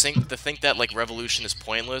feel like to think that like revolution is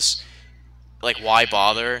pointless, like why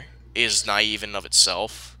bother, is naive in and of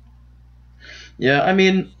itself. Yeah, I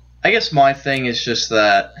mean, I guess my thing is just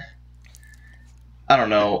that, I don't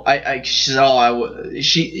know.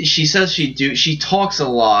 She says she talks a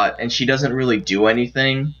lot and she doesn't really do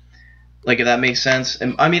anything. Like, if that makes sense.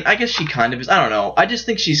 And I mean, I guess she kind of is. I don't know. I just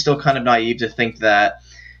think she's still kind of naive to think that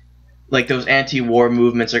like those anti-war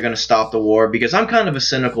movements are going to stop the war, because I'm kind of a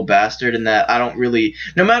cynical bastard in that I don't really,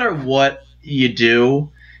 no matter what you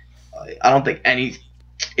do, I don't think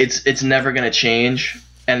it's never going to change,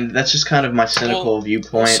 and that's just kind of my cynical Well,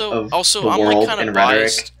 viewpoint of also, the I'm like world kind of and rhetoric.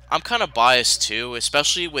 biased. I'm kind of biased too,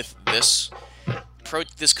 especially with this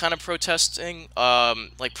kind of protesting,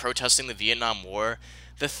 like protesting the Vietnam War.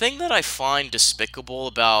 The thing that I find despicable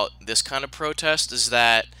about this kind of protest is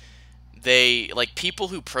that like people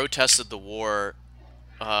who protested the war,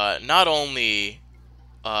 not only,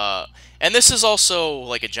 uh, and this is also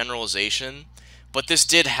like a generalization, but this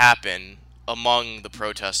did happen among the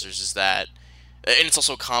protesters, is that, and it's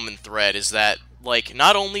also a common thread, is that like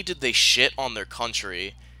not only did they shit on their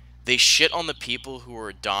country, they shit on the people who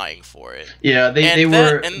were dying for it. Yeah, they And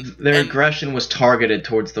that were their and aggression was targeted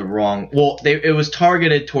towards the wrong. Well, it was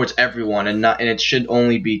targeted towards everyone, and it should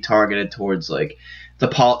only be targeted towards like the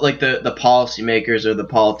policymakers or the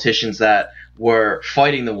politicians that were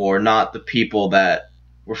fighting the war, not the people that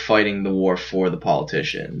were fighting the war for the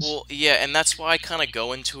politicians. Well, yeah, and that's why I kind of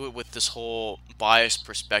go into it with this whole biased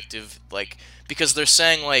perspective, like, because they're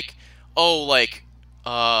saying like, oh, like,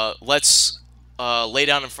 let's lay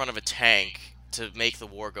down in front of a tank to make the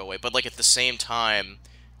war go away, but like at the same time,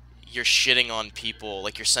 you're shitting on people,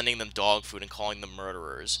 like you're sending them dog food and calling them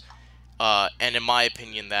murderers. And in my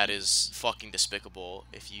opinion, that is fucking despicable.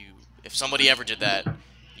 If somebody ever did that,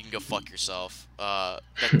 you can go fuck yourself.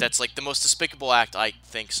 That's like the most despicable act I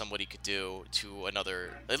think somebody could do to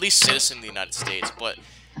another, at least citizen of the United States. But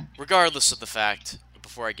regardless of the fact,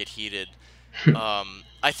 before I get heated,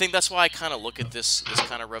 I think that's why I kind of look at this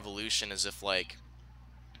kind of revolution as if like,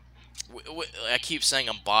 I keep saying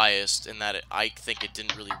I'm biased in that I think it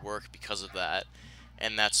didn't really work because of that,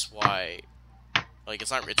 and that's why. Like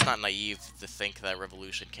it's not naive to think that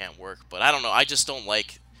revolution can't work, but I don't know. I just don't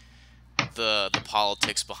like the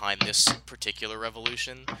politics behind this particular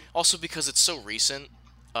revolution. Also because it's so recent.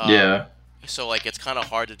 Yeah. So like it's kind of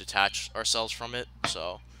hard to detach ourselves from it.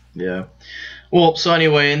 So. Yeah. Well, so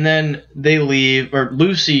anyway, and then they leave, or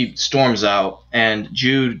Lucy storms out, and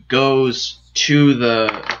Jude goes to the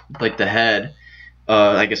head,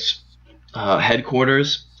 I guess,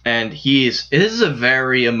 headquarters. And this is a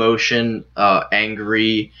very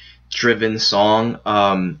angry driven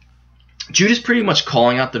song. Jude is pretty much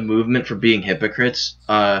calling out the movement for being hypocrites.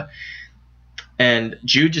 And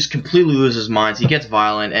Jude just completely loses his mind. He gets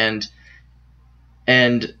violent,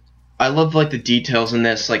 and I love like the details in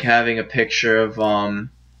this, like having a picture of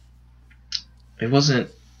it wasn't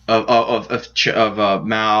of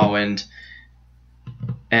Mao and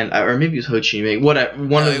or maybe it was Ho Chi Minh. Whatever.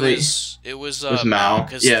 It was Mao.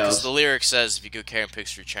 Because the lyric says, "If you go carry a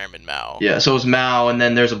picture of Chairman Mao." Yeah, so it was Mao, and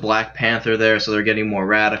then there's a Black Panther there, so they're getting more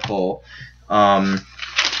radical. And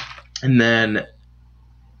then,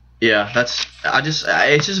 yeah, it's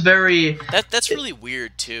just very. That's really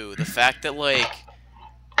weird too. The fact that like,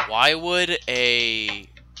 why would a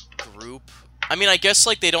group? I mean, I guess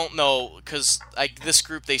like they don't know, because like this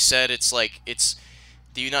group, they said it's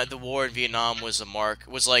the war in Vietnam was the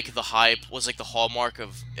hallmark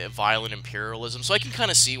of violent imperialism. So I can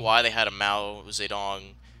kind of see why they had a Mao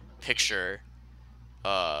Zedong picture.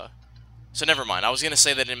 So never mind. I was gonna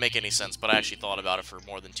say that didn't make any sense, but I actually thought about it for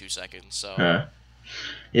more than 2 seconds. So.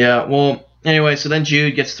 Yeah. Well. Anyway, so then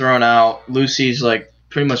Jude gets thrown out. Lucy's like,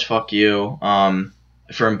 pretty much fuck you.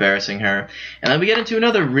 For embarrassing her, and then we get into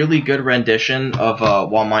another really good rendition of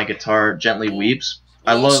 "While My Guitar Gently Weeps."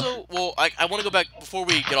 I want to go back before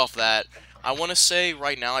we get off that. I want to say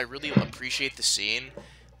right now I really appreciate the scene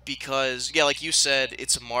because, yeah, like you said,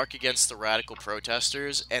 it's a mark against the radical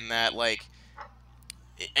protesters, and that like,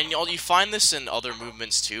 and you find this in other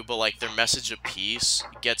movements too, but like their message of peace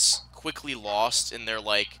gets quickly lost in their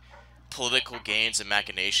like political gains and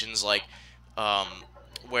machinations, like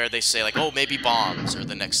where they say like, oh, maybe bombs are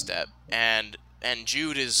the next step, and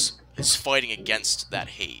Jude is fighting against that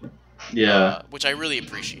hate. Yeah. Which I really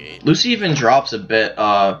appreciate. Lucy even drops a bit,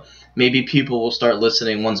 maybe people will start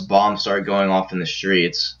listening once bombs start going off in the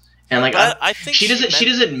streets. And like I think she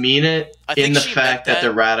doesn't mean it in the fact that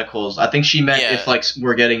they're radicals. I think she meant if like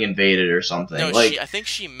we're getting invaded or something. No, like I think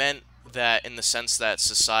she meant that in the sense that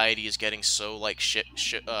society is getting so like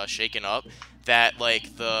shaken up that like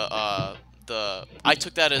I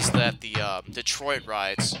took that as that the Detroit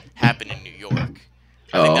riots happened in New York.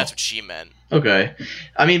 I think that's what she meant. Okay.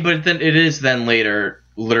 I mean, but then it is then later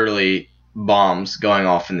literally bombs going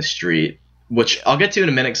off in the street, which I'll get to in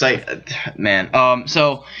a minute,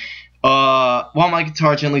 While My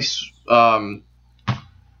Guitar Gently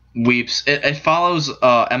Weeps, it follows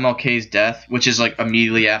MLK's death, which is like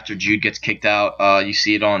immediately after Jude gets kicked out. You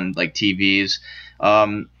see it on like TVs.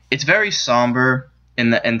 it's very somber. And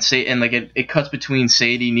like it cuts between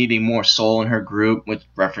Sadie needing more soul in her group, with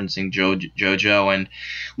referencing JoJo, and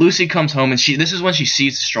Lucy comes home, and this is when she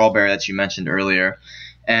sees the strawberry that you mentioned earlier,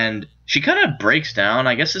 and she kind of breaks down.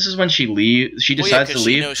 I guess this is when she leaves. She decides to leave.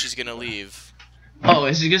 She knows she's gonna leave. Oh,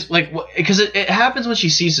 is it just like because it happens when she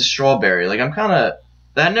sees the strawberry? Like I'm kind of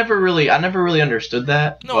I never really understood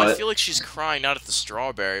that. No, I feel like she's crying not at the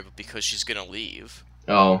strawberry, but because she's gonna leave.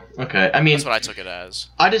 Oh, okay. I mean, that's what I took it as.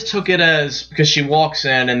 I just took it as because she walks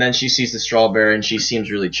in and then she sees the strawberry and she seems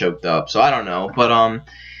really choked up. So I don't know, but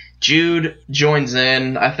Jude joins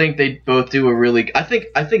in. I think they both do a really. I think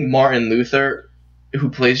Martin Luther, who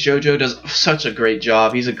plays JoJo, does such a great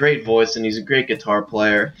job. He's a great voice and he's a great guitar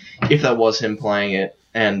player. If that was him playing it,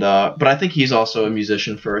 and but I think he's also a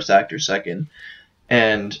musician first, actor second,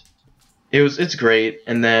 and it's great.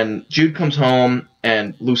 And then Jude comes home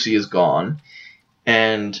and Lucy is gone.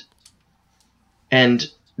 And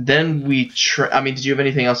then I mean, did you have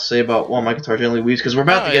anything else to say about While My Guitar Gently Weeps? Because we're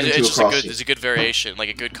about to get into It's a good variation, like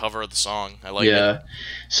a good cover of the song. I like it. Yeah.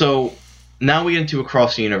 So now we get into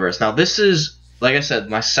Across the Universe. Now this is, like I said,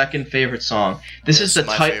 my second favorite song. This is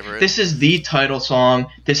the title song.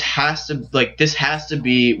 This has to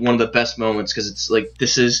be one of the best moments because it's like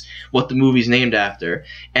this is what the movie's named after.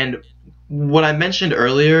 And what I mentioned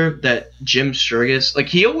earlier, that Jim Sturgis, like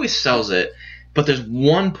he always sells it. But there's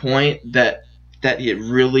one point that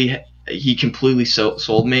he completely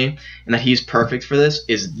sold me, and that he's perfect for this,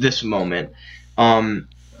 is this moment. And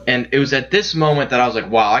it was at this moment that I was like,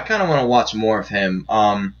 wow, I kind of want to watch more of him.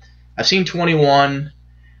 I've seen 21.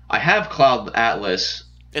 I have Cloud Atlas.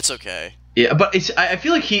 It's okay. Yeah, but I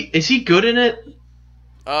feel like is he good in it?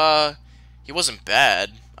 He wasn't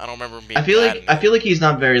bad. I don't remember him being I feel like he's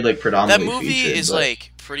not very like predominantly That movie featured, is but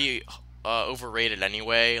like pretty overrated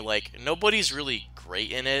anyway. Like nobody's really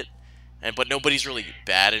great in it, but nobody's really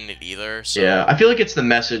bad in it either. So. Yeah, I feel like it's the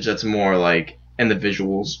message that's more like, and the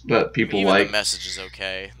visuals that people Even like. The message is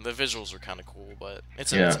okay. The visuals are kind of cool, but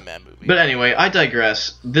it's a mad movie. But anyway, I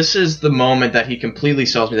digress. This is the moment that he completely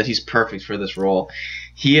sells me that he's perfect for this role.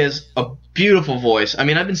 He has a beautiful voice. I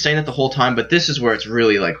mean, I've been saying it the whole time, but this is where it's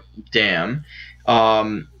really like, damn.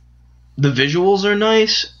 The visuals are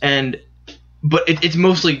nice, but it's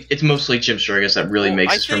mostly Jim Sturgis that really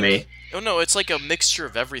makes it for me. Oh no, it's like a mixture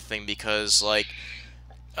of everything because like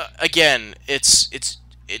again, it's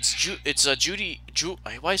Judy.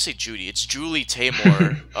 Why I say Judy? It's Julie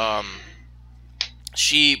Taymor.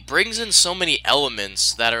 She brings in so many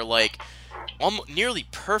elements that are like nearly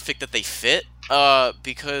perfect that they fit.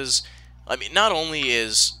 Because I mean, not only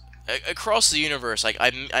is Across the Universe, like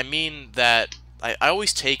I mean that I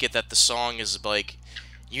always take it that the song is like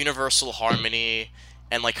universal harmony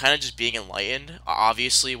and like kind of just being enlightened,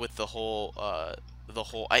 obviously with the whole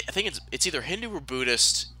I think it's either Hindu or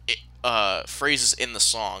Buddhist phrases in the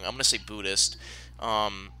song. I'm gonna say Buddhist,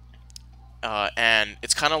 and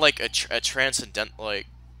it's kind of like a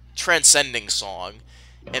transcending song,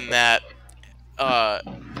 in that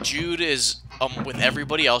Jude is with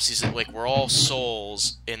everybody else. He's like, we're all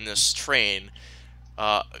souls in this train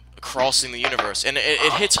crossing the universe, and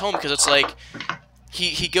it hits home because it's like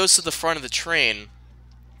he goes to the front of the train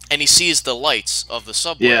and he sees the lights of the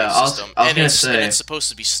subway system, and it's supposed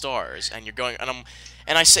to be stars, and you're going,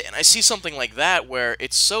 and I see something like that where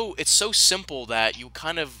it's so simple that you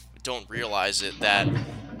kind of don't realize it, that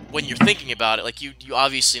when you're thinking about it, like you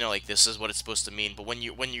obviously know like this is what it's supposed to mean, but when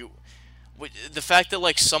the fact that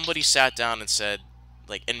like somebody sat down and said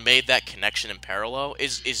like and made that connection in parallel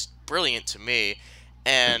is brilliant to me.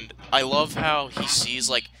 And I love how he sees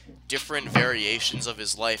like different variations of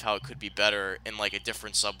his life, how it could be better in like a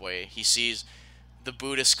different subway. He sees the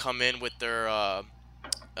Buddhists come in with their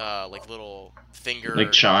like little finger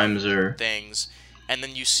like chimes or things, and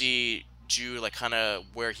then you see Jude like kind of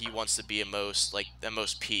where he wants to be at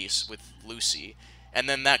most peace with Lucy, and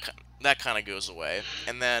then that kind of goes away,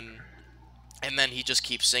 and then he just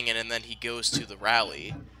keeps singing, and then he goes to the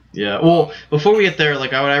rally. Yeah, well, before we get there,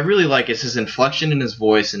 like what I really like is his inflection in his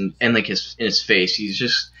voice and like in his face.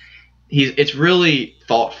 It's really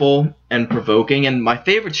thoughtful and provoking. And my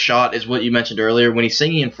favorite shot is what you mentioned earlier when he's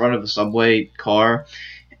singing in front of the subway car,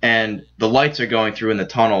 and the lights are going through in the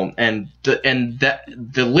tunnel. And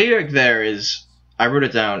the lyric there is, I wrote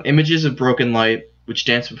it down: images of broken light which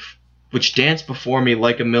dance before me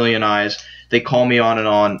like a million eyes. They call me on and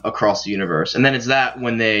on across the universe. And then it's that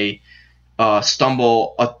when they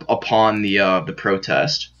stumble upon the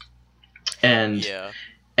protest, and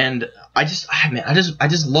I just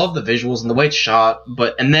love the visuals and the way it's shot.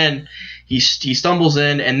 And then he stumbles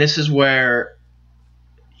in, and this is where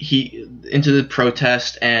he into the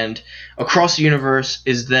protest, and Across the Universe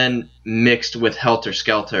is then mixed with Helter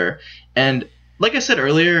Skelter. And like I said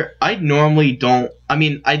earlier, I normally don't. I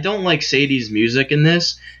mean, I don't like Sadie's music in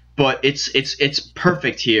this, but it's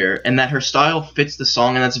perfect here, and that her style fits the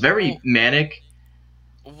song, and that's very manic.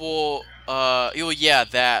 Yeah,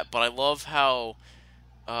 that. But I love how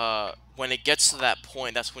when it gets to that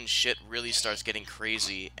point, that's when shit really starts getting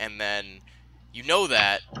crazy, and then you know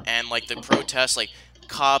that, and like the protests, like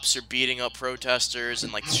cops are beating up protesters,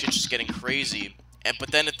 and like shit's just getting crazy. And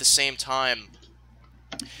but then at the same time,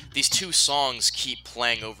 these two songs keep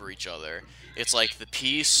playing over each other. It's like the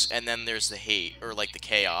peace, and then there's the hate, or like the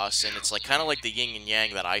chaos, and it's like kind of like the yin and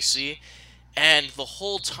yang that I see. And the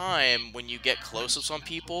whole time, when you get close with some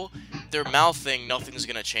people, they're mouthing, "Nothing's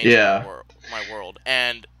gonna change Yeah. my world,"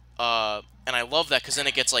 and I love that because then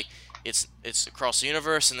it gets like it's across the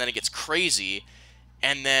universe, and then it gets crazy,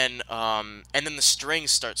 and then the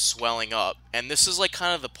strings start swelling up, and this is like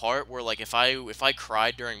kind of the part where like if I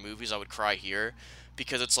cried during movies, I would cry here,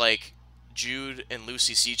 because it's like Jude and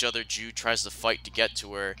Lucy see each other. Jude tries to fight to get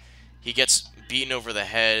to her. He gets beaten over the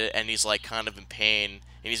head, and he's like kind of in pain,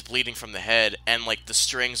 and he's bleeding from the head, and like the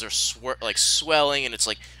strings are like swelling, and it's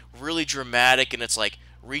like really dramatic, and it's like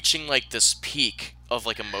reaching like this peak of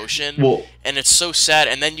like emotion, Well, and it's so sad.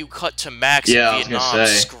 And then you cut to Max yeah, in I was gonna Vietnam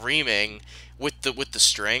say. screaming with the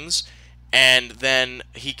strings, and then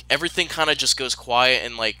everything kind of just goes quiet,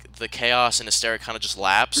 and like the chaos and hysteria kind of just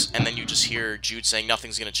lapse, and then you just hear Jude saying,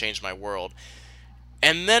 "Nothing's gonna change my world,"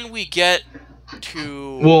 and then we get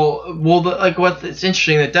to Like what it's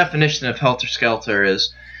interesting. The definition of Helter Skelter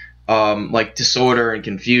is like disorder and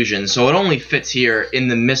confusion. So it only fits here in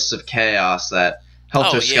the midst of chaos that oh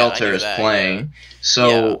Helter yeah, I Skelter knew is that, playing. yeah.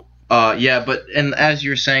 So but and as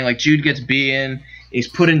you were saying, like Jude gets beaten, he's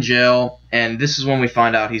put in jail, and this is when we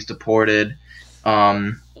find out he's deported.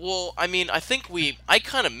 Well, I mean, I think I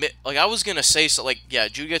kind of like I was gonna say so, like yeah,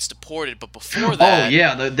 Jude gets deported, but before Oh that,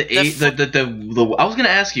 yeah, the I was gonna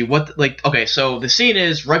ask you what like okay, so the scene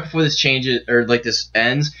is right before this changes or like this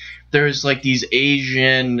ends. There's like these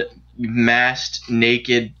Asian masked,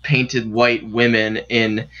 naked, painted white women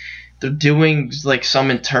in. They're doing like some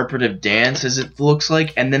interpretive dance, as it looks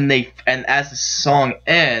like, and then and as the song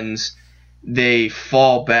ends, they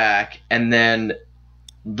fall back, and then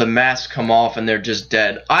the masks come off, and they're just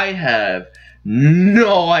dead. I have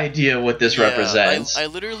no idea what this represents. I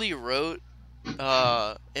literally wrote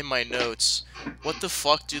in my notes, what the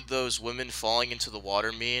fuck do those women falling into the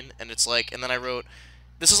water mean? And it's like, and then I wrote,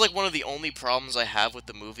 this is like one of the only problems I have with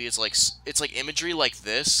the movie. It's like imagery like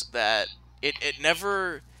this that it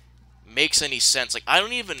never makes any sense. Like I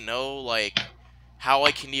don't even know like how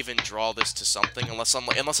I can even draw this to something unless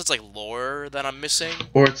it's like lore that I'm missing.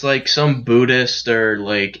 Or it's like some Buddhist or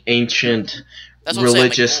like ancient That's what I'm saying,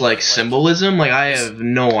 religious lore, like symbolism. Like I have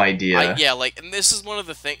no idea. yeah, like, and this is one of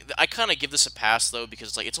the things I kind of give this a pass though, because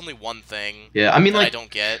it's like it's only one thing. Yeah, I mean, that like I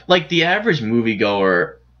don't get. Like the average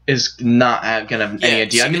moviegoer is not gonna have any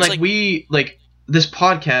idea. see, I mean, it's like we this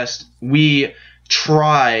podcast, we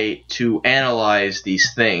try to analyze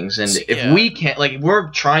these things, and if we can't, like, we're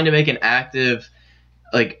trying to make an active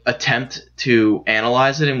like attempt to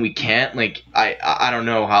analyze it, and we can't. Like I don't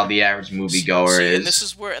know how the average moviegoer is. And this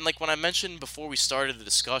is where, and like when I mentioned before we started the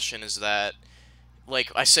discussion, is that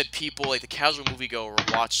like I said, people like the casual moviegoer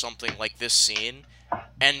will watch something like this scene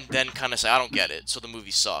and then kind of say, I don't get it, so the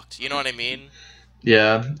movie sucked. You know what I mean?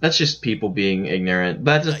 Yeah, that's just people being ignorant.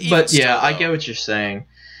 But yeah, I get what you're saying.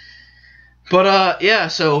 But yeah,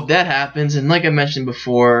 so that happens, and like I mentioned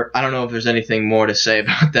before, I don't know if there's anything more to say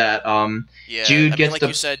about that. Yeah, Jude gets like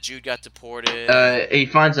you said, Jude got deported. He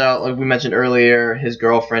finds out, like we mentioned earlier, his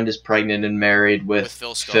girlfriend is pregnant and married with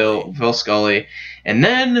Phil Scully. Phil Scully, and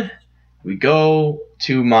then we go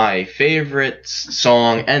to my favorite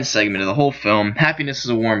song and segment of the whole film, "Happiness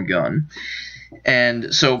is a Warm Gun."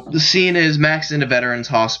 And so the scene is Max in a veterans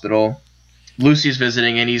hospital. Lucy's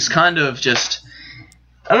visiting, and he's kind of just,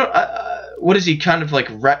 what is he kind of like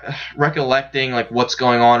recollecting, like what's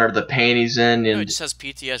going on or the pain he's in? And no, he just has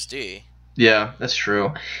PTSD. Yeah, that's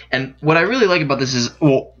true. And what I really like about this is,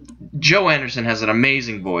 well, Joe Anderson has an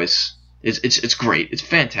amazing voice. It's great. It's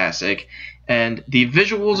fantastic. And the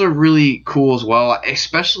visuals are really cool as well,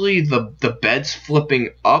 especially the beds flipping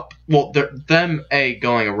up. Well, them A,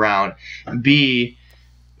 going around, B,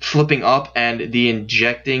 flipping up, and the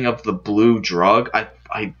injecting of the blue drug.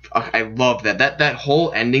 I love that. That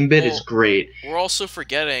whole ending bit is great. We're also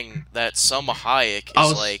forgetting that Selma Hayek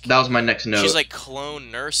is that was my next note. She's like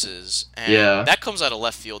clone nurses, and that comes out of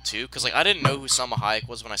left field too. Because like I didn't know who Selma Hayek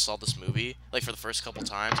was when I saw this movie, like for the first couple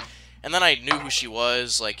times, And then I knew who she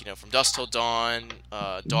was, like, from Dusk Till Dawn,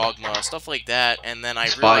 Dogma, stuff like that. And then I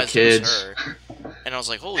Spy realized it was Kids. her, and I was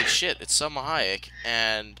like, holy shit, it's Selma Hayek.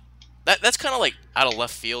 And that's kind of like out of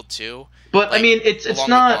left field too, But I like mean, it's along with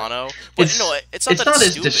not Bono. But no, it's it's not it's that it's not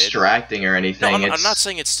as stupid. distracting or No, anything. I'm not It's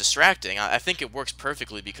saying it's distracting. I think it works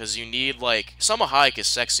perfectly because you need like Selma Hayek is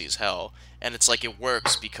sexy as hell, and it's like it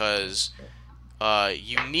works because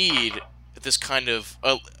you need this kind of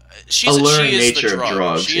she alluring is the nature of drug.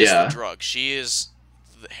 drugs. She is the Yeah. drug. She is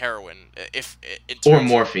the heroin. If in Or terms of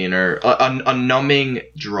morphine, or a numbing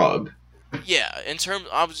drug. yeah, in terms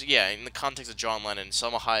obviously yeah, in the context of John Lennon,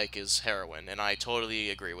 Selma Hayek is heroin, and I totally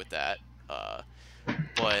agree with that.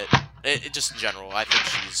 But it just in general, I think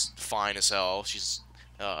she's fine as hell. She's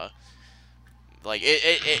uh, like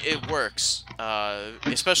it works,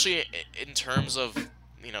 especially in terms of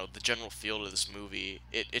the general feel of this movie.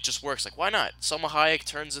 It just works. Like why not? Selma Hayek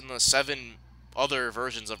turns in the 7 other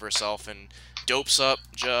versions of herself and dopes up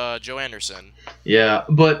Joe Anderson. Yeah,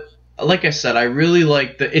 but like I said, I really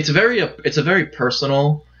like the. It's a very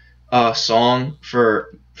personal song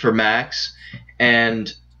for Max,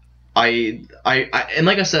 and and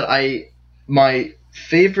like I said, my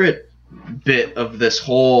favorite bit of this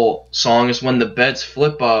whole song is when the beds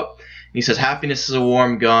flip up. And he says, "Happiness is a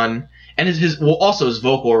warm gun," and also his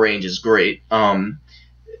vocal range is great.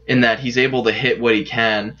 In that he's able to hit what he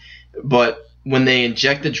can, but when they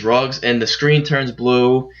inject the drugs and the screen turns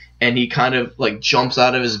blue and he kind of like jumps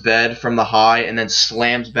out of his bed from the high and then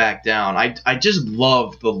slams back down. I just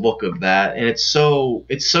love the look of that, and it's so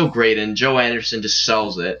great, and Joe Anderson just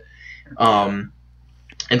sells it. Yeah. Um,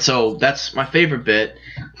 and so that's my favorite bit,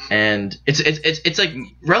 and it's like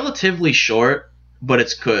relatively short, but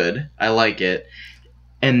it's good. I like it.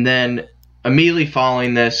 And then immediately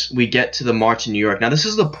following this, we get to the March in New York. Now this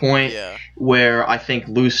is the point Yeah. where I think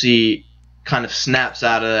Lucy kind of snaps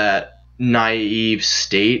out of that naive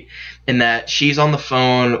state, in that she's on the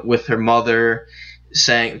phone with her mother,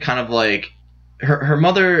 saying kind of like her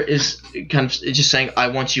mother is kind of just saying, "I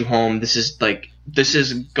want you home. This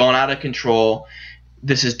is gone out of control.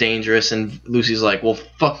 This is dangerous." And Lucy's like, "Well,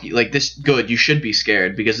 fuck you. Like this, good. You should be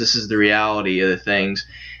scared because this is the reality of the things."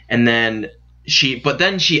 And then but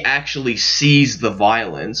then she actually sees the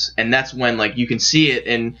violence, and that's when like you can see it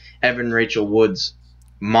in Evan Rachel Wood's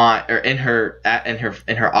mind, or in her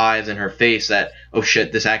eyes and her face, that oh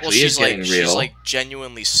shit, this Well, actually is she's getting like real.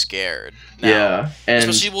 genuinely scared now, Yeah, and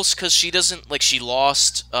especially because she doesn't like she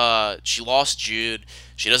lost Jude.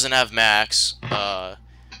 She doesn't have Max.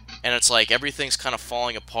 And it's like everything's kind of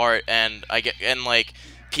falling apart, and like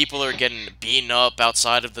people are getting beaten up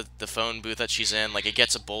outside of the phone booth that she's in. Like it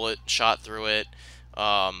gets a bullet shot through it.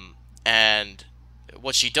 And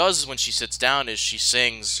what she does when she sits down is she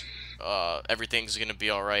sings "Everything's Gonna Be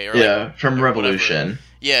Alright" or like yeah, from or whatever. Revolution.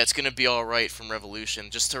 Yeah, it's gonna be all right from Revolution,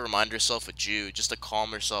 just to remind herself of Jude, just to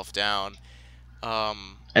calm herself down.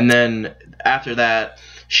 Um, And then after that,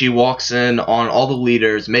 she walks in on all the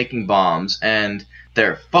leaders making bombs, and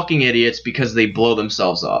they're fucking idiots because they blow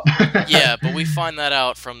themselves up. yeah, but we find that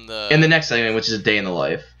out from In the the next segment, which is a day in the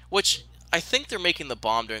life. which I think they're making the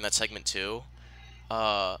bomb during that segment too.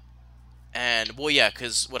 Uh, and well, yeah,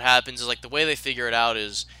 because what happens is like the way they figure it out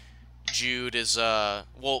is Jude is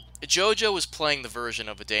JoJo is playing the version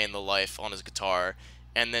of A Day in the Life on his guitar,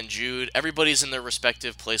 and then everybody's in their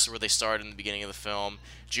respective place where they started in the beginning of the film.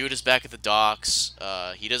 Jude is back at the docks.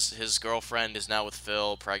 His girlfriend is now with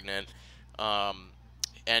Phil, pregnant. Um,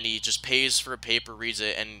 and he just pays for a paper, reads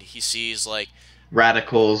it, and he sees like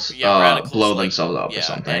Radicals radicals blow like themselves up or yeah,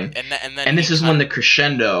 something. and then And he this is when kind the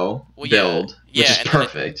crescendo well build, which yeah, is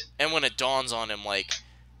perfect. and when it dawns on him like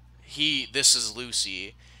this is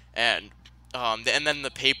Lucy, and and then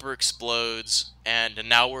the paper explodes, and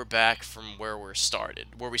now we're back from where we started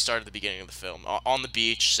at the beginning of the film, on the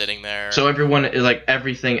beach, sitting there. So everyone is like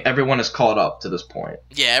everyone is caught up to this point.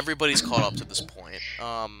 Yeah, everybody's caught up to this point.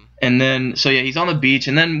 And then so yeah, he's on the beach,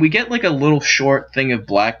 and then we get like a little short thing of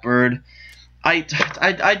Blackbird.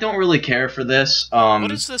 I don't really care for this.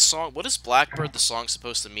 What is this song? What is Blackbird the song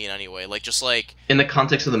supposed to mean anyway? Like just like In the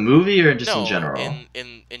context of the movie, or just in no, general?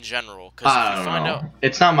 in general. Because I if you don't find know. out,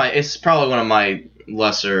 It's not my. It's probably one of my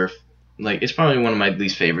lesser. Like it's probably one of my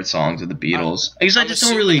least favorite songs of the Beatles. Because I just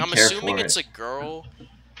don't really I'm care assuming for it's it. a girl,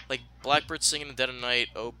 like Blackbird singing in the dead of night.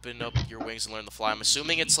 Open up your wings and learn to fly. I'm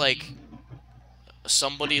assuming it's like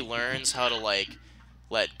somebody learns how to like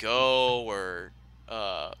let go or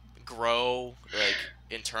grow like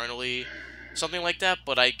internally, something like that.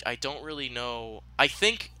 But I don't really know. I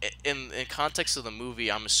think in context of the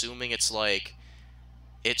movie, I'm assuming it's like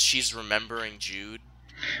she's remembering Jude,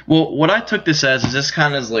 Well, what I took this as is this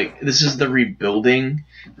kind of like this is the rebuilding,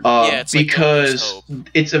 Yeah, it's like don't lose because hope.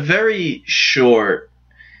 it's a very short.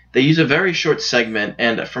 They use a very short segment,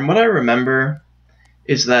 and from what I remember,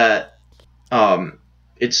 is that um,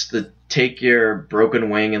 it's the take your broken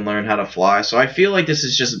wing and learn how to fly. So I feel like this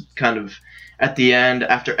is just kind of at the end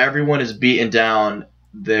after everyone is beaten down.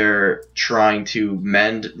 They're trying to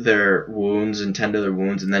mend their wounds and tend to their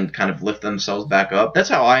wounds, and then kind of lift themselves back up. That's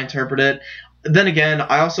how I interpret it. Then again,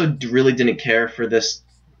 I also really didn't care for this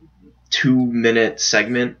 2 minute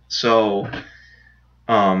segment. So, what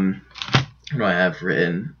do I have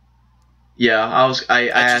written? Yeah,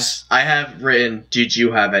 I have written. Did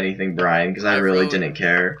you have anything, Brian? Because I really didn't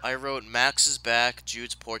care. I wrote Max is back.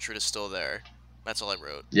 Jude's portrait is still there. That's all I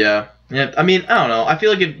wrote. Yeah. I mean, I don't know. I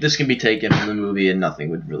feel like if this can be taken from the movie and nothing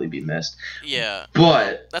would really be missed. Yeah,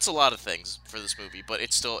 but that's a lot of things for this movie, but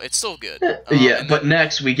it's still good. Yeah, but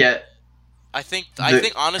next we get. I think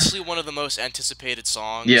honestly one of the most anticipated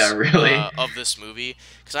songs. Yeah, really. Of this movie,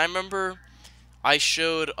 because I remember I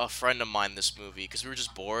showed a friend of mine this movie because we were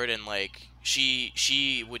just bored and like she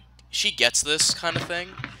gets this kind of thing,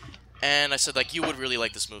 and I said like you would really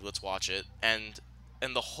like this movie, let's watch it, and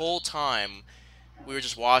the whole time we were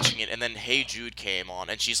just watching it, and then Hey Jude came on,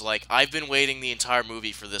 and she's like, I've been waiting the entire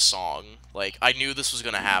movie for this song, like I knew this was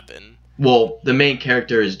gonna happen. Well, the main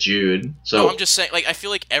character is Jude, so no, I'm just saying, like I feel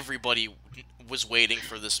like everybody was waiting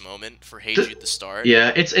for this moment for Hey Jude to start.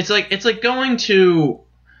 Yeah, it's like going to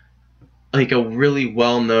like a really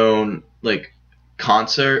well-known like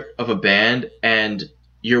concert of a band, and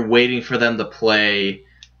you're waiting for them to play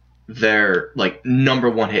their like number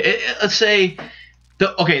one hit. Let's say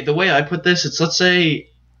the way I put this, it's let's say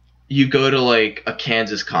you go to like a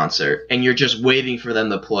Kansas concert and you're just waiting for them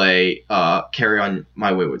to play Carry On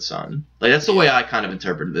My Wayward Son. Like that's the way I kind of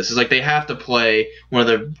interpreted this. Is like they have to play one of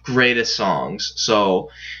their greatest songs. So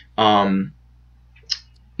now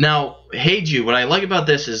Hey Jude, what I like about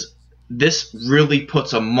this is this really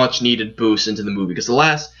puts a much needed boost into the movie because the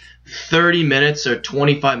last 30 minutes or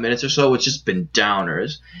 25 minutes or so it's just been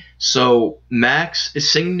downers. So Max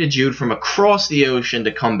is singing to Jude from across the ocean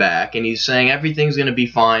to come back, and he's saying everything's going to be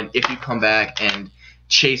fine if you come back and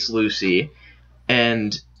chase Lucy.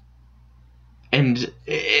 And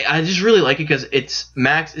I just really like it because it's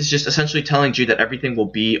Max is just essentially telling Jude that everything will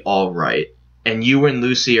be all right, and you and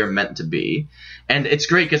Lucy are meant to be. And it's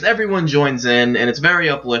great because everyone joins in, and it's very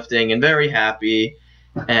uplifting and very happy.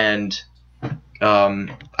 And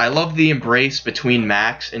I love the embrace between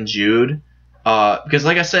Max and Jude. Because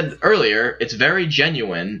like I said earlier, it's very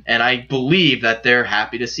genuine, and I believe that they're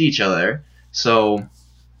happy to see each other. So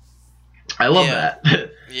I love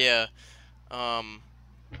that. Yeah.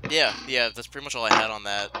 Yeah. That's pretty much all I had on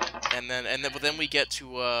that. But then we get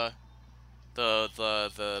to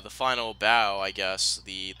the final bow, I guess.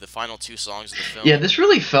 The final two songs of the film. Yeah, this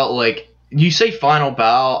really felt like you say final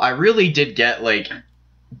bow. I really did get like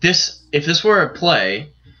this. If this were a play,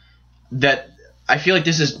 that. I feel like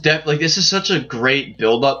this is such a great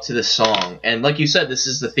build up to the song, and like you said, this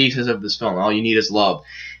is the thesis of this film. All you need is love,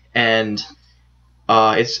 and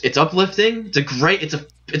it's uplifting.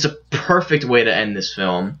 It's a perfect way to end this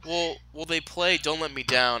film. Well, they play "Don't Let Me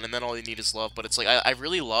Down" and then "All You Need Is Love," but it's like I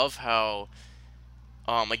really love how,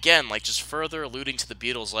 again, like just further alluding to the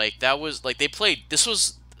Beatles, like that was like this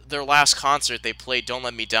was their last concert. They played "Don't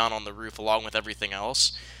Let Me Down" on the roof along with everything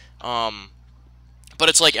else. But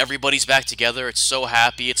it's like everybody's back together. It's so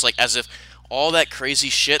happy. It's like as if all that crazy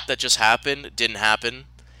shit that just happened didn't happen.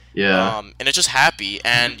 Yeah. And it's just happy.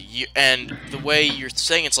 And the way you're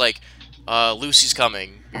saying it's like, Lucy's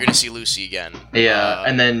coming. You're gonna see Lucy again. Yeah.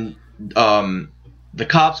 And then the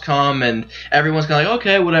cops come and everyone's kind of like,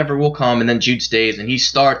 okay, whatever, we'll come. And then Jude stays and he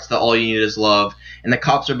starts the "All You Need Is Love," and the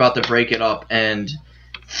cops are about to break it up. And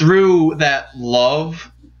through that love.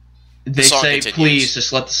 They say, continues. Please,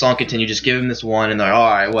 just let the song continue. Just give him this one, and they're like, all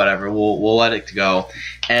right, whatever. We'll let it go.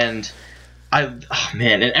 And and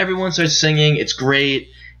everyone starts singing. It's great.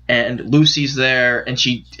 And Lucy's there, and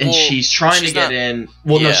she's trying to get in.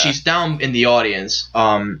 Well, no, she's down in the audience.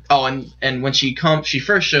 And when she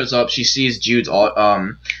first shows up, she sees Jude's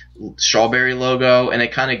strawberry logo, and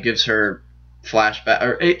it kind of gives her flashback,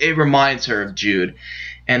 or it reminds her of Jude.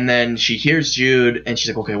 And then she hears Jude, and she's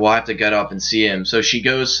like, okay, well, I have to get up and see him. So she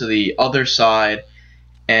goes to the other side,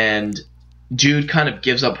 and Jude kind of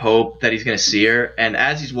gives up hope that he's going to see her. And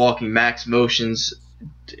as he's walking, Max motions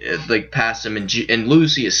like past him, and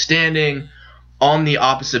Lucy is standing on the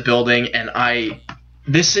opposite building. And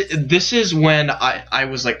this is when I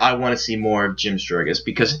was like, I want to see more of Jim Sturgis,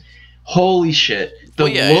 because holy shit, the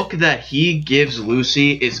look that he gives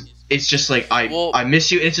Lucy is it's just like Well, I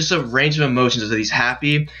miss you. It's just a range of emotions that he's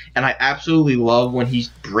happy, and I absolutely love when he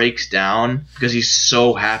breaks down because he's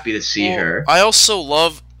so happy to see her. I also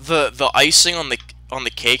love the icing on the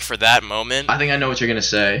cake for that moment. I think I know what you're gonna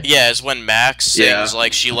say. Yeah, is when Max sings Yeah,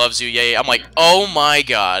 like "She loves you." Yeah, yeah. I'm like, oh my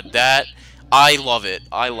god, that I love it.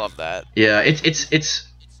 I love that. yeah. It's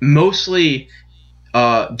mostly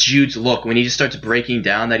Jude's look when he just starts breaking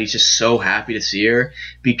down that he's just so happy to see her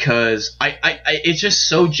because it's just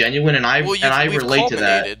so genuine and Well, I we've relate to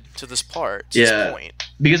that. culminated to this part, to this Yeah, point.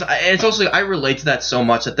 because it's also I relate to that so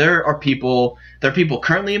much that there are people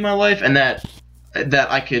currently in my life and that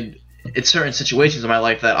I could in certain situations in my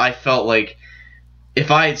life that I felt like if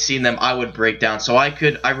I had seen them I would break down. So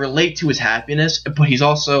I relate to his happiness, but he's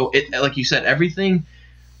also like you said, everything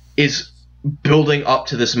is building up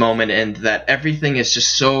to this moment and that everything is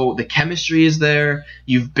just so the chemistry is there.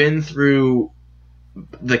 You've been through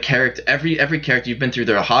the character every character you've been through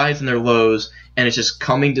their highs and their lows and it's just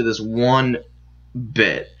coming to this one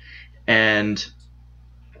bit and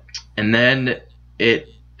then it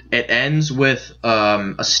it ends with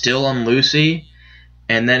a still on Lucy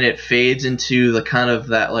and then it fades into the kind of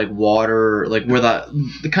that like water like where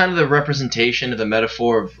the kind of the representation of the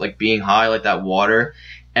metaphor of like being high like that water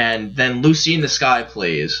and then Lucy in the Sky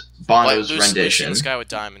plays Bono's Lucy in rendition. the Sky with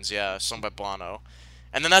Diamonds, yeah, sung by Bono.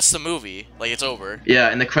 And then that's the movie. Like, it's over. Yeah,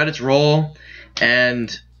 and the credits roll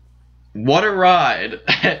and what a ride.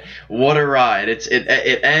 What a ride.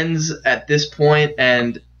 It ends at this point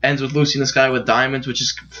and ends with Lucy in the Sky with Diamonds, which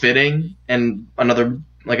is fitting and another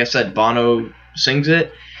like I said Bono sings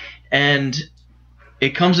it and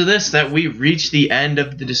it comes to this that we reach the end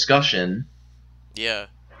of the discussion. Yeah.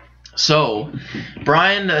 So,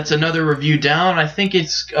 Brian, that's another review down. I think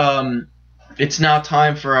it's now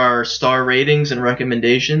time for our star ratings and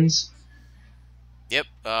recommendations. Yep.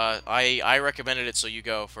 I recommended it, so you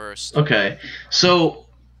go first. Okay. So,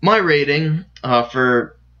 my rating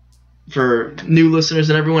for new listeners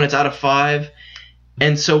and everyone, it's out of 5.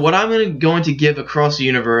 And so what I'm going to give Across the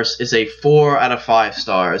Universe is a 4 out of 5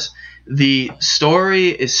 stars. The story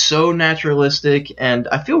is so naturalistic and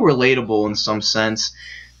I feel relatable in some sense.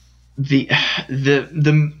 The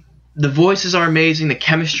the voices are amazing, the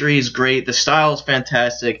chemistry is great, the style is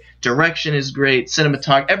fantastic, direction is great,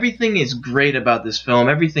 cinematography, everything is great about this film.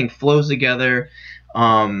 Everything flows together.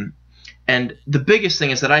 And the biggest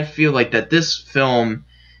thing is that I feel like that this film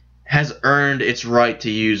has earned its right to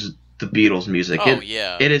use the Beatles music. Oh,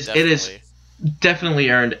 yeah. It is Definitely. definitely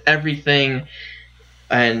earned everything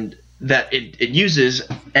and that it uses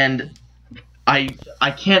and I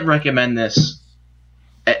can't recommend this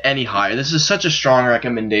any higher. This is such a strong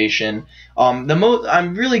recommendation.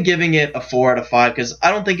 I'm really giving it a 4 out of 5 because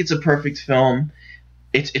I don't think it's a perfect film.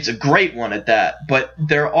 It's a great one at that, but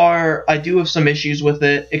I do have some issues with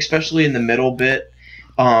it, especially in the middle bit.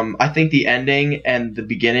 I think the ending and the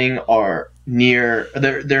beginning are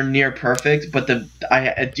they're near perfect, but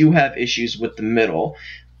I do have issues with the middle.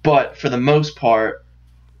 But for the most part,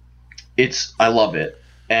 I love it,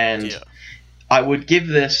 and Yeah. I would give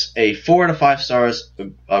this a 4 out of 5 stars.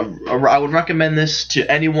 I would recommend this to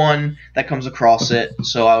anyone that comes across it.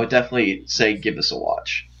 So I would definitely say give this a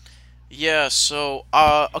watch. Yeah, so,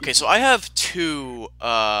 okay, so I have two,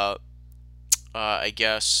 I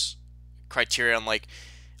guess, criteria on, like,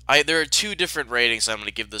 there are two different ratings I'm going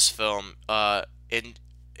to give this film. In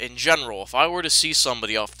general, if I were to see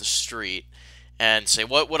somebody off the street and say,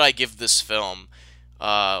 what would I give this film,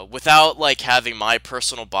 without, like, having my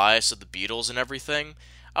personal bias of the Beatles and everything,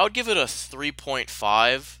 I would give it a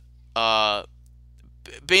 3.5,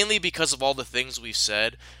 mainly because of all the things we've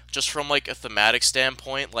said. Just from like a thematic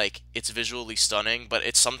standpoint, like it's visually stunning, but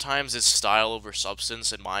sometimes it's style over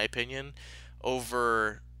substance, in my opinion,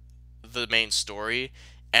 over the main story.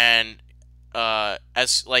 And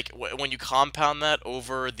as like when you compound that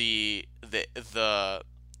over it,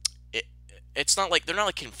 it's not like they're not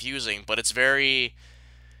like confusing, but it's very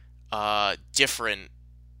different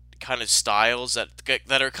kind of styles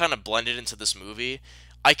that are kind of blended into this movie.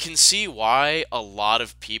 I can see why a lot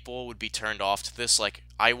of people would be turned off to this. Like,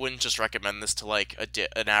 I wouldn't just recommend this to like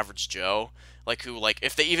an average Joe, like who like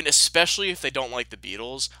if they even especially if they don't like the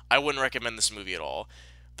Beatles, I wouldn't recommend this movie at all.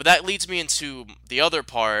 But that leads me into the other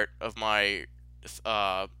part of my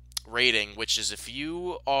rating, which is if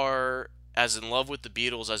you are as in love with the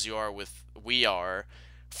Beatles as you are with we are,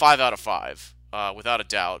 5 out of 5, without a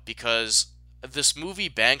doubt, because this movie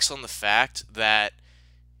banks on the fact that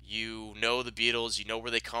you know the Beatles, you know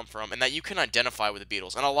where they come from, and that you can identify with the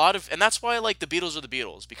Beatles. And that's why I like the Beatles are the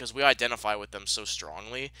Beatles, because we identify with them so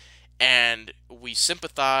strongly, and we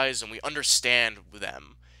sympathize and we understand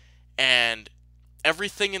them. And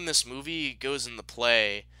everything in this movie goes into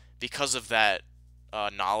play because of that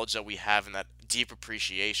knowledge that we have and that deep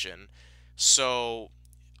appreciation. So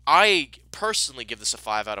I personally give this a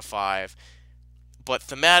 5 out of 5, but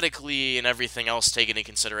thematically and everything else taken into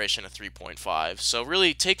consideration, a 3.5. So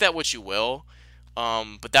really, take that what you will,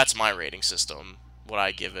 but that's my rating system, what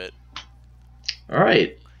I give it. All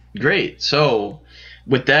right, great. So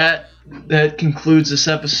with that, that concludes this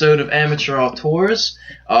episode of Amateur Auteurs.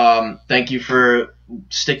 Thank you for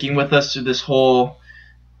sticking with us through this whole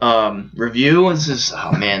review.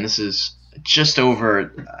 This is just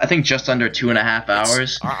over, I think just under 2.5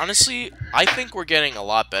 hours. Honestly, I think we're getting a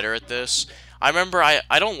lot better at this. I remember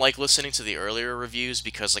I don't like listening to the earlier reviews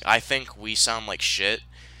because like I think we sound like shit.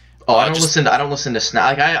 Oh, I don't listen to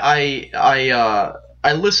Snap. Like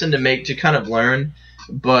I listen to kind of learn,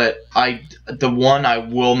 but the one I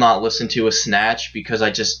will not listen to is Snatch because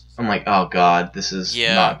I'm like, oh god, this is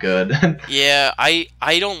not good. Yeah, I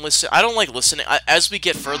don't listen. I don't like listening. As we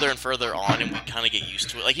get further and further on, and we kind of get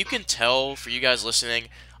used to it. Like you can tell, for you guys listening,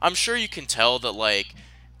 I'm sure you can tell that like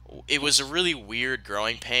it was a really weird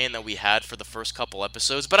growing pain that we had for the first couple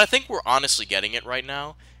episodes. But I think we're honestly getting it right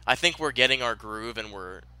now. I think we're getting our groove and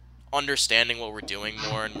we're understanding what we're doing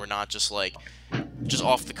more, and we're not just like just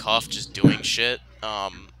off the cuff, just doing shit.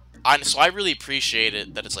 So I really appreciate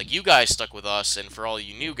it that it's like you guys stuck with us, and for all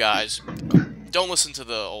you new guys, don't listen to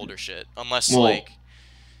the older shit unless like.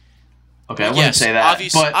 Okay, I wouldn't say that.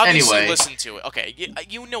 Obviously, but anyway, listen to it. Okay,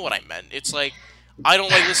 you know what I meant. It's like I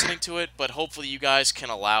don't like listening to it, but hopefully you guys can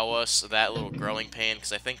allow us that little growing pain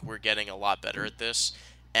because I think we're getting a lot better at this,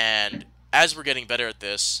 and as we're getting better at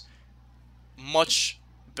this, much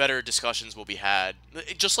better discussions will be had.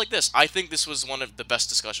 Just like this, I think this was one of the best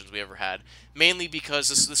discussions we ever had. Mainly because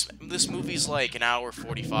this movie's like an hour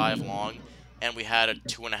 45 long, and we had a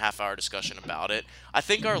 2.5 hour discussion about it. I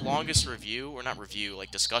think our longest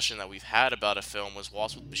discussion that we've had about a film was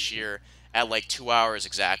Waltz with Bashir at like 2 hours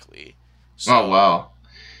exactly. So, oh wow.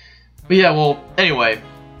 But yeah, well, anyway,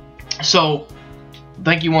 so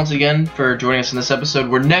thank you once again for joining us in this episode.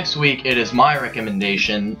 Where next week it is my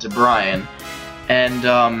recommendation to Brian. And,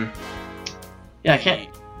 yeah, I can't...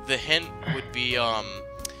 The hint would be, I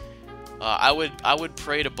would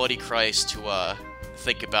pray to Buddy Christ to,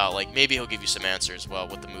 think about, like, maybe he'll give you some answers, well,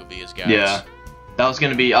 what the movie is, guys. Yeah, I was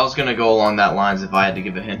gonna go along that lines if I had to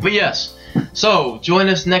give a hint. But yes, so, join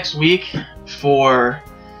us next week for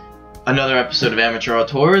another episode of Amateur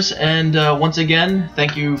Auteurs, and, once again,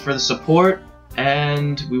 thank you for the support,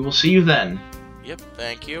 and we will see you then. Yep,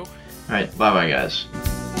 thank you. Alright, bye-bye, guys.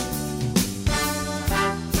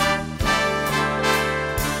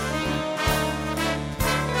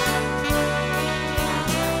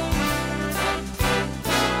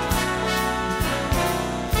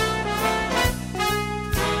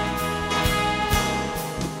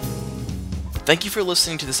 Thank you for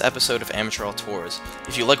listening to this episode of Amateur Auteurs.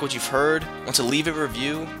 If you like what you've heard, want to leave a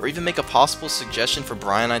review, or even make a possible suggestion for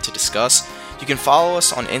Brian and I to discuss, you can follow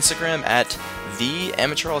us on Instagram at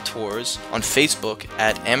 @TheAmateurAuteurs, on Facebook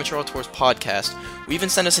at Amateur Auteurs Podcast, or even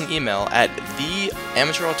send us an email at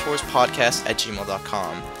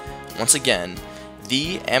theamateurauteurspodcast@gmail.com. Once again,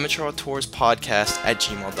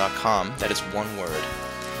 theamateurauteurspodcast@gmail.com. That is one word.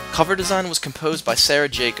 Cover design was composed by Sarah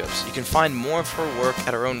Jacobs. You can find more of her work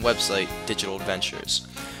at our own website, Digital Adventures.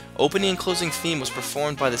 Opening and closing theme was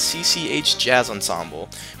performed by the CCH Jazz Ensemble,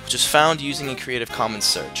 which is found using a Creative Commons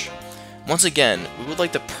search. Once again, we would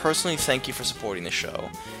like to personally thank you for supporting the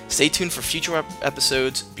show. Stay tuned for future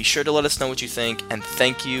episodes, be sure to let us know what you think, and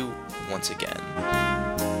thank you once again.